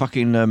 people are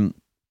fucking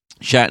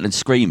shouting and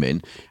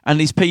screaming, and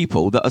these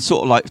people that are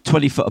sort of like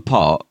 20 foot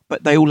apart,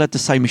 but they all had the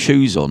same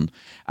shoes on,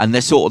 and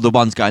they're sort of the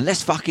ones going,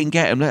 let's fucking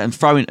get them, and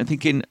throwing and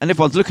thinking, and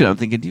everyone's looking at them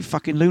thinking, you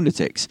fucking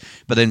lunatics.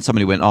 But then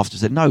somebody went after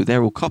and said, no,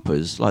 they're all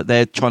coppers, like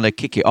they're trying to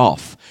kick it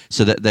off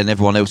so that then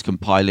everyone else can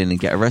pile in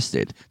and get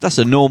arrested. That's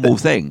a normal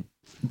thing.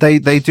 They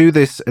do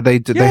this. They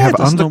have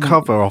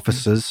undercover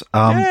officers.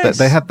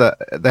 They had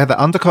the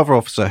undercover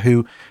officer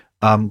who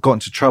got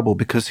into trouble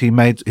because he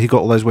got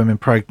all those women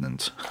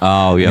pregnant.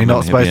 Oh yeah, you're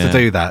not supposed to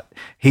do that.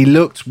 He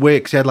looked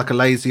weird 'cause he had like a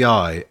lazy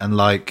eye, and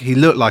like he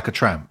looked like a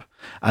tramp.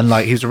 And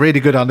like he's a really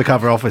good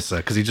undercover officer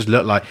because he just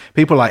looked like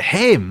people like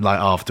him. Like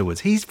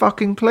afterwards, he's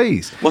fucking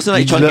pleased. Wasn't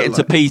he trying to get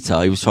into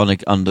PETA? He was trying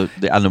to under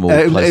the animal.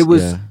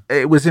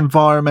 It was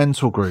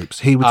environmental groups.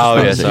 He would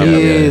spend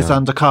years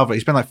undercover. He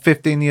spent like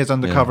 15 years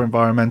undercover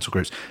environmental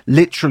groups,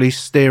 literally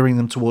steering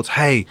them towards,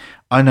 hey,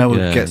 I know we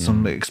could get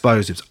some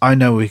explosives. I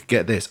know we could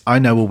get this. I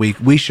know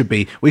we should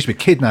be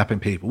kidnapping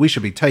people. We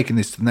should be taking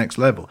this to the next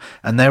level.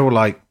 And they were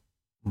like,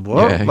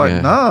 what?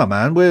 Nah,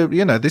 man,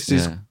 this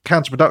is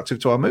counterproductive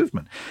to our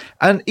movement.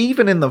 And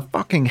even in the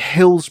fucking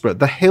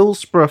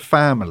Hillsborough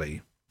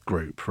family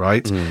group,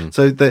 right?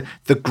 So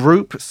the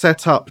group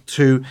set up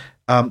to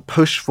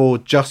push for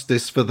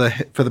justice for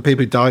the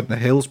people who died in the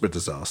Hillsborough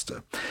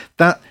disaster,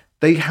 that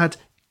they had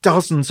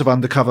dozens of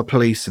undercover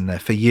police in there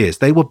for years.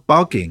 They were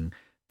bugging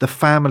the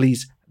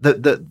families,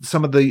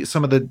 some of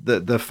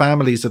the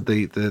families of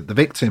the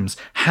victims'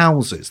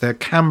 houses. There are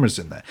cameras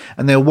in there,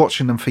 and they were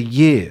watching them for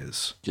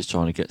years, just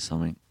trying to get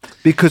something.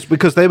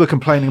 Because they were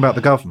complaining about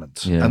the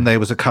government, and there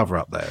was a cover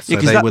up there. So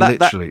they were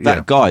literally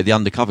that guy, the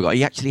undercover guy.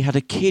 He actually had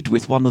a kid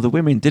with one of the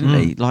women, didn't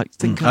he? Like, I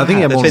think he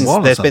had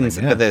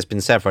but there's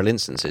been several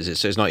instances.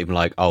 It's not even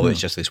like it's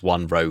just this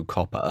one rogue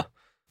copper.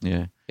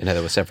 Yeah.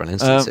 There were several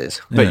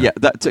instances.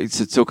 But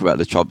to talk about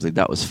the Trump thing,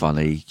 that was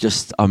funny.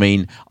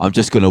 I'm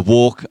just going to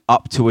walk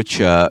up to a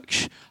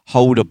church,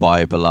 hold a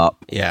Bible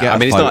up. Yeah,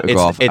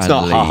 it's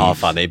not ha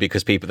funny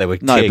because they were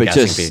no, but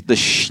just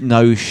the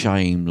no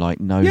shame,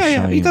 shame.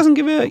 Yeah, he doesn't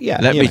give a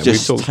Let me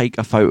just take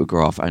a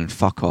photograph and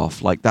fuck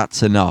off. Like,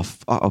 that's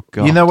enough. Oh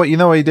God. You know what? You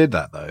know why he did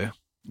that though?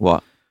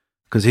 What?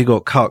 Because he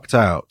got cucked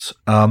out.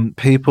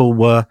 People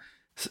were.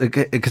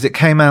 Because it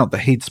came out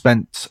that he'd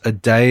spent a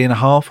day and a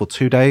half or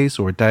 2 days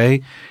or a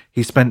day.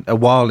 He spent a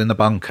while in the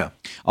bunker.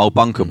 Oh,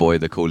 bunker boy,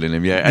 they're calling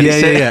him. Yeah,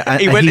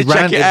 and he went to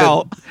check it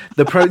out.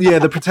 The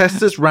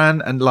protesters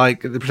ran and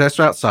the protesters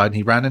outside. And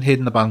he ran and hid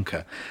in the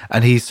bunker.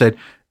 And he said,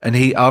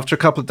 after a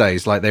couple of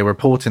days, they were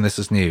reporting this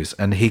as news,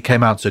 and he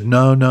came out and said,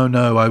 no,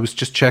 I was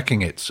just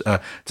checking it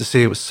to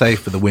see it was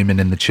safe for the women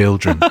and the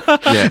children.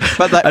 Yeah,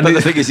 but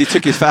the thing is, he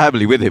took his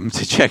family with him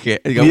to check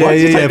it.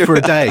 For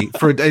a day.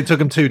 It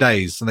took him 2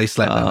 days, and they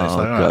slept there. Oh,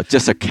 God. Right.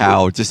 Just a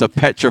cow, just a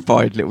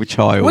petrified little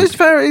child. Well, it's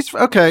fair. It's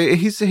okay.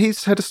 He's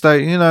head of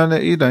state. You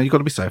got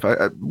to be safe.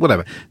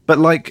 Whatever. But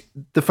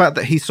the fact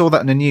that he saw that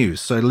in the news,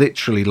 so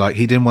literally,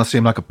 he didn't want to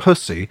seem like a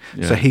pussy,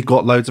 so he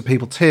got loads of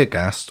people tear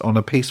gassed on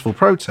a peaceful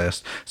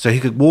protest. So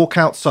he could walk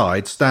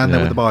outside, stand there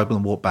with the Bible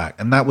and walk back.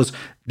 And that was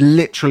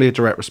literally a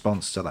direct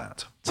response to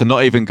that. To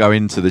not even go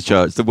into the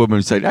church. The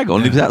woman said, hang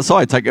on, he was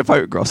outside taking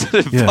photographs.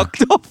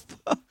 Fucked off.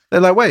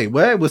 They're like, wait,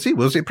 where was he?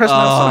 Was he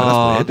present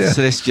outside? That's weird.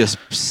 So this just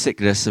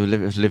sickness of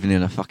living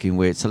in a fucking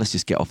weird. So let's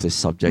just get off this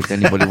subject.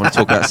 Anybody want to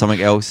talk about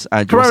something else?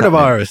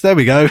 Coronavirus. There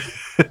we go.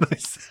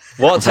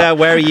 What?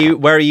 Where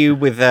are you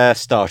with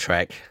Star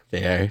Trek,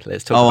 Theo?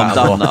 Let's talk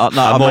about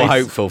a more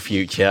hopeful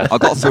future. I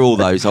got through all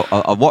those.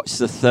 I watched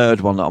the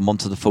third one. I'm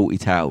onto the 40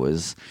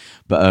 Towers,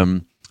 but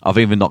I've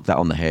even knocked that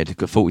on the head.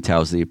 40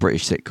 Towers, the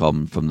British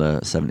sitcom from the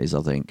 70s,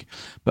 I think.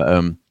 But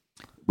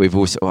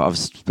I've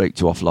spoke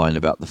to offline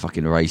about the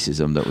fucking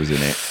racism that was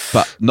in it,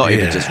 but not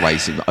even just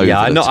racism.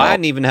 I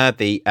hadn't even heard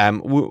the.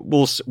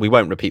 We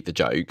won't repeat the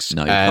jokes.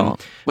 No, you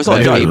can't. Well, it's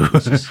not a joke.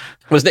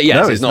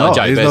 It's not a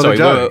joke. It's not a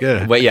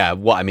joke. Well,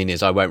 what I mean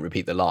is, I won't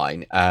repeat the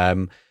line.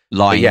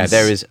 Lines. Yeah,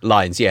 there is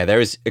lines. Yeah, there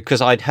is, because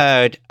I'd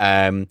heard.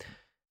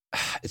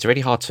 It's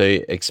really hard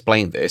to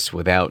explain this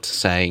without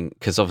saying,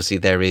 because obviously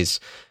there is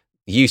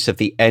use of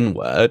the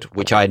N-word,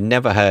 which I had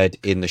never heard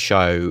in the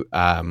show.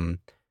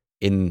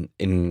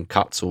 In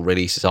cuts or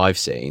releases I've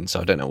seen, so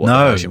I don't know what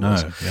the version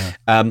was.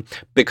 Yeah.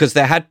 Because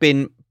there had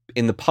been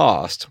in the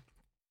past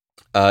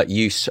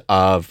use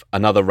of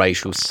another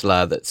racial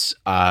slur that's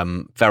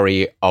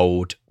very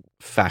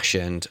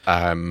old-fashioned.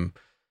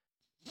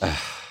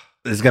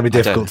 It's going to be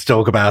difficult to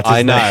talk about.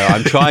 I know.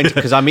 I'm trying to,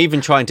 because I'm even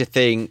trying to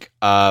think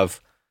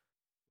of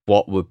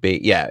what would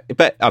be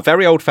but a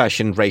very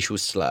old-fashioned racial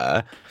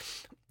slur,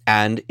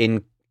 and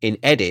in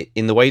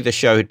the way the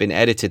show had been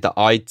edited that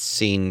I'd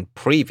seen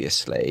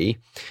previously,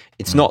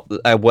 it's not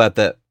a word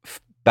that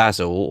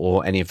Basil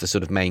or any of the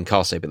sort of main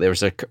cast say, but there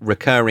is a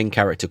recurring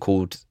character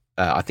called,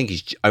 I think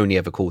he's only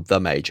ever called The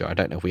Major. I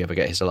don't know if we ever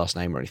get his last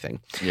name or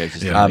anything. Yeah,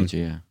 just The Major,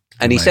 yeah.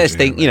 And he says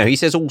things, he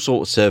says all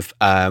sorts of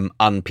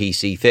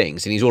un-PC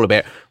things, and he's all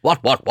about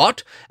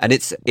what? And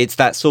it's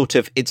that sort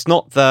of, it's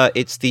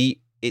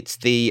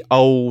the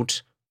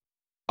old,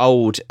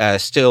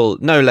 still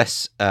no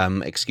less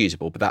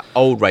excusable, but that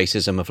old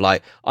racism of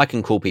I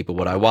can call people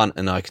what I want,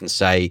 and I can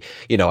say,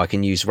 I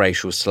can use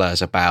racial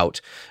slurs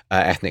about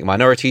ethnic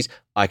minorities.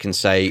 I can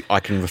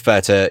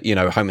refer to,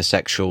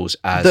 homosexuals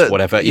as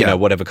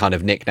whatever kind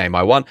of nickname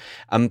I want.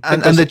 And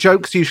the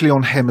joke's usually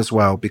on him as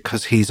well,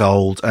 because he's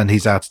old and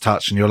he's out of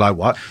touch, and you're like,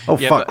 what? Oh,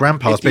 fuck,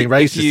 Grandpa's being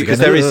racist again.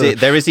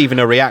 Because there is even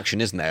a reaction,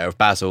 isn't there, of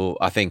Basil,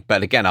 I think.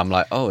 But again, I'm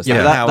like, is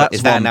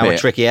that now a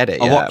tricky edit?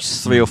 I watched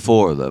 3 or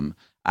 4 of them.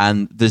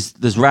 And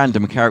there's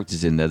random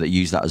characters in there that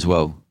use that as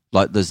well.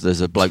 Like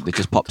there's a bloke that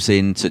just pops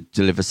in to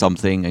deliver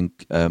something, and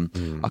I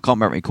can't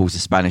remember what he calls the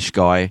Spanish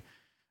guy.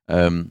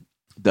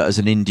 That as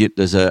an Indian,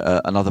 there's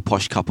another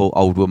posh couple,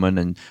 old woman,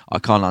 and I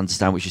can't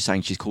understand what she's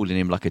saying. She's calling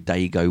him like a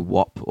Dago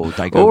Wop or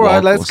Dago. All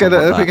right, let's get it.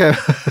 Well,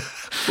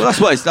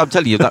 that's what I'm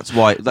telling you. That's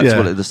why. That's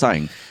what they're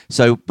saying.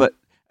 So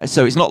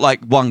it's not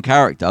like one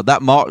character.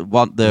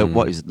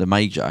 What is it, the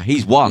Major?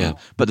 He's one,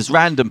 but there's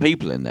random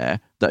people in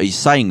there that he's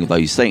saying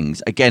those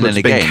things again and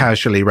again.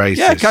 Casually racist.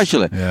 Yeah,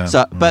 casually. Yeah.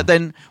 So, but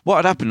then what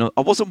had happened?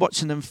 I wasn't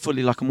watching them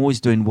fully. I'm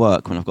always doing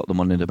work when I've got them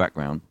on in the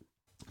background.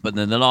 But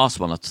then the last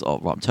one, I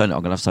thought, right, I'm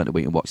going to have something to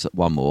eat and watch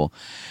one more.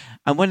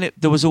 And when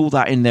there was all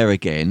that in there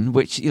again,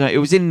 which, it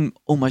was in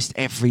almost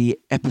every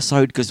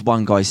episode, because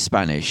one guy's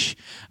Spanish.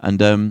 And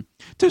there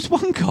was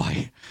one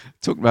guy,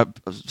 talking about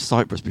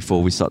Cyprus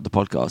before we started the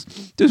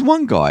podcast, there was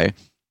one guy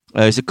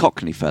He's a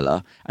Cockney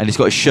fella, and he's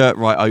got his shirt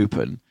right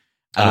open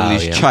and all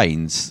these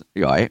chains,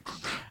 right?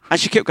 And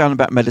she kept going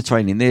about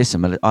Mediterranean this,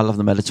 and I love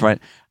the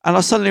Mediterranean. And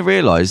I suddenly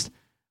realised,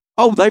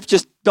 they've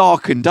just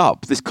darkened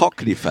up this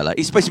Cockney fella.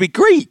 He's supposed to be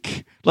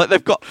Greek. Like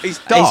he's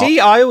dark. Is he?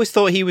 I always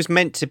thought he was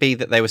meant to be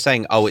that they were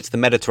saying, it's the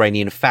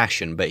Mediterranean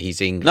fashion, but he's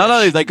English.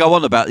 No, they go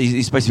on about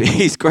he's supposed to be,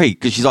 he's Greek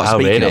because she's like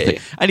speaking of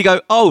it. And you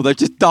go, they've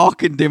just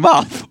darkened him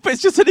up. But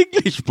it's just an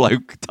English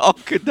bloke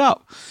darkened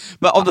up.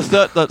 But on the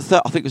third, I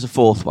think it was the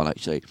fourth one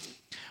actually.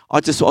 I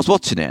was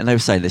watching it and they were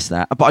saying this and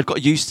that, but I'd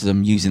got used to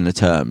them using the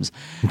terms.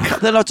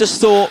 But then I just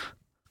thought,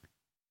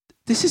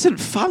 this isn't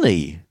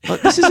funny.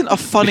 Like, this isn't a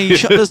funny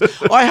show.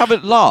 I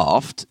haven't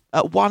laughed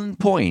at one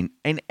point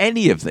in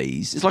any of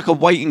these. It's like I'm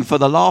waiting for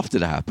the laughter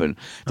to happen.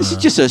 This is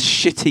just a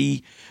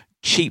shitty,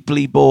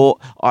 cheaply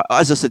bought.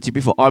 As I said to you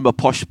before, I'm a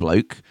posh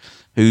bloke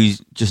who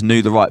just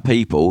knew the right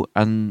people,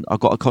 and I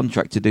got a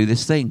contract to do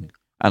this thing,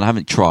 and I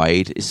haven't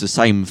tried. It's the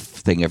same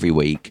thing every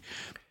week.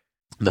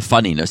 The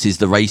funniness is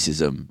the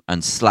racism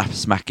and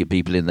smacking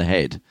people in the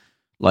head.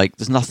 Like,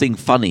 there's nothing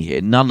funny here.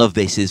 None of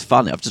this is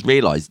funny. I've just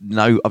realised,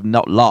 no, I've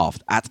not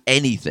laughed at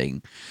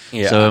anything.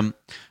 Yeah. So,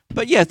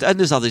 but yeah, and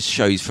there's other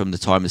shows from the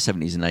time of the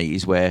 70s and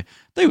 80s where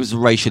there was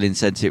racial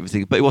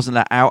insensitivity, but it wasn't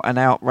that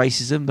out-and-out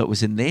racism that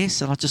was in this.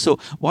 And I just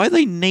thought, why are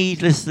they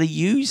needlessly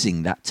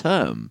using that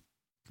term?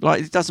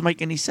 Like, it doesn't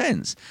make any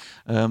sense.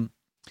 What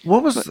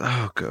was...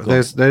 God.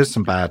 There's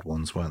some bad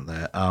ones, weren't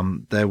there?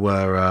 There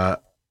were...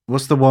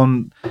 what's the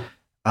one...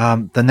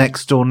 the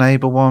next door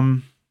neighbour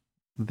one?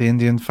 The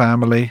Indian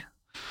family...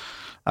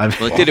 Well,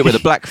 they did it with a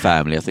black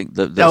family, I think.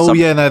 Love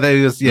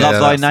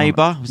Thy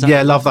Neighbour.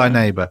 Love Thy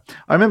Neighbour.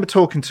 I remember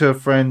talking to a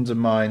friend of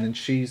mine, and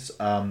she's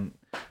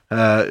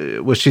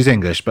she's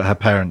English, but her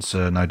parents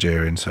are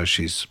Nigerian, so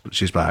she's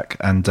black.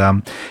 And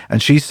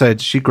she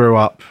said she grew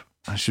up.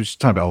 She was a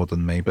tiny bit older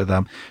than me,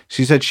 but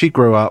she said she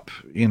grew up.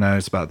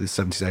 It's about the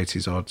 70s,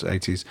 80s, or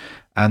 80s,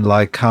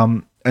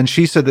 and and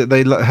she said that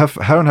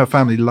her and her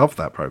family loved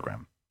that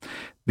program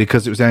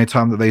because it was the only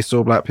time that they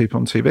saw black people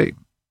on TV.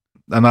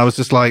 And I was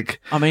just like,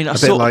 I mean, I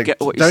sort of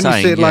get what you're saying.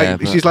 You see it like,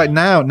 she's like,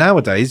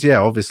 nowadays, yeah,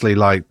 obviously,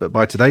 like, but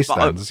by today's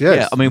standards, yes.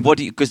 Yeah, I mean,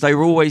 because they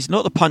were always,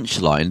 not the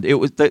punchline, it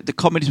was, the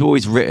comedies were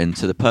always written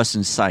to the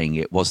person saying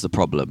it was the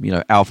problem.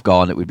 Alf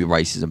Garnett would be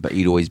racism, but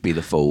he'd always be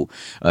the fool.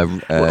 We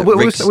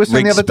were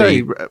saying the other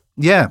day,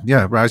 yeah,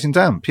 Rising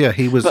Damp. Yeah,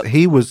 he was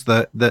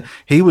the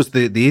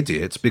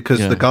idiot because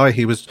the guy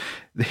he was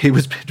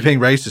being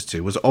racist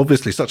to was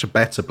obviously such a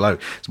better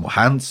bloke. He's more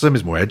handsome,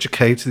 he's more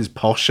educated, he's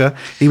posher.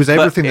 He was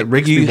everything that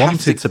Rigsby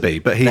wanted to be,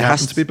 but he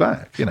happened to be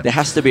black. There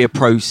has to be a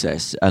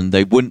process, and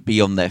they wouldn't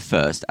be on there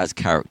first as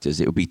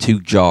characters. It would be too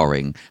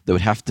jarring. There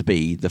would have to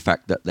be the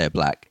fact that they're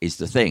black is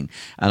the thing.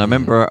 And I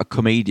remember a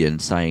comedian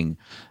saying,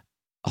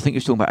 I think he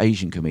was talking about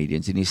Asian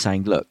comedians, and he's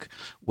saying, look,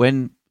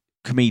 when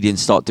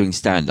comedians start doing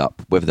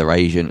stand-up, whether they're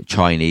Asian,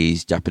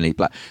 Chinese, Japanese,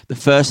 black, the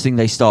first thing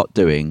they start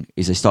doing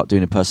is they start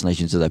doing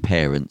impersonations of their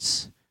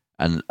parents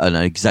and an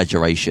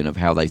exaggeration of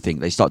how they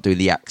think. They start doing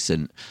the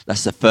accent.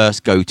 That's the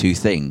first go-to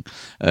thing.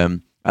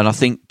 And I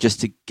think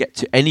just to get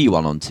to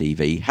anyone on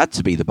TV had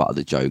to be the butt of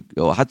the joke,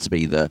 or had to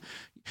be the...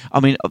 I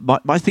mean,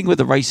 my thing with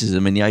the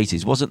racism in the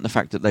 80s wasn't the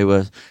fact that they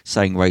were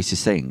saying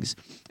racist things.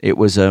 It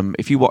was,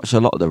 if you watch a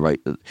lot of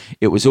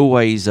it was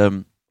always...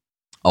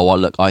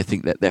 look, I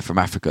think that they're from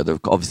Africa. They're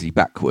obviously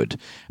backward.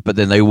 But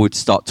then they would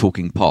start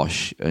talking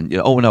posh. And,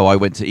 I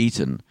went to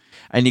Eton.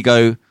 And you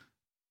go,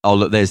 oh,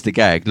 look, there's the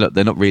gag. Look,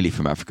 they're not really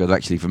from Africa. They're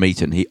actually from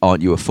Eton.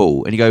 Aren't you a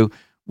fool? And you go,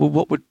 well,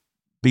 what would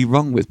be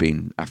wrong with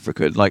being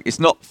African? Like, it's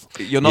not,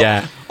 you're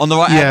not on the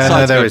right hand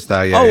side. No, there is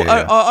that.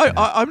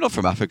 I'm not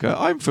from Africa.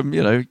 I'm from,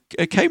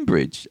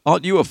 Cambridge.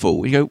 Aren't you a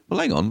fool? You go, well,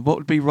 hang on. What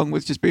would be wrong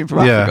with just being from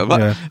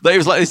Africa? It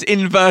was like this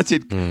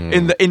inverted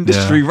in the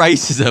industry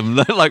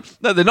racism. Like,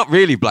 no, they're not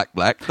really black.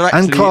 They're actually...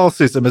 And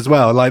classism as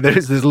well. Like,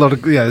 there's a lot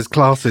of, there's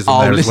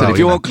classism there as well. If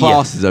you want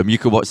classism, you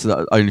can watch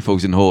the Only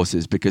Fools and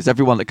Horses, because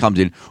everyone that comes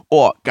in,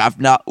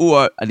 governor,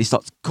 and he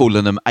starts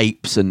calling them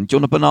apes and do you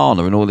want a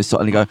banana and all this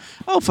sort, and you go,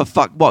 oh, for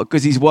fuck, what?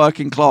 Because he's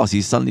working class,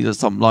 he's suddenly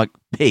some like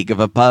pig of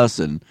a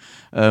person.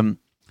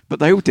 But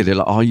they all did it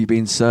like, are you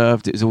being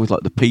served? It was always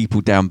like the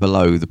people down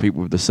below, the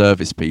people with the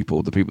service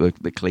people, the people,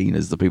 the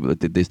cleaners, the people that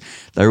did this.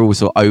 They're all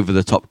sort of over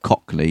the top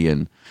Cockney.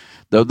 And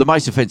the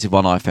most offensive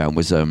one I found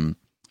was on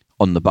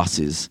the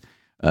buses.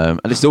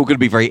 And it's all going to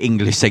be very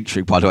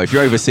English-centric, by the way. If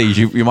you're overseas,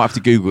 you might have to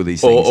Google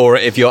these things. Or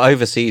if you're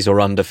overseas or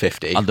under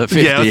 50. Under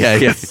 50,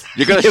 yeah.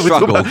 You're going to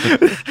struggle.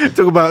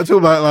 Talk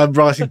about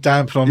Rising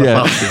Damp on the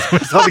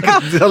buses.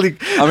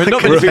 I mean,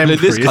 not many people in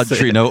this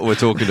country know what we're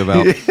talking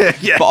about.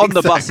 But on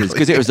the buses,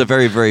 because it was a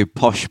very, very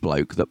posh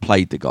bloke that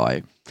played the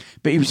guy.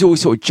 But he was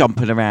always sort of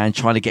jumping around,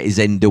 trying to get his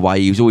end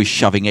away. He was always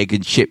shoving egg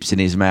and chips in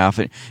his mouth.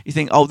 And you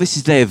think, oh, this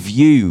is their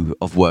view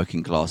of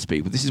working class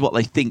people. This is what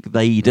they think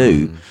they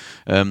do.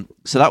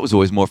 So that was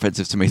always more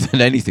offensive to me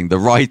than anything. The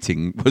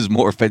writing was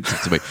more offensive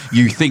to me.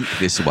 You think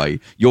this way.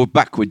 Your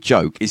backward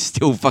joke is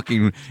still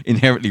fucking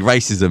inherently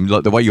racism,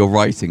 like the way you're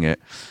writing it.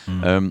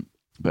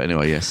 But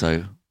anyway,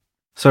 so...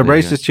 So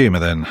racist humour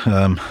then.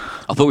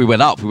 I thought we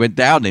went up. We went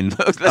down in.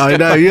 I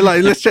know. You're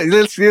like, let's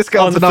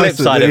go on the flip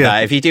side of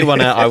that. If you do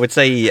want to, I would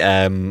say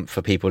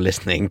for people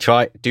listening,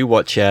 do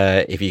watch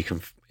if you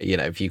can.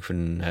 If you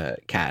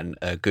can,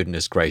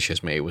 Goodness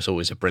Gracious Me was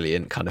always a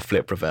brilliant kind of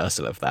flip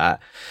reversal of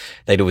that.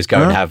 They'd always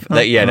go and have,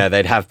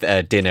 they'd have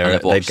dinner.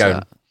 They'd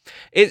go.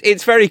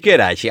 It's very good,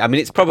 actually. I mean,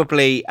 it's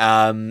probably.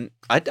 I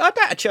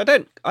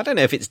don't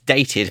know if it's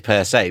dated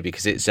per se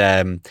because it's.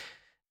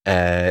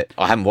 I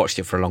haven't watched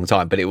it for a long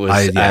time, but it was.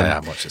 I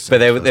haven't watched it. But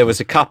there was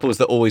a couples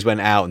that always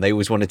went out and they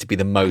always wanted to be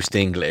the most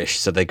English,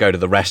 so they go to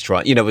the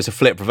restaurant. It was a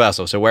flip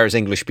reversal. So whereas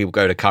English people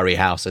go to curry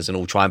houses and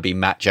all try and be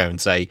macho and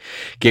say,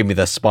 "Give me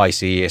the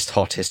spiciest,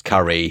 hottest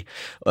curry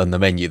on the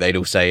menu," they'd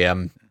all say,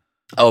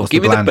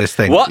 give me the blandest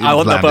thing. What? I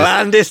want the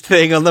blandest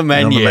thing on the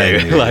menu.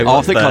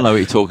 I think I know what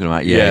you're talking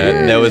about.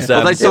 Yeah. There was.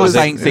 They started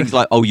saying things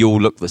like, "Oh, you all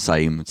look the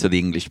same" to the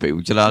English people.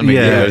 Do you know what I mean?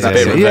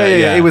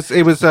 Yeah.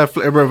 It was a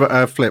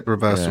flip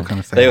reversal kind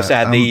of thing. They also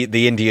had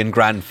the Indian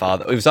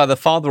grandfather. It was either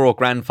father or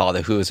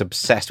grandfather who was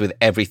obsessed with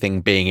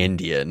everything being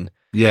Indian.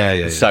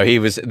 Yeah. So he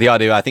was the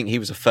idea. I think he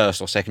was a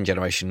first or second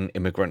generation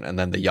immigrant, and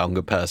then the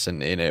younger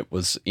person in it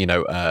was,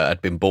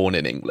 had been born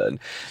in England,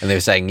 and they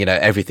were saying,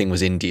 everything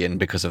was Indian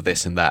because of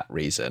this and that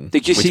reason.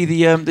 Did you see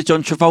the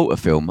John Travolta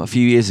film a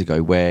few years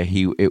ago where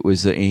he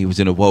was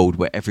in a world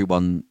where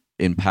everyone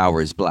in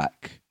power is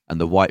black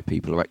and the white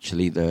people are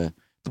actually the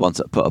ones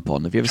that put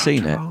upon? Have you ever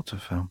seen it? Travolta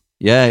film.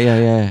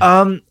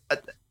 Yeah.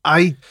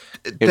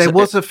 There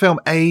was a film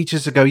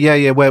ages ago.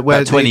 Yeah.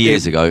 Where 20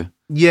 years ago.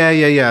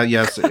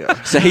 Yeah.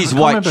 So he's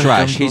white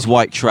trash. He's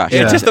white trash.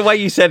 Yeah, just the way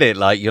you said it,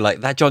 like you're like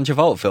that John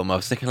Travolta film. I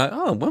was thinking like,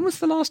 when was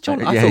the last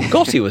John? I thought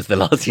Gotti was the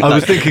last. I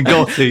was thinking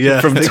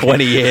Gotti, from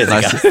 20 years ago.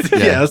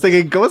 I was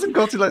thinking, wasn't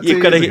Gotti like 2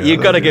 years ago?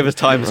 You've got to give us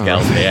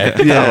timescales here.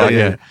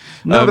 Yeah.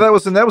 No, but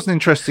that was an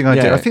interesting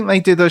idea. Yeah. I think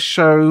they did a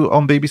show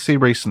on BBC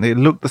recently. It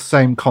looked the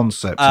same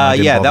concept.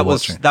 That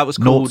was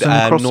called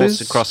Noughts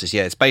and Crosses.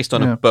 Yeah, it's based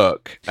on a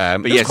book.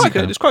 But yes,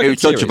 it's quite good.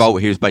 John Travolta.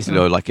 He was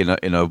basically like in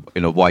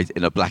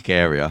a black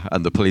area,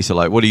 and the police are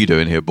like, "What are you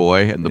doing here,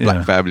 boy?" And the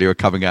black family are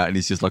coming out, and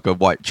he's just like a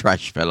white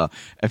trash fella.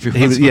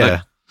 Everyone's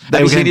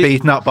they were getting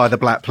beaten up by the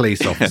black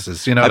police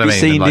officers. You know what I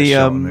mean? Have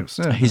you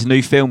seen his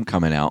new film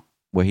coming out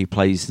where he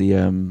plays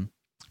the?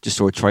 Just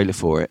saw a trailer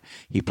for it.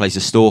 He plays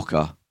a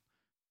stalker.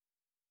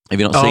 Have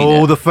you not seen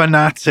it? Oh, the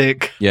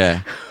fanatic!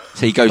 Yeah.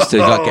 So he goes to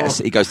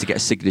get a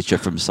signature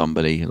from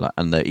somebody,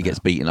 and he gets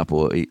beaten up,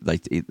 or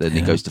then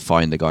he goes to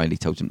find the guy, and he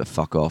tells him to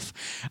fuck off.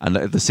 And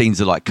the scenes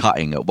are like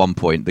cutting. At one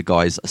point, the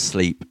guy's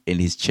asleep in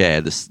his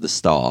chair, the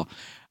star,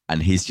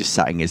 and he's just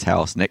sat in his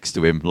house next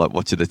to him, like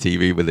watching the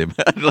TV with him,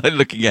 like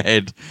looking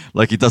ahead,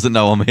 like he doesn't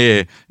know I'm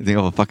here. You think,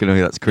 oh fucking hell,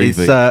 that's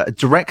creepy. It's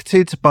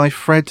directed by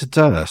Fred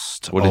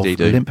Durst. What did he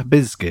do? Limp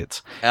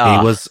Bizkit.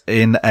 He was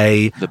in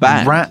the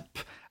band.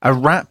 A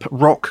rap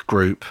rock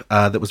group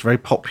that was very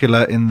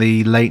popular in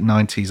the late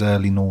 90s,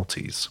 early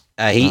noughties.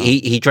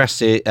 He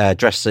dresses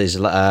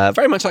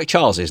very much like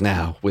Charles is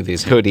now, with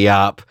his hoodie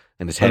up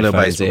and his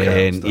headphones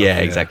in. Stuff,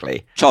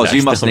 exactly. Charles,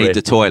 you must need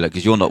the toilet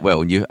because you're not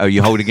well. And are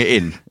you holding it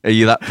in? Are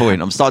you that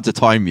point? I'm starting to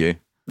time you.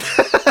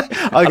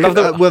 I've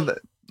got 1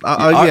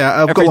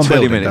 20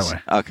 building, minutes.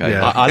 Okay.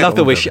 Yeah, I love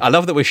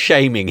that we're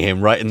shaming him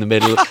right in the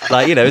middle.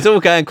 Like, it's all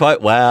going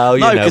quite well.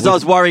 Because I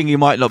was worrying he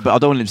might not, but I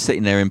don't want him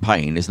sitting there in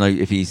pain. There's no,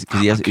 he's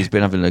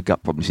been having a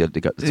gut problem. So he had to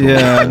go to the toilet.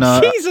 Yeah,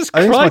 no. Jesus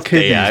Christ, I think it's my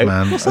kidneys,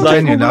 man.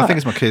 Genuinely, I think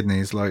it's my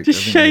kidneys. Like, just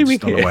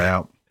shaming him on the way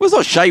out. Well, it's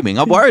not shaming.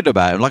 I'm worried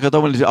about him. Like, I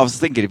don't want to. I was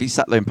thinking if he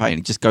sat there in pain,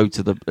 he'd just go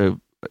to the.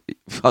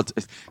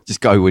 Just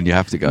go when you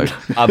have to go.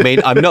 I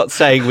mean, I'm not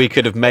saying we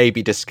could have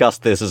maybe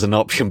discussed this as an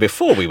option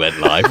before we went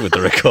live with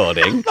the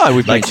recording. No,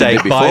 we've mentioned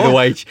it before. By the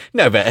way,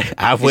 no, but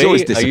have we? It's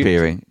always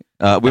disappearing.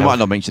 We might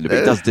not mention it, but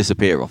it does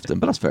disappear often.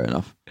 But that's fair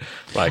enough.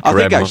 Right, I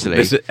think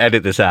actually,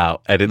 edit this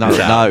out.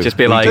 No, just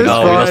be like, we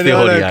lost the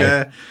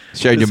audio.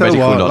 Showing your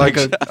medical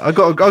knowledge. I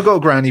got a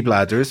granny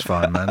bladder. It's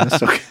fine, man.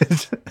 It's all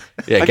good.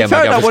 Yeah, again,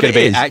 my God, going to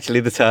be actually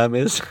the term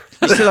is.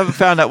 You still haven't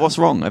found out what's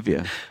wrong, have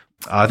you?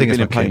 I think it's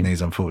my kidneys,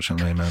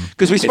 unfortunately, man.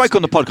 Because we spoke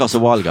on the podcast a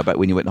while ago about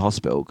when you went to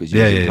hospital because you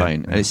were in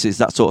pain. And it's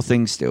that sort of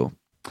thing still.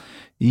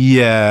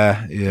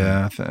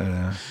 Yeah.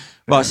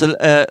 Right, so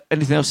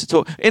anything else to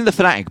talk? In The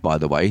Fanatic, by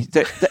the way,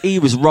 that he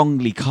was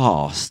wrongly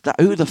cast.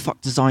 Who the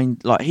fuck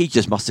designed... Like, he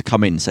just must have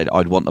come in and said,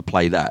 I'd want to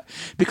play that.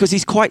 Because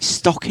he's quite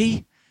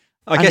stocky.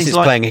 I guess it's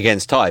playing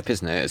against type,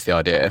 isn't it? It's the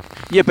idea.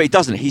 Yeah, but he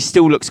doesn't. He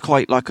still looks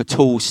quite like a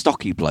tall,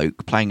 stocky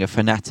bloke playing a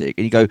fanatic.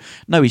 And you go,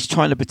 no, he's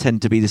trying to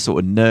pretend to be this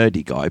sort of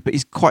nerdy guy, but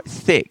he's quite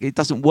thick. It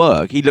doesn't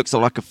work. He looks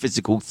like a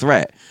physical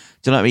threat.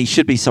 Do you know what I mean? He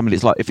should be somebody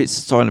that's like, if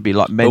it's trying to be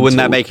like mental... But wouldn't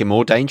that make him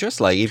more dangerous?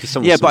 Like, if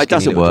but it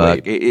doesn't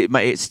work.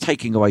 It's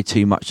taking away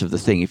too much of the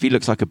thing. If he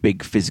looks like a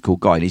big physical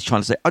guy and he's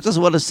trying to say, I just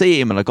want to see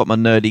him and I got my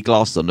nerdy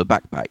glasses on the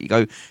backpack, you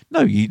go,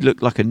 no, you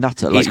look like a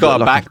nutter. He's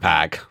got a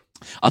backpack.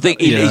 I think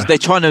they're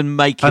trying to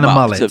make him and a up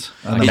mullet. to.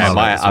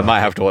 I might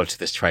have to watch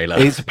this trailer.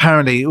 It's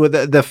apparently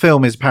the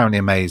film is apparently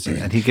amazing,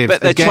 and he gives.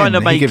 But they're trying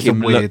to make him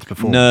weird look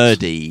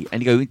nerdy,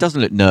 and you go, he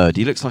doesn't look nerdy.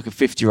 He looks like a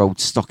 50-year-old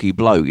stocky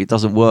bloke. It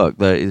doesn't work.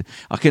 I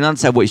can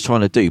understand what he's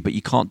trying to do, but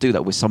you can't do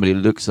that with somebody who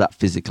looks that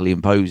physically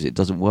imposing. It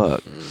doesn't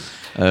work.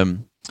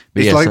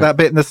 It's like that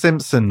bit in The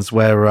Simpsons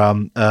where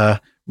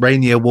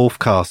Rainier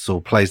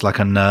Wolfcastle plays like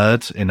a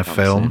nerd in a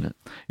film.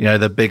 You know,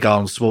 the big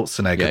Arnold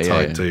Schwarzenegger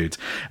type dude.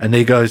 And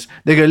they go,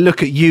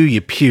 look at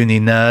you puny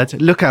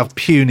nerd. Look how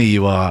puny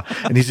you are.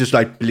 And he's just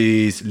like,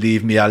 please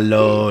leave me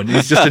alone.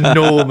 He's just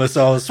enormous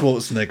Arnold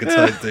Schwarzenegger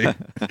type dude.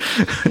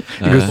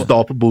 He goes,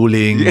 stop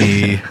bullying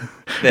me.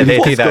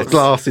 He's got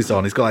glasses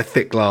on. He's got like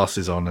thick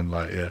glasses on and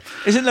like, yeah.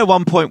 Isn't there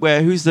one point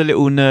where who's the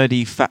little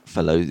nerdy fat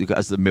fellow who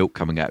has the milk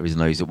coming out of his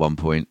nose at one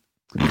point?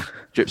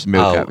 Drips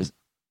milk out of his...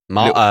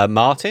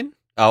 Martin?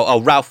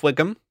 Oh, Ralph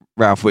Wiggum.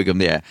 Ralph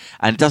Wiggum, yeah.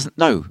 And doesn't...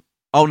 No.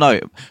 Oh, no.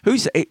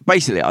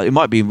 Basically, it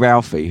might be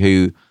Ralphie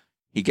who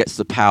he gets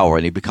the power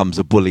and he becomes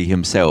a bully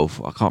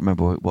himself. I can't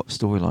remember what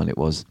storyline it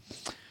was.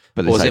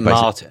 But was it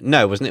Martin?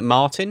 No, wasn't it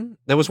Martin?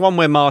 There was one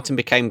where Martin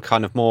became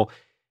kind of more...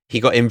 He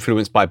got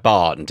influenced by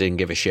Bart and didn't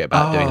give a shit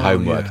about doing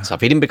homework and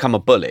stuff. He didn't become a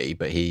bully,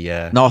 but he...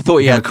 No, I thought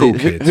he had a cool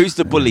kid. Who's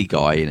the bully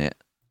guy in it?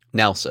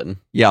 Nelson.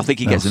 Yeah, I think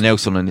he gets a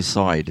Nelson on his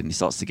side and he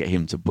starts to get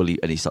him to bully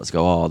and he starts to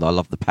go, I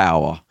love the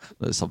power.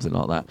 Something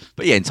like that.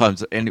 But yeah, in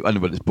times,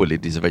 anyone that's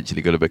bullied is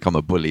eventually going to become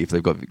a bully if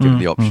they've got given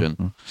the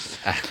option.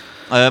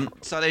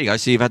 So there you go.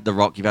 So you've had The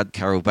Rock, you've had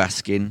Carol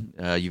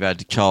Baskin, you've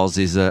had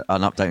Charles's, an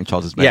update on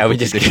Charles's medical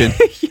condition.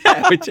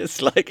 We're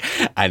just like,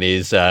 and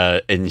his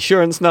national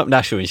insurance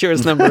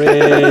number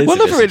is... We'll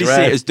never really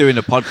see it as doing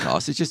a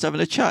podcast. It's just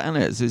having a chat, isn't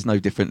it? It's no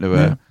different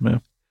to...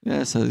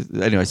 Yeah, so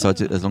anyway,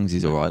 as long as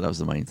he's all right, that was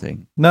the main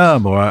thing. No,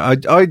 I'm all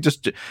right. I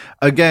just,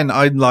 again,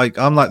 I'm like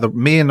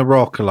me and The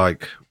Rock are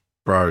like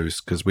bros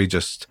because we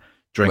just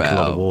drink a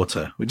lot of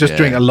water. We just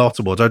drink a lot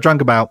of water. I drank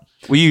about...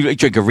 Well, you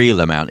drink a real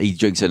amount. He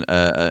drinks an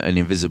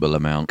invisible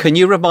amount. Can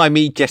you remind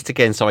me just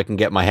again so I can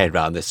get my head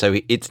around this? So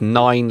it's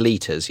 9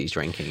 litres he's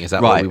drinking. Is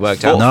that what we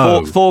worked out?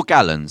 No. 4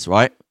 gallons,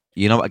 right?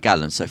 You know what a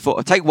gallon? So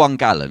take 1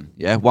 gallon,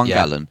 yeah? 1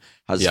 gallon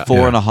has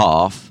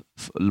 4.5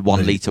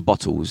 1 litre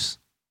bottles.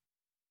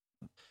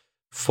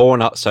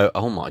 4.5. So,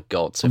 oh my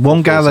God. So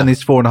 1 gallon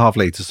is 4.5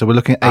 litres. So we're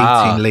looking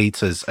at 18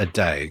 litres a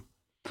day.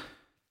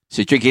 So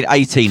you're drinking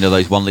 18 of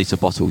those 1 litre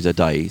bottles a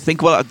day.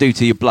 Think what that'd do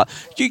to your blood.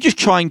 You just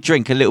try and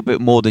drink a little bit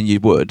more than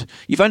you would.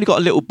 You've only got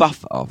a little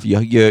buffer of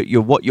your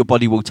what your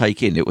body will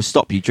take in. It will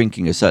stop you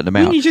drinking a certain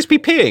amount. Wouldn't you just be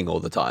peeing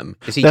all the time?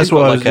 That's just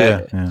what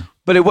got like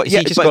But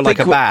he just got like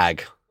a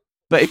bag.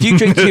 But if you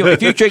drink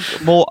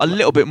a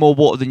little bit more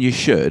water than you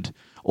should,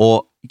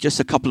 or just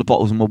a couple of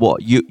bottles more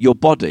water, your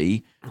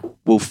body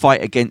will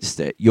fight against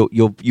it.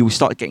 You'll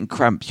start getting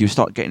cramps. You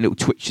start getting little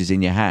twitches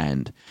in your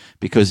hand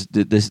because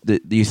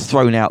you've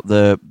thrown out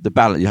the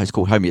balance. It's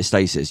called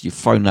homeostasis. You've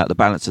thrown out the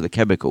balance of the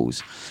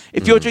chemicals.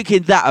 If you're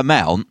drinking that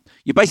amount,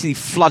 you're basically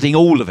flooding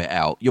all of it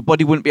out. Your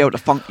body wouldn't be able to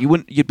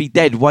function. You'd be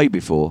dead way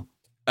before.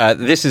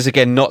 This is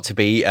again not to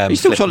be. You're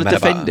still trying to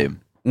defend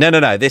him.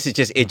 No. This is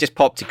just, it just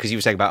popped because you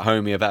were saying about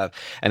homeo,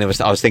 and I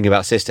was thinking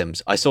about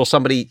systems. I saw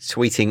somebody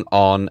tweeting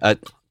on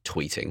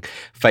Facebook.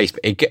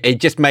 It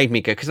just made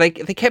me go, because they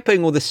kept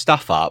putting all this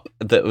stuff up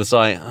that was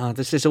like,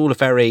 this is all a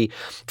very,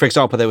 for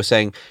example, they were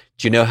saying,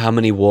 do you know how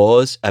many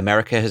wars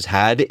America has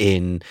had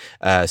in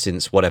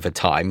since whatever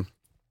time?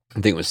 I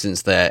think it was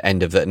since the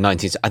end of the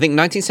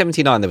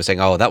 1979, they were saying,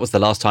 that was the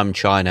last time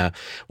China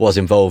was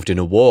involved in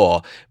a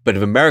war. But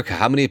of America,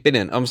 how many have been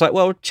in? I was like,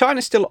 well,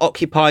 China still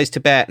occupies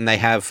Tibet and they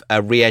have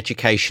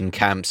re-education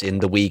camps in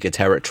the Uyghur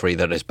territory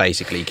that is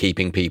basically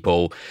keeping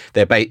people.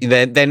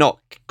 They're not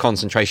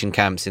concentration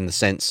camps in the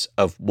sense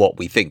of what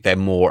we think. They're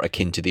more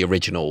akin to the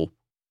original.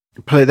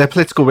 They're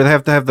political. They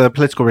have the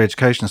political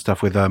re-education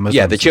stuff with Muslims.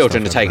 Yeah, the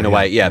children are taken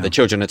away. Yeah, the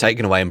children are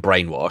taken away and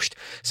brainwashed.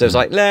 So it's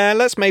like,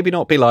 let's maybe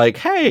not be like,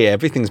 hey,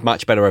 everything's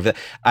much better over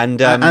there. And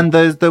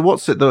there's the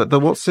what's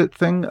it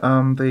thing.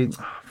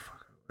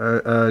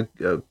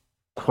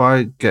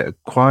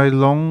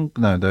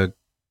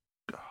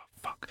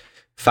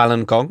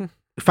 Falun Gong.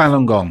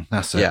 Falun Gong,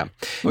 that's it. Yeah.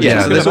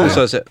 So there's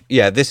also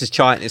this is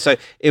China. So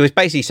it was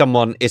basically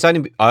someone. It's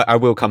only I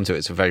will come to it.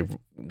 It's a very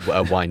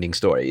winding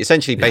story.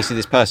 Essentially, basically,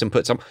 this person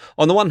puts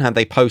on the one hand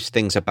they post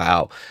things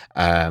about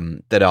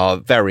that are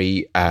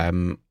very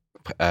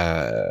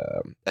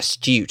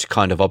astute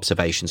kind of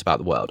observations about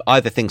the world,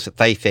 either things that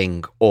they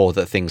think or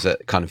the things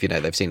that kind of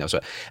they've seen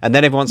elsewhere. And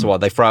then every once in a while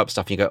they throw up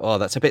stuff and you go,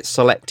 that's a bit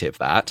selective,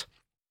 that.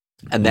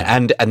 And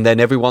then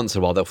every once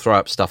in a while they'll throw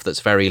up stuff that's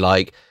very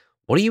like,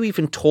 what are you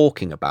even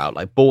talking about?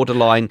 Like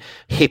borderline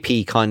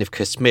hippie kind of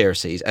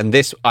conspiracies. And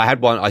this,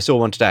 I saw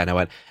one today and I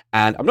went,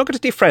 and I'm not going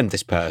to defriend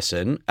this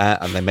person.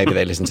 And then maybe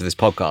they listen to this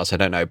podcast. I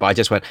don't know. But I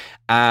just went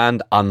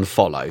and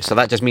unfollow. So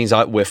that just means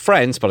we're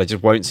friends, but I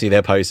just won't see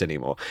their posts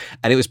anymore.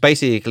 And it was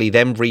basically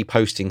them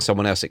reposting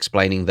someone else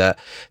explaining that,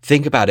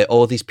 think about it,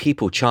 all these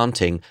people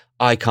chanting,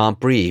 I can't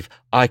breathe,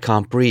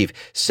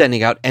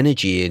 sending out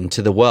energy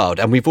into the world.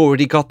 And we've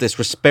already got this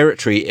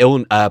respiratory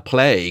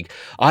plague.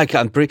 I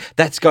can't breathe.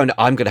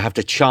 I'm going to have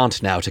to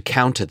chant now to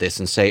counter this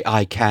and say,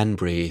 I can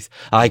breathe.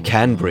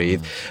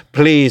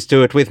 Please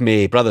do it with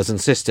me, brothers and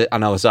sisters.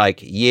 And I was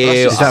like,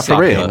 is that for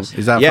real?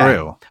 Is that for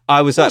real?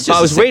 I was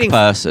reading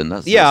person.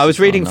 I was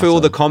reading through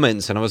all the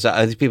comments, and I was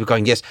these people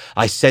going, yes,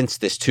 I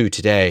sensed this too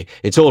today.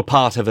 It's all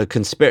part of a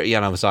conspiracy.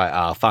 And I was like,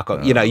 fuck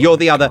off. You're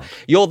the other,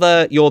 you're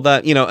the,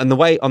 and the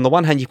way, on the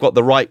one hand, you've got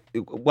the right,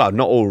 well,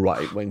 not all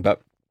right wing,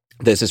 but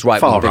there's this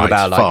right wing thing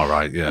about far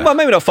right, yeah. Well,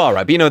 maybe not far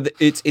right, but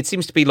it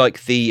seems to be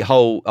like the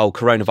whole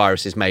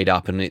coronavirus is made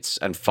up and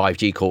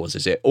 5G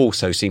causes it.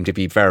 Also seem to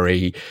be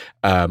very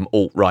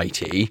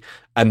alt-righty.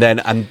 And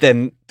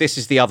then this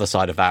is the other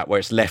side of that, where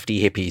it's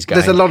lefty hippies going.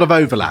 There's a lot of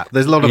overlap.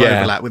 There's a lot of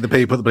overlap with the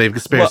people that believe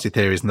conspiracy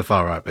theories and the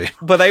far right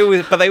people. But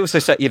they also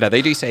say,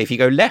 they do say if you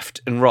go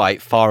left and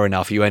right far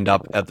enough, you end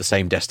up at the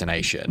same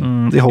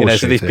destination. The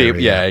horseshit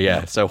theory.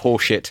 So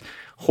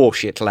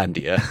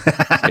Horseshitlandia.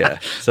 Yeah.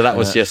 So that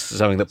was just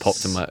something that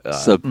popped in my.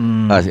 So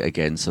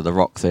the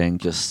Rock thing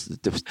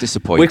just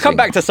disappointing. We've come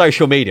back to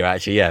social media,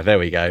 actually. Yeah, there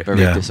we go. Very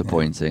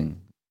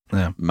disappointing.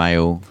 Yeah.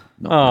 Male.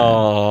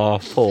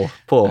 Poor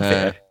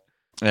Theo.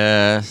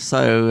 I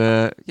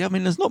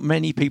mean, there's not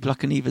many people I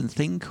can even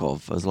think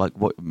of as like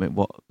what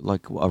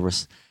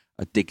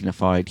a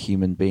dignified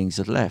human beings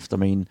had left. I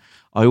mean,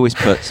 I always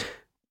put.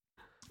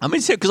 I mean,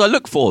 because I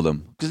look for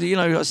them because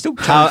I still.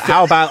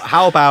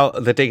 How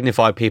about the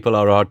dignified people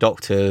are our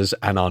doctors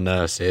and our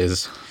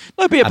nurses?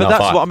 No, but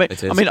that's what I mean.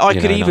 I mean, I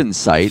could even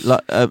say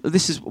like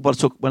this is what I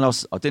talk when I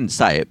didn't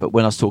say it, but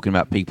when I was talking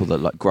about people that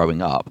like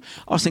growing up,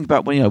 I was thinking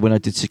about when I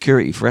did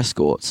security for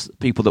escorts,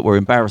 people that were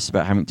embarrassed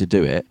about having to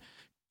do it.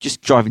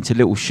 Just driving to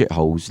little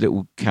shitholes,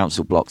 little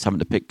council blocks, having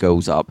to pick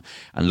girls up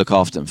and look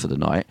after them for the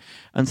night,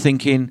 and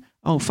thinking,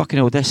 oh, fucking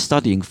hell, they're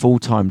studying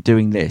full-time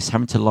doing this,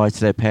 having to lie to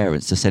their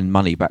parents to send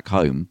money back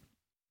home.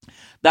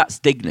 That's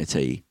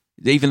dignity.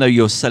 Even though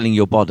you're selling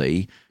your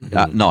body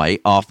at night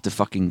after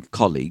fucking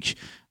college,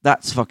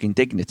 that's fucking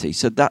dignity.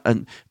 So that,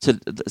 and to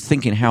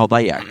thinking how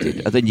they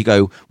acted, and then you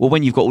go, well,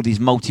 when you've got all these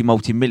multi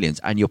millions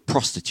and you're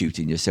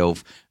prostituting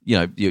yourself,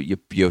 you're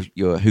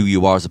who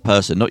you are as a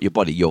person, not your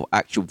body, your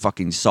actual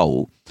fucking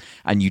soul,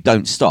 and you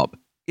don't stop.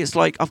 It's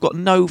like, I've got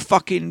no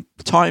fucking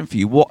time for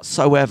you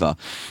whatsoever,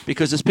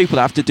 because there's people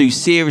that have to do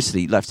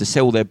seriously, they have to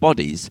sell their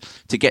bodies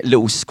to get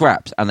little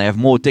scraps, and they have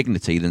more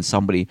dignity than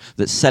somebody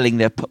that's selling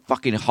their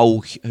fucking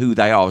whole who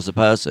they are as a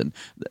person.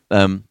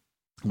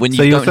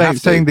 So you're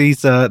saying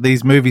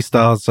these movie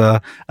stars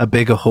are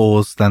bigger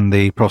whores than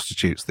the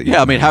prostitutes that you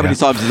I mean, how many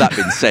times has that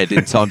been said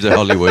in times of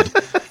Hollywood?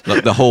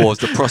 Like the whores,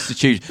 the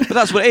prostitutes. But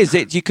that's what it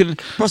is. You can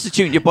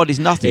prostitute your body's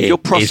nothing. You're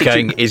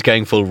prostituting. He's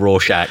going full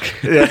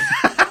Rorschach. Yeah.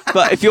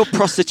 But if you're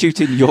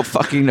prostituting your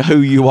fucking who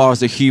you are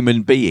as a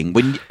human being,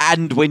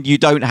 when you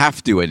don't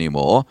have to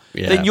anymore,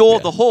 then you're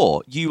the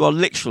whore. You are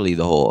literally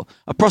the whore.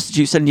 A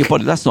prostitute selling your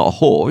body, that's not a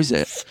whore, is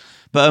it?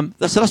 But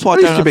that's why at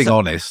least they're being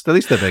honest. At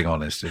least they're being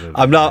honest.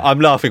 I'm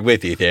laughing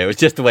with you there. It was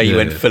just the way you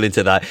went full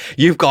into that.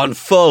 You've gone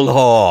full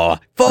whore.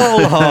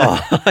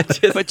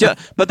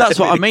 But that's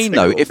what I mean,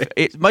 though.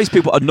 If most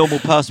people, a normal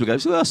person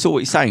would go, well, I saw what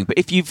you're saying. But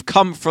if you've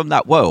come from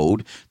that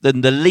world,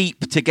 then the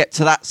leap to get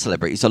to that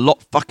celebrity is a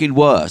lot fucking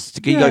worse.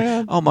 You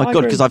go, oh my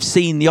God, because I've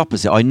seen the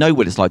opposite. I know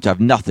what it's like to have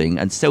nothing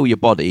and sell your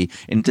body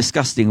in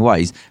disgusting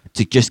ways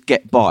to just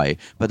get by.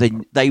 But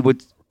then they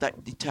would.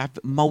 To have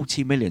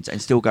multi-millions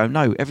and still go,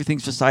 no,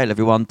 everything's for sale,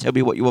 everyone. Tell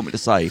me what you want me to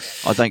say.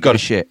 I don't give a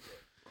shit.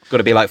 Got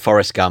to be like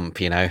Forrest Gump,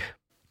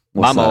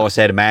 Mum always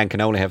said a man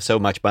can only have so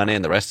much money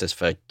and the rest is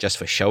just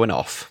for showing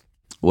off.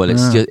 Well,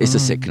 it's a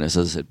sickness,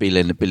 as a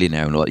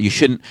billionaire and all that. You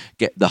shouldn't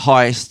get the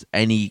highest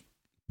any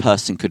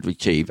person could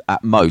achieve.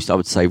 At most, I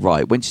would say,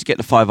 right, once you get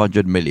to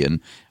 500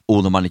 million,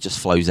 all the money just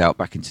flows out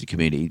back into the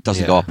community. It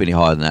doesn't go up any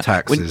higher than that.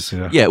 Taxes,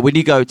 when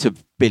you go to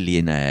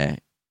billionaire,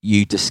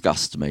 you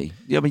disgust me.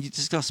 I mean, you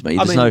disgust me.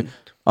 I'd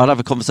have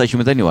a conversation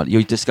with anyone.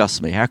 You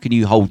disgust me. How can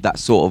you hold that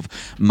sort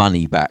of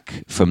money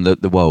back from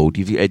the world?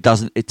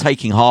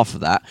 Taking half of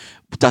that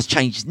does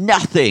change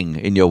nothing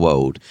in your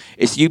world.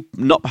 It's you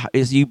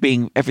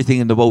being everything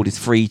in the world is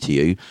free to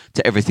you,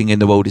 to everything in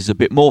the world is a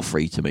bit more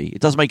free to me.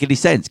 It doesn't make any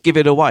sense. Give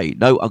it away.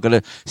 No, I'm going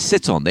to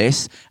sit on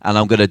this and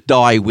I'm going to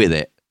die with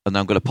it. And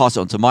I'm going to pass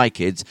it on to my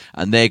kids,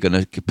 and they're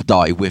going to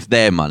die with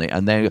their money.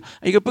 And then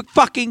you go, but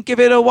fucking give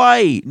it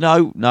away.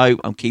 No,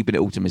 I'm keeping it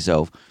all to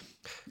myself.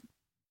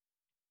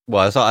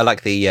 Well, I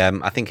like the,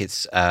 I think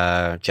it's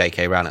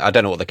J.K. Rowling. I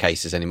don't know what the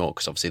case is anymore,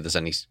 because obviously there's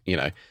only,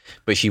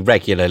 but she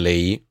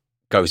regularly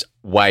goes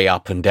way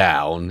up and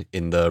down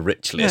in the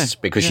rich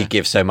list because she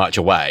gives so much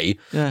away.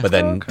 Yeah. But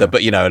then,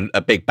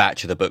 a big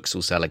batch of the books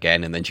will sell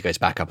again, and then she goes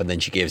back up, and then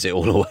she gives it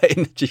all away.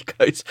 And she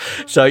goes,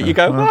 so you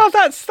go, well,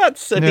 that's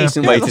a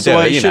decent way to do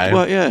it.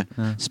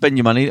 Work, spend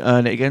your money,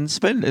 earn it again,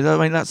 spend it. I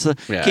mean, that's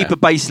keep a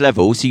base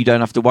level so you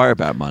don't have to worry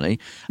about money.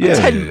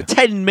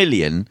 10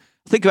 million.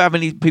 Think of how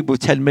many people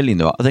with 10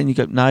 million are. And then you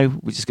go, no,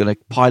 we're just going to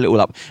pile it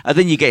all up. And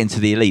then you get into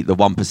the elite, the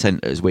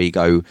 1%ers, where you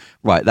go,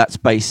 right, that's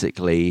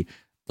basically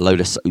a load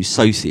of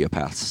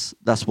sociopaths.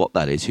 That's what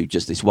that is. Who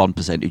just this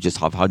 1% who just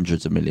have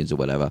hundreds of millions or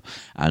whatever,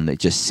 and it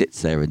just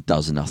sits there and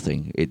does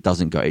nothing. It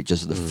doesn't go. It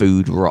just the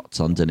food rots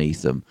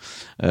underneath them.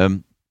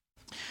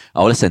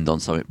 Let's end on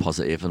something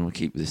positive, and we'll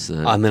keep this.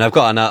 I mean, I've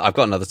got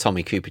another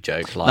Tommy Cooper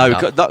joke.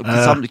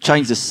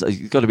 Change this.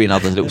 It's got to be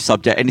another little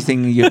subject.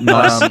 Anything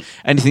nice?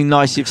 Anything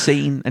nice you've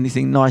seen?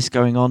 Anything nice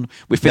going on?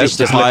 We finished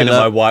the pilot. Looking at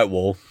my white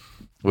wall.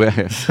 We've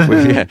finished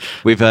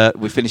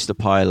the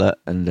pilot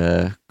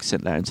and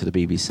sent that into the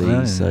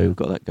BBC. So we've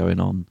got that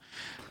going on.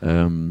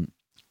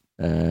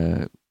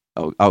 I've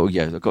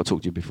got to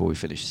talk to you before we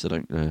finish, so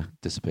don't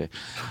disappear.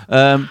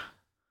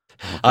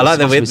 I like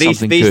that these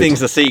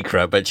things are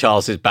secret, but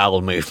Charles's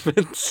bowel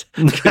movements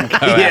can go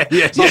out.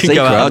 It's not secret.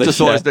 I just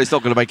thought it's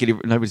not going to make any.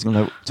 Nobody's going to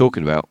know what we're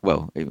talking about.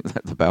 Well, even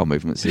the bowel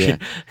movements. Yeah.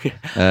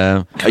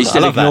 Are you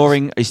still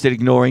ignoring? Are you still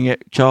ignoring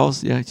it,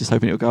 Charles? Yeah, just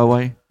hoping it'll go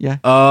away. Yeah.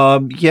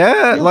 I've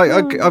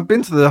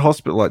been to the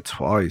hospital like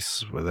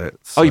twice with it.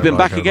 So you've been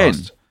back again?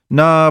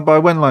 No, but I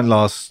went like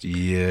last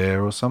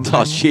year or something.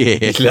 Last year.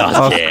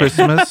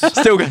 Christmas.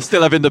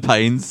 Still having the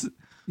pains.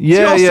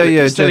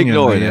 Yeah. Still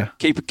ignoring it.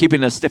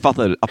 Keeping a stiff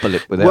upper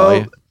lip with it.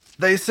 Well,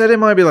 they said it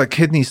might be like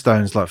kidney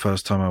stones. Like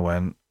first time I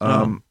went.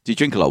 Do you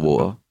drink a lot of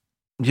water?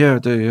 Yeah, I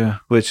do. Yeah,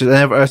 which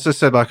as I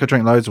said, like I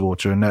drink loads of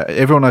water, and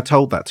everyone I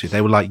told that to,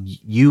 they were like,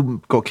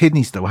 "You got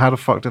kidney stone? How the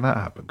fuck did that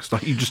happen?" Because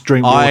like you just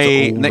drink water all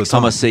the time. Next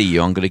time I see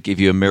you, I'm going to give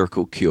you a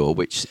miracle cure,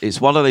 which is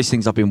one of those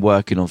things I've been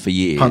working on for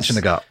years. Punch in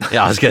the gut.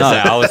 Yeah, I was going to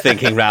say. I was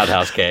thinking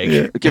roundhouse kick.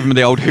 Yeah. Give him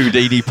the old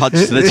Houdini punch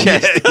to the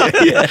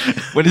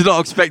chest. When he's not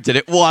expecting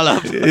it.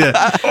 Wallop.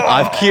 Yeah.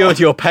 I've cured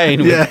your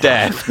pain with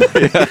death.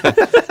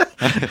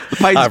 The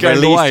pain's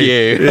going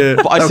away,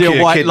 but I see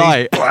a white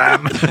light.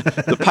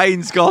 The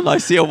pain's gone. I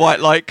see a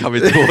white light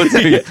coming towards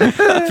me.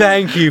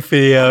 Thank you,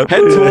 Theo. Head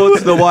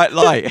towards the white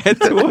light.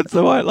 What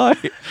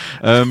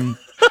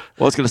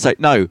I was going to say,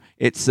 no,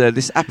 it's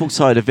this apple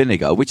cider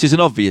vinegar, which is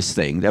an obvious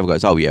thing. Everyone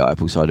goes, "Oh yeah,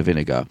 apple cider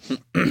vinegar,"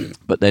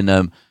 but then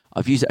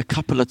I've used it a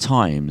couple of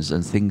times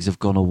and things have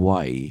gone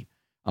away.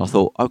 And I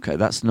thought, okay,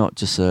 that's not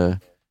just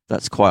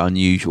that's quite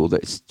unusual.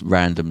 That it's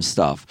random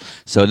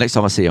stuff. So next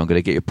time I see you, I'm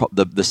going to get you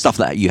the stuff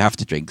that you have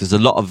to drink. There's a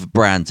lot of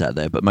brands out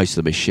there, but most of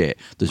them is shit.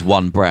 There's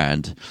one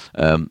brand.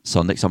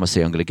 So next time I see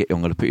you, I'm going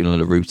to put you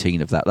on a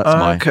routine of that.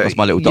 That's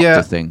my little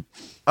doctor thing.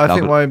 I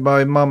think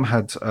my mum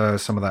had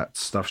some of that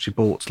stuff. She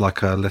bought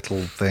like a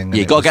little thing. Yeah,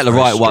 you got to get the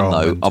right one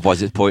though,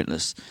 otherwise it's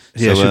pointless.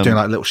 Yeah, she was doing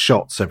like little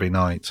shots every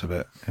night of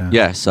it.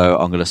 Yeah, so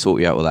I'm going to sort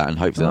you out with that, and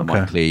hopefully that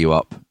might clear you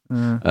up.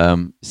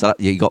 So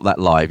you got that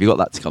live. You got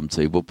that to come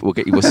to. We'll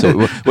get you.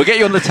 We'll get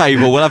you on the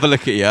table. We'll have a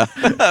look at you.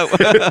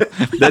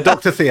 Let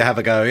Dr. Thea have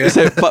a go. Yeah.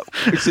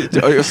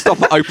 Stop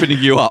opening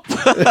you up.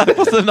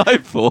 What's the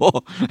note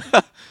for?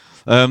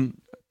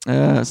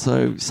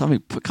 So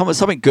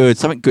something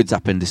good's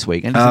happened this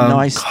week. Anything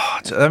nice?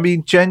 God, I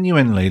mean,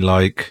 genuinely,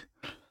 like.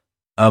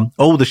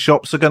 All the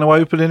shops are going to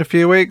open in a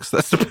few weeks.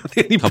 That's the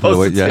only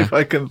positive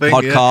I can think.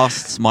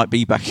 Podcasts might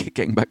be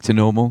getting back to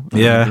normal.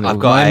 Yeah, I've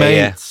got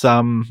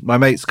my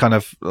mate's kind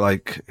of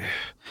like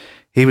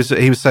he was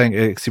saying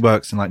he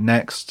works in like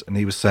Next, and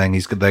he was saying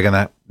they're going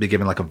to be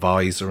giving like a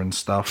visor and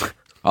stuff.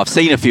 I've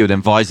seen a few of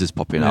them visors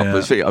popping up.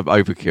 It's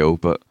overkill,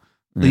 but.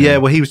 Yeah,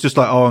 well, he was just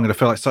like, "Oh, I'm going to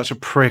feel like such a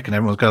prick, and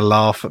everyone's going to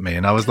laugh at me."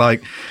 And I was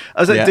like,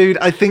 "Dude,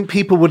 I think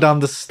people would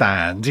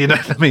understand. You know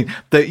what I mean?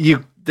 That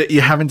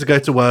you're having to go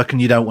to work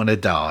and you don't want to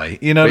die.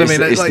 You know what I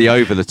mean? It's like, the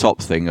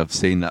over-the-top thing. I've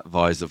seen that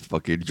visor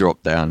fucking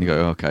drop down. You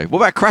go, okay. What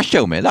about a crash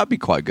helmet? That'd be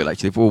quite good,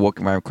 actually, if we're all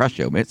walking around with crash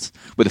helmets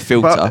with a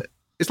filter. But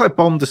it's like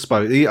bomb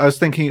disposal. I was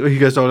thinking, he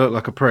goes, "Oh, I look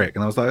like a prick."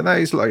 And I was like, "No,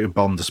 he's like a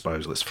bomb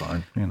disposal. It's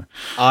fine." You know.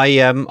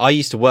 I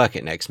used to work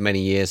at Next many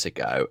years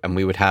ago, and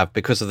we would have,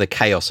 because of the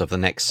chaos of the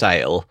next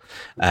sale,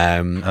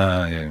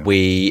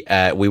 we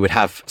would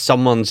have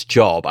someone's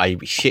job. I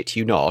shit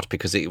you not,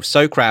 because it was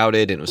so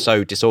crowded and it was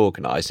so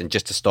disorganized, and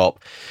just to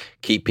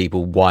keep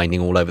people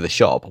whining all over the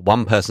shop,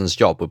 one person's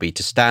job would be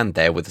to stand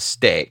there with a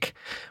stick,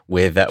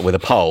 with a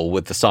pole,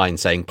 with the sign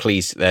saying,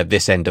 "Please,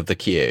 this end of the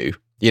queue."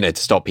 You know,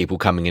 to stop people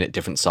coming in at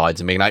different sides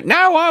and being like,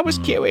 "No, I was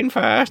queuing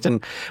first,"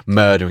 and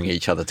murdering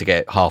each other to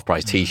get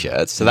half-price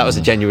T-shirts. So that was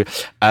a genuine.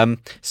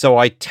 So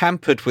I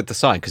tampered with the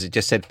sign because it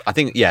just said, I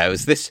think, it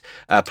was this.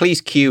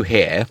 Please queue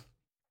here.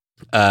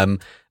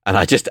 And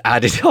I just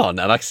added on,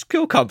 and I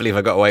still can't believe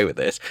I got away with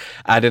this.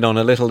 Added on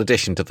a little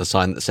addition to the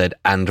sign that said,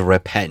 "And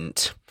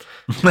repent."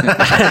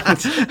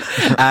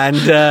 and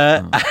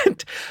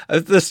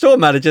the store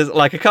managers,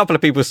 like a couple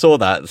of people saw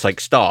that, it's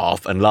like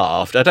staff, and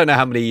laughed. I don't know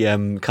how many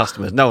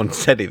customers, no one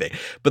said anything,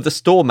 but the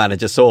store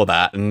manager saw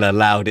that and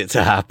allowed it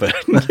to happen.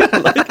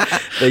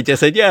 They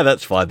just said, "Yeah,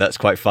 that's fine, that's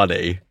quite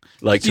funny."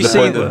 Like, did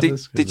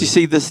you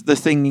see the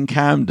thing in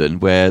Camden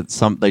where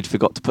they'd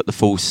forgot to put the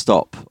full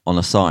stop on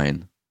a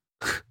sign?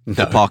 No.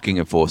 For parking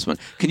enforcement.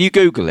 Can you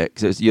Google it?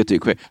 Because you'll do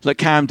quick. Like,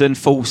 Camden,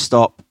 full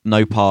stop,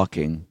 no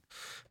parking.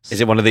 Is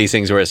it one of these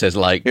things where it says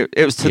like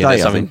it was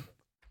today? I think.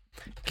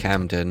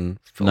 Camden,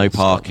 no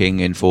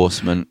parking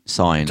enforcement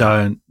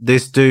sign.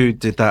 This dude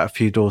did that a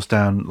few doors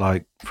down,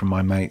 like from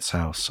my mate's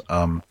house.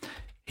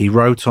 he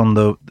wrote on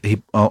the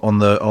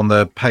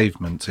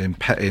pavement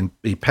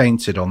he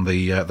painted on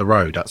the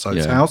road outside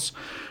his house,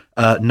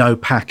 no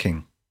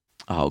packing.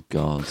 Oh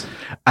God!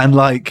 And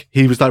like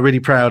he was like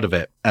really proud of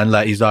it, and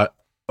like he's like,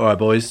 "All right,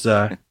 boys,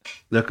 look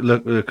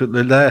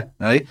there,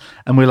 eh?"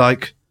 And we're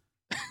like,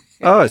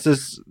 "Oh, it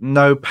says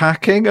no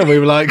packing," and we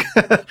were like,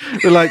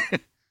 and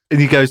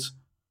he goes,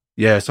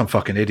 "Yeah, some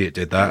fucking idiot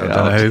did that. I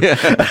don't know who."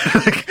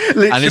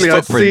 Like, literally,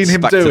 I'd seen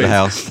him do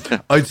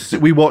it.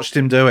 We watched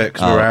him do it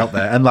because we were out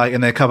there, and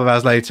then a couple of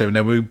hours later, and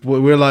then we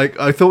were like,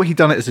 I thought he'd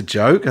done it as a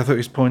joke. I thought he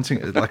was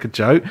pointing at it like a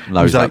joke.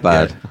 No, he's that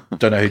bad. Yeah,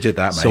 don't know who did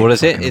that, mate. So what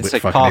is it? It's a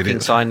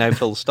parking sign, no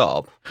full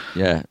stop.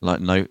 Yeah, like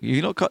no,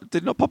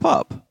 did not pop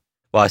up.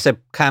 Well, I said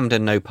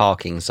Camden, no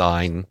parking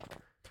sign.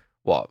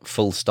 What?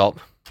 Full stop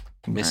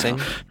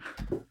missing.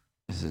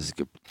 This is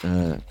good.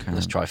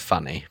 Let's try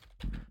funny.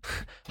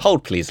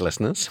 Hold, please,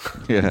 listeners.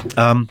 Yeah.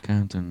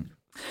 Camden.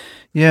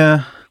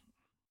 Yeah.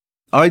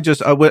 I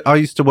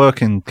used to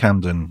work in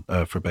Camden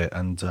for a bit,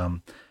 and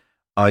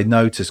I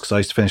noticed, because I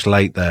used to finish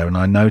late there, and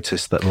I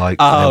noticed that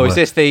is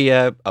this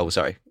the?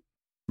 Sorry.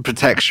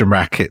 Protection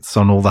rackets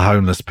on all the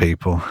homeless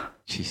people.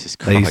 Jesus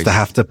Christ. They used to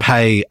have to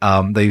pay.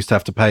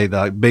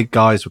 The big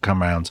guys would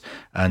come around,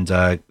 and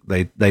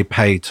they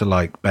pay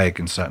to beg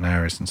in certain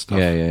areas and stuff.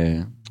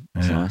 Yeah.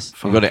 Nice.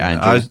 You got it,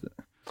 Andrew.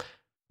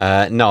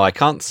 No, I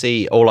can't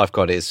see. All I've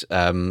got is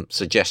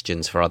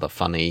suggestions for other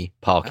funny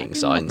parking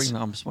signs.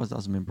 I'm surprised that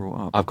hasn't been brought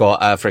up. I've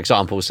got, for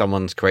example,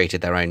 someone's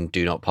created their own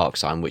 "Do Not Park"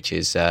 sign, which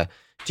is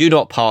 "Do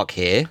not park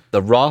here.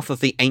 The wrath of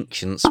the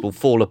ancients will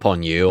fall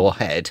upon you or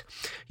head.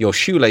 Your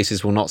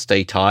shoelaces will not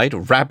stay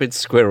tied. Rabid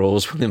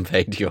squirrels will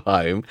invade your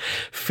home.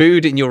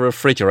 Food in your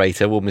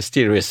refrigerator will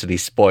mysteriously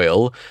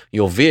spoil.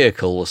 Your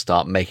vehicle will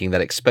start making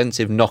that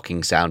expensive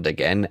knocking sound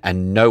again,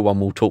 and no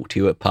one will talk to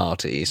you at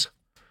parties."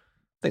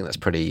 I think that's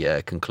pretty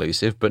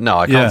conclusive, but no,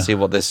 I can't see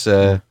what this.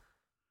 I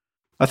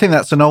think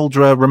that's an old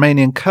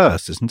Romanian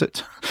curse, isn't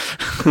it?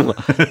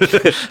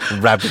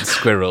 Rabid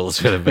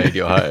squirrels will invade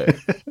your home.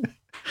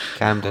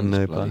 Camden,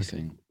 no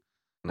parking.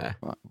 No.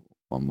 Right,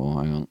 one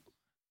more. Hang on.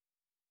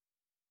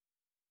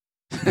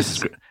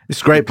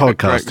 It's great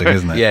podcasting,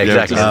 isn't it? Yeah,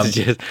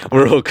 exactly.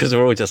 We're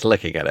all just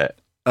looking at it.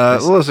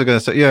 What was I going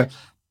to say? Yeah.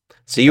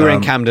 So you were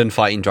in Camden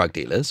fighting drug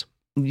dealers.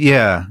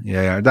 Yeah.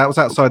 That was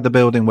outside the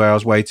building where I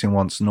was waiting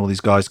once, and all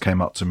these guys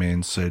came up to me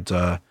and said,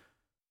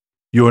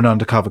 "You're an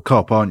undercover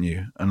cop, aren't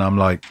you?" And I'm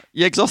like,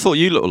 "Yeah," because I thought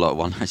you looked like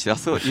one. Actually, I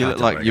thought you looked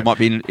like you might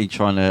be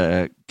trying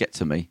to get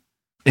to me.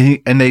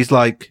 And he's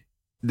like,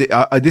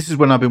 "This is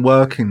when I've been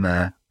working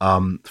there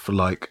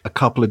for a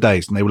couple of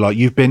days," and they were like,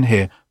 "You've been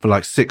here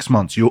for 6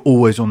 months. You're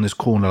always on this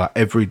corner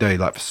every day,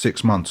 for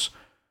 6 months,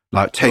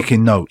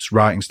 taking notes,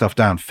 writing stuff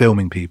down,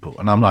 filming people."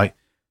 And I'm like,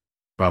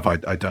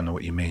 "Bruv, I don't know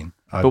what you mean."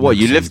 But what,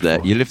 you lived there?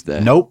 You lived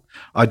there? Nope.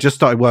 I just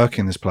started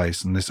working this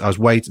place, and I was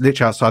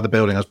literally outside the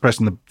building. I was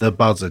pressing the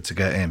buzzer to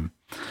get in.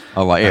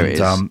 Oh, right, here it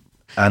is.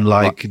 And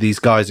these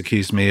guys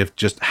accused me of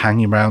just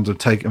hanging around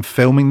and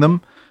filming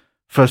them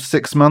for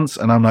 6 months.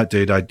 And I'm like,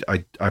 "Dude,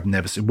 I've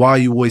never seen. Why are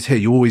you always here?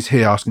 You're always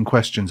here asking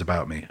questions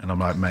about me." And I'm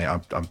like, "Mate,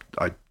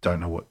 I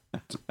don't know what.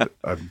 I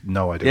have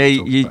no idea."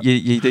 Yeah,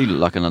 you do look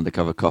like an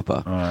undercover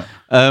copper. All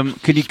right.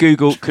 Could you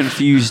Google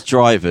confused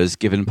drivers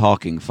given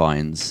parking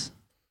fines?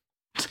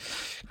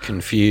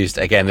 Confused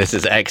again. This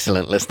is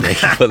excellent listening.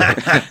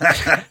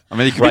 I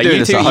mean, you could be doing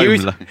this at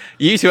home.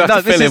 You two have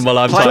to fill in while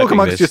I'm typing talk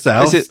amongst this.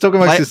 Yourselves. Talk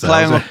amongst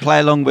yourselves.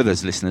 Play along with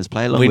us, listeners.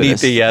 Play along. We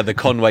with need us. the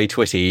Conway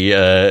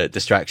Twitty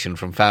distraction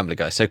from Family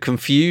Guy. So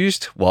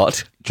confused.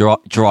 What?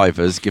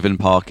 Drivers given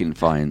parking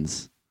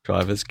fines.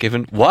 Drivers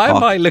given. Why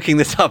am I looking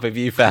this up if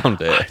you found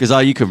it? Because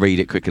you can read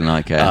it quicker than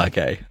I can.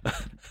 Okay.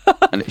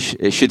 And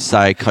it should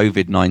say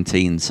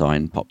COVID-19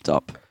 sign popped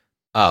up.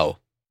 Oh.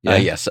 Yeah.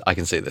 Yes, I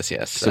can see this.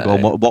 Yes. So, go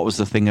on, what was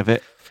the thing of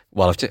it?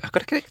 Well, I've got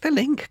to get the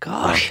link.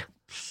 Gosh.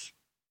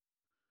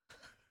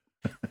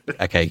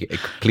 Okay,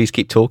 please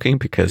keep talking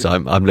because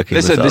I'm looking.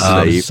 This is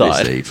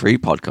a free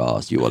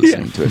podcast. You are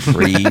listening to a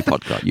free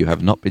podcast. You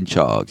have not been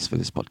charged for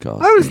this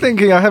podcast. I was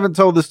thinking I haven't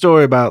told the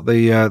story about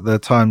the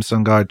time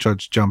some guy tried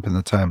to jump in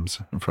the Thames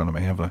in front of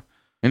me, have I?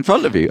 In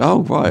front of you?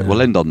 Oh, right. Yeah.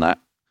 We'll end on that.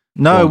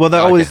 No,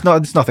 it's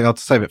not. It's nothing. I'll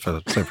save it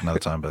for another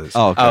time. But it's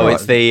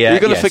the. You're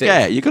gonna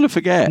forget. You're gonna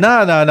forget.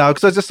 No,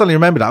 because I just suddenly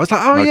remembered that. I was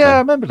like, yeah, I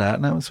remember that.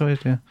 No, it's weird.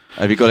 Yeah.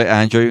 Have you got it,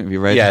 Andrew? Have you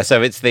read? Yeah.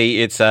 So it's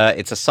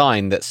a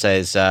sign that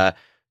says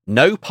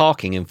no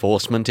parking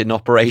enforcement in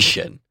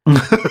operation.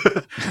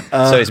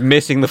 So it's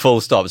missing the full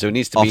stop. So it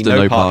needs to be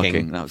no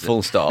parking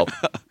full stop.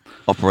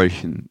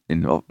 Enforcement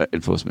in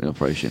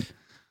operation.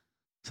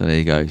 So there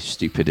you go.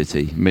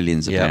 Stupidity.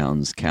 Millions of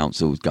pounds.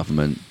 Councils,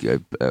 government,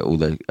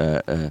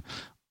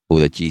 all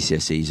the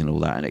GCSEs and all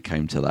that, and it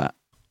came to that.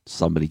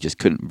 Somebody just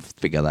couldn't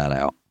figure that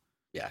out.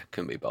 Yeah,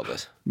 couldn't be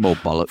bothered. More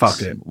bollocks. Fuck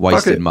it.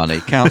 Wasted money.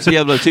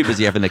 Council, they're too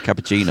busy having their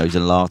cappuccinos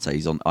and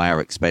lattes on our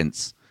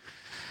expense.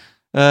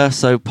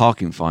 So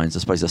parking fines, I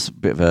suppose that's a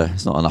bit of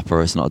it's not an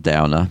upper, it's not a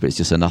downer, but it's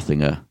just a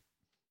nothinger.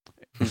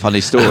 Funny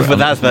story. But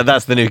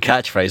that's the new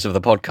catchphrase of the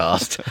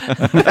podcast.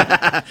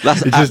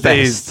 That's at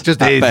best.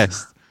 Just at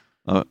best.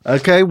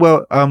 Okay,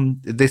 well,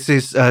 this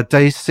is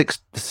day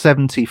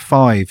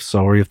 675.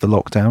 Sorry, of the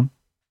lockdown.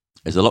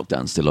 Is the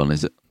lockdown still on?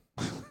 Is it?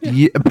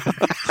 Yeah,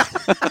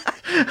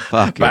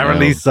 Fucking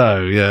apparently hell.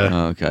 so. Yeah.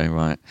 Oh, okay,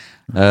 right.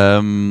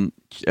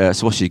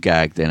 So what's your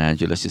gag then,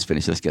 Andrew? Let's just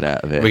finish. Let's get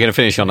out of it. We're going to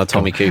finish on a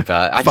Tommy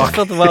Cooper. I just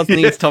thought the world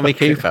needs Tommy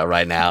Cooper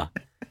right now.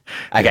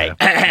 Okay.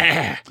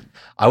 Yeah.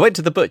 I went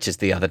to the butcher's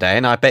the other day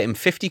and I bet him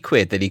 50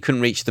 quid that he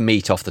couldn't reach the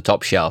meat off the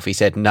top shelf. He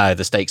said, no,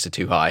 the steaks are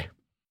too high.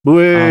 That's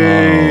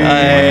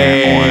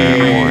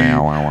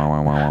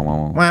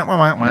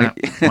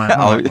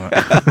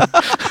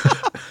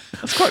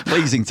quite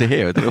pleasing to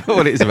hear. I don't know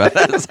what it is about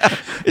that.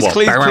 It's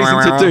pleasing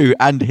to do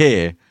and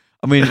hear.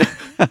 I mean,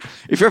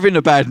 if you're ever in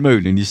a bad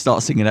mood and you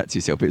start singing that to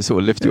yourself, it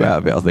sort of lifts you out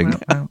of it, I think.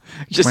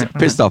 Just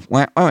pissed off.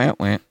 What a...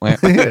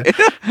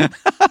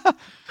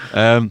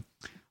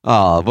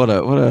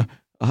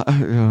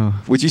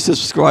 would you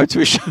subscribe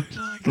to a show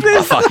like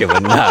this? I fucking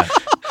would no.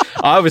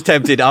 I was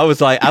tempted. I was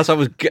like, as I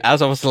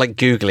was like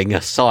googling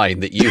a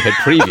sign that you had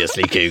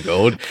previously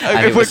googled,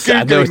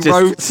 and there was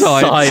just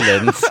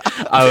silence.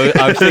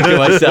 I was thinking to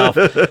myself,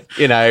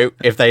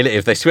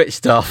 if they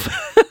switched off.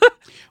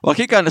 Well, I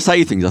keep going to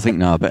say things. I think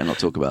no, I better not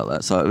talk about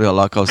that. So,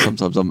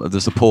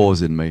 there's a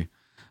pause in me.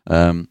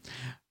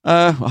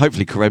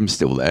 Hopefully Karem's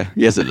still there.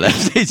 He hasn't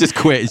left. He's just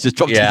quit. He's just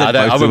dropped. Yeah,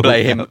 I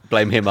wouldn't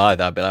blame him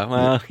either. I'd be like,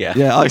 well, yeah.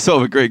 Yeah, I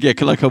sort of agree. Yeah,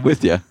 can I come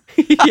with you?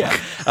 Yeah.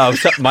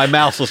 My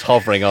mouse was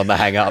hovering on the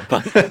hang up.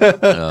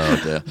 Oh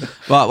dear.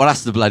 Well,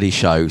 that's the bloody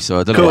show. So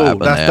I don't know what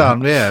happened that's there.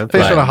 Done. Yeah,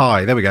 fish on a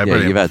high. There we go. Yeah,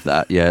 Brilliant. you've had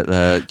that. Yeah,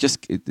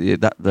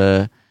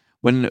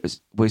 when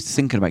we're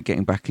thinking about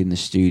getting back in the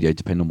studio,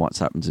 depending on what's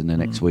happened in the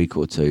next week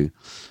or two,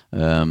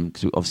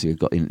 because obviously we've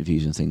got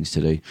interviews and things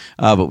to do.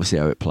 But we'll see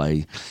how it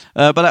plays.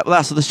 But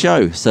that's the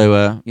show.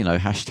 So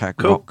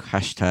hashtag rock,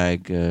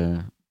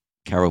 hashtag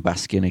Carol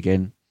Baskin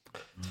again.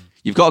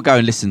 You've got to go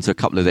and listen to a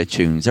couple of their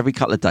tunes every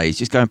couple of days.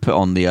 Just go and put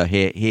on the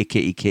Here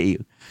Kitty Kitty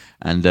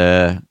and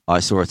I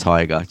Saw a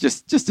Tiger,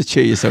 just to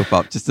cheer yourself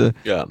up. It's a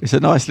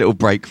nice little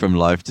break from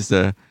life. Just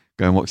to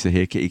go and watch the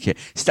Here Kitty Kitty.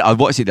 I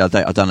watched it the other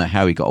day. I don't know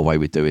how he got away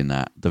with doing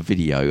that. The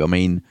video. I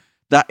mean,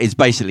 that is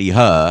basically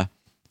her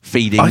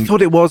feeding. I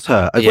thought it was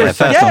her. I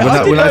was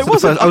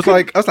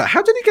like,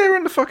 how did he get her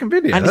in the fucking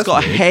video? And he's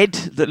got a head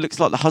that looks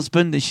like the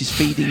husband, and she's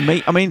feeding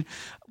meat. I mean,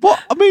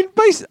 what? I mean,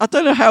 basically, I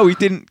don't know how he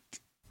didn't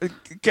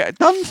get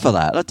done for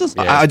that. That doesn't.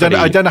 I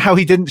don't know how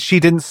he didn't. She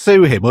didn't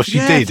sue him, or she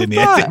did in the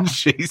end, didn't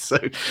she? So,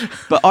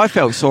 but I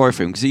felt sorry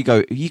for him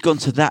because you've gone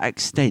to that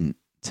extent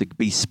to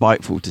be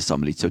spiteful to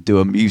somebody, to do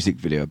a music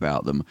video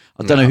about them.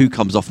 I don't know who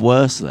comes off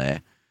worse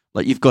there.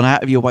 Like, you've gone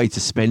out of your way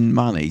to spend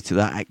money to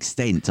that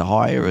extent to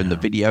hire and the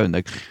video and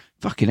the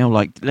fucking hell.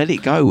 Like, let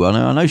it go.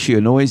 I know she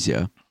annoys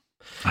you.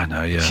 I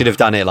know. Yeah, should have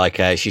done it like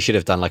she should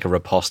have done like a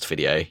riposte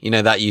video.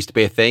 That used to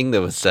be a thing.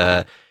 There was.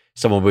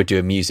 Someone would do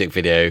a music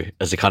video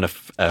as a kind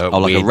of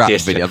like a rap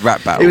video, a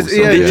rap battle. Do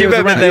you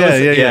remember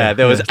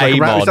there was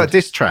Amon? It was like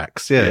diss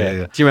tracks.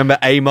 Yeah. Do you remember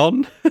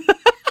Amon?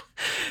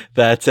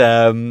 That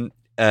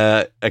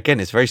again,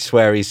 it's a very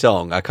sweary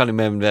song. I can't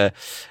remember.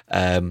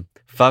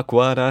 Fuck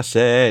what I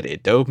said,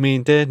 it don't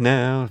mean dead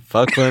now.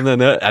 Fuck when and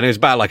it was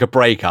about like a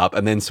breakup,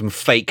 and then some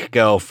fake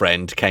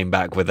girlfriend came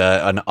back with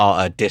a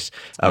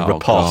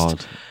riposte.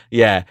 God.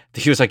 Yeah,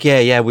 she was like,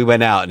 yeah, we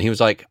went out, and he was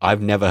like, I've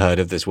never heard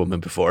of this woman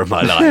before in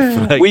my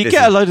life. Like, we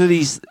get a load of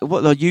these,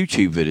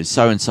 YouTube videos,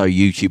 so-and-so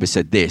YouTuber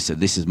said this, and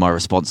this is my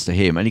response to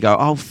him, and you go,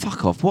 oh,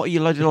 fuck off, what are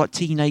you, load of like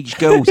teenage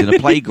girls in a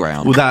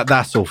playground? Well,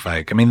 that's all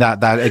fake. I mean,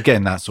 that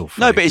again, that's all fake.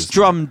 No, but it's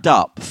drummed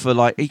up for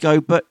like, you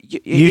go, but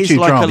it YouTube is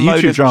like drama. a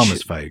load YouTube of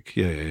drama's fake.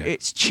 Yeah.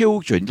 It's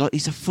children, like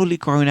these are fully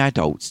grown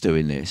adults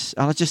doing this,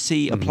 and I just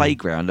see a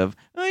playground of,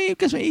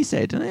 guess what he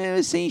said?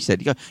 And he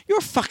said, you go, you're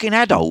a fucking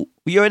adult.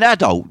 You're an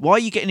adult. Why are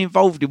you getting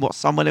involved in what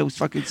someone else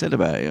fucking said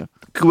about you?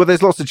 Well,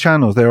 there's lots of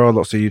channels. There are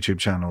lots of YouTube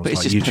channels, but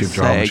like it's YouTube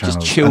drama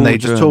channels, and they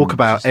just talk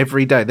about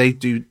every day. They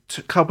do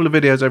a couple of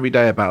videos every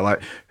day about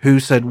like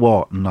who said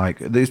what, and like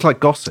it's like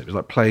gossip. It's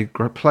like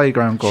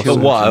playground gossip.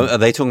 But what are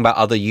they talking about?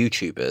 Other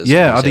YouTubers?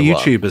 Yeah, other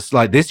YouTubers.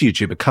 Like this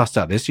YouTuber cussed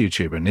out this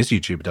YouTuber, and this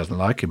YouTuber doesn't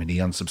like him, and he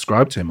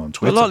unsubscribed to him on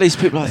Twitter. A lot of these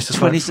people are like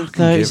 20s and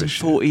 30s and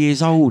 40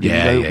 years old.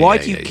 Why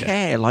do you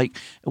care? Like,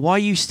 why are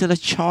you still a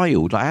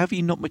child? Like, have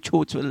you not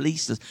matured to at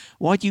least?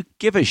 Why do you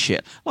give a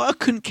shit? Like, I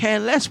couldn't care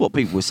less what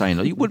people were saying.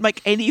 Like, you wouldn't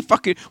make any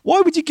fucking. Why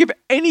would you give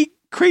any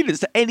credence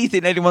to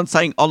anything anyone's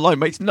saying online?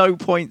 Makes no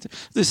point.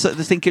 The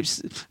thing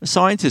keeps the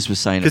scientists were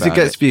saying because it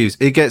gets views.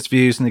 It gets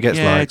views and it gets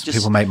likes.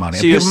 People make money.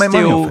 So people make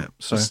money off it.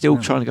 So still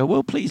trying to go.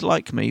 Well, please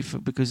like me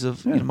because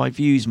of my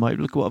views.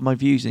 Look at my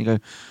views, and you go.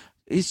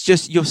 It's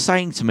just you're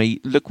saying to me,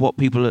 look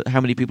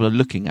how many people are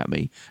looking at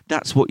me.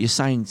 That's what you're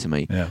saying to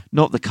me. Yeah.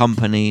 Not the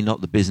company,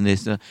 not the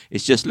business.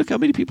 It's just look how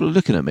many people are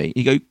looking at me.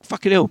 You go,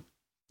 fucking hell.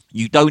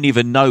 You don't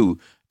even know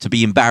to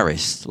be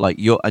embarrassed. Like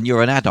you're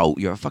an adult.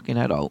 You're a fucking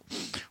adult.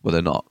 Well,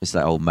 they're not. It's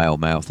that old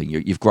male thing.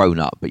 You've grown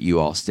up, but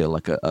you are still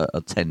like a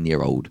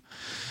 10-year-old.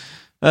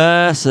 So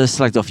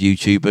slagged off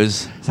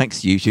YouTubers.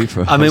 Thanks to YouTube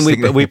for. I mean,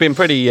 we've been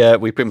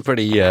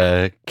pretty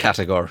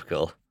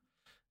categorical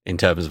in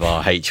terms of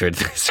our hatred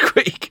this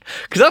week.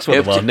 Because that's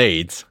what the world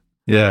needs.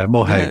 Yeah,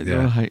 more hate.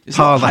 More hate. It's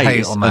Pile not the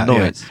hate on that.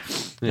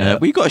 annoyance. Yeah.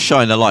 We've got to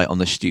shine a light on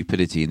the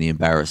stupidity and the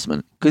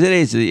embarrassment, because it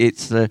is.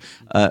 It's the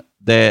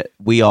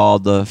we are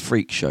the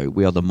freak show.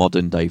 We are the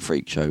modern day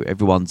freak show.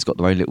 Everyone's got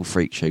their own little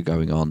freak show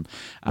going on.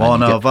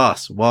 One of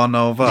us.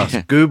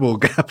 Google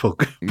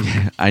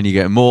Gapple. And you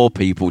get more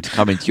people to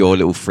come into your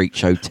little freak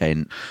show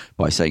tent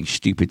by saying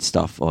stupid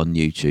stuff on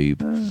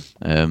YouTube.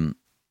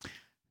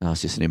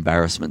 It's just an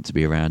embarrassment to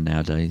be around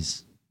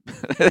nowadays.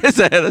 That's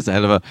a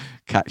hell of a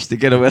catch to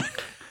get away.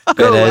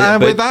 Cool.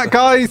 And with that,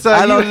 guys,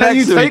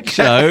 you take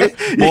show.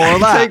 More of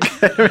that.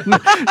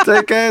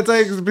 Take care.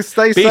 Stay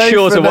safe. Be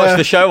sure to watch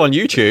the show on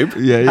YouTube.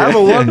 Have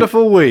a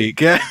wonderful week.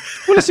 Yeah.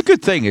 Well, it's a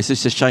good thing. It's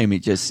just a shame.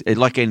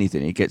 Like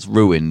anything, it gets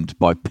ruined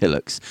by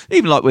pillocks.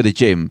 Even like with a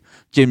gym.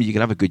 You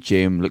can have a good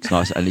gym, looks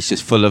nice, and it's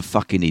just full of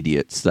fucking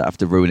idiots that have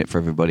to ruin it for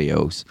everybody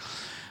else.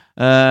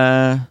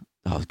 I've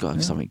got to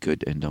have something good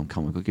to end on.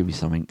 Come on, go give me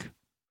something.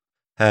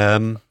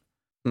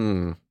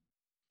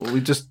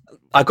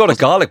 I got a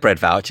garlic bread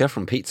voucher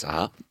from Pizza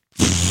Hut.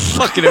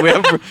 Fucking hell, we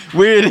haven't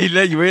really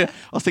let you in. I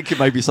was thinking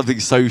maybe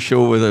something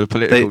social with a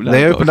political.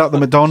 They opened up the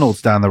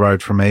McDonald's down the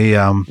road from me.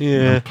 I'm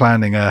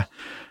planning a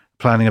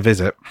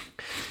visit.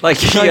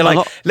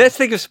 Let's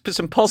think of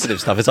some positive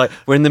stuff. It's like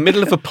we're in the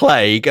middle of a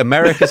plague.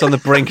 America's on the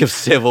brink of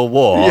civil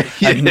war,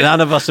 and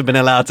none of us have been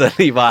allowed to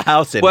leave our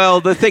house.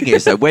 Well, the thing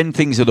is that when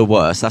things are the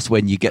worst, that's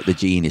when you get the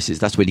geniuses.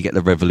 That's when you get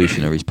the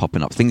revolutionaries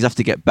popping up. Things have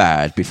to get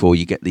bad before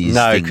you get these.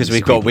 No, because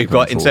we've got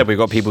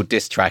people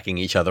diss tracking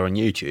each other on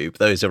YouTube.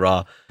 Those are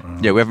our.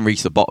 Yeah, we haven't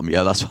reached the bottom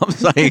yet. That's what I'm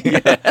saying.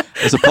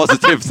 It's a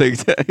positive thing.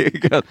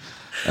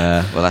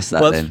 Well, that's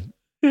that then.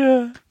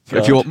 Yeah.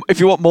 If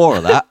you want more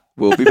of that.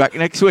 We'll be back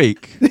next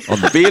week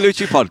on the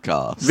Vialucci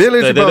podcast.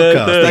 Vialucci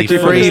podcast. Thank you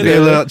for the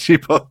Vialucci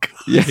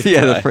podcast.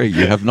 Yeah, the free.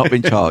 You have not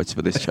been charged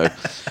for this show.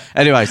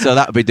 Anyway,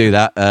 so we do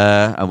that,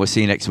 and we'll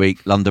see you next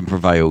week. London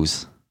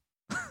prevails.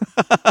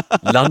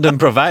 London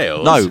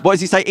prevails? No, what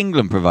does he say?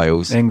 England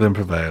prevails. England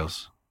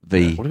prevails.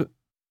 Nordfire.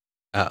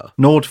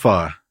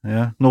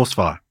 Yeah,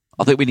 Northfire.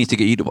 I think we need to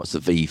get you to watch the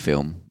V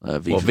film.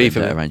 V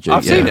film.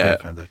 I've seen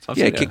it.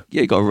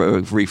 You got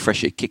to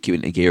refresh it, kick you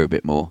into gear a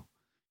bit more.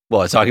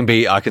 Well, so I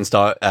can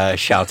start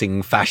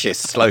shouting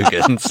fascist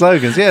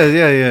slogans.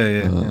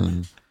 Yeah.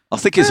 I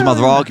was thinking some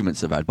other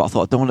arguments I've had, but I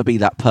thought I don't want to be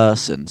that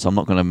person, so I'm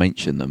not going to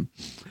mention them.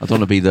 I don't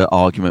want to be the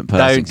argument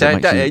person.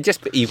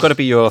 You've got to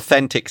be your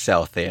authentic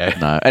self, Theo.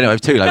 No, anyway,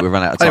 it's too late. We've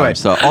run out of time. Anyway,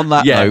 so on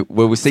that note,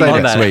 we'll see you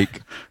next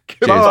week.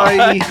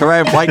 Goodbye.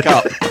 Karam, wake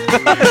up.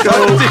 Oh,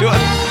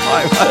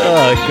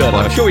 God.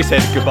 I'm sure we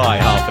said goodbye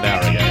half an hour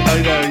ago.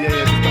 I know,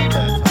 yeah.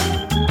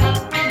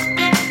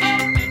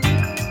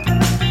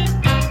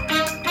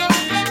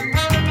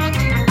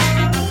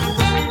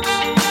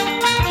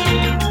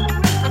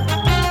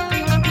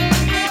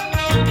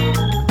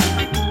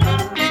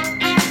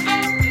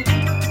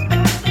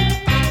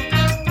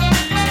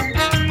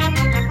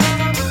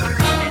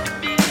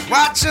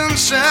 Watching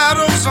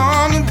shadows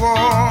on the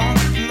wall,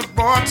 and the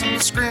bartender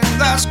scream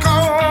that's cold.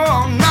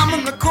 I'm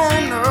in the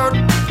corner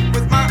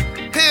with my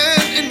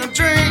head in a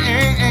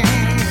dream.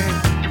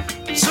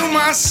 To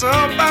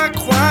myself I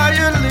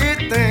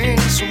quietly think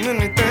so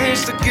many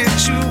things to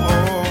get you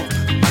off.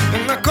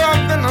 And I cough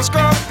and I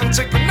scoff and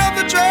take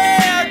another drag.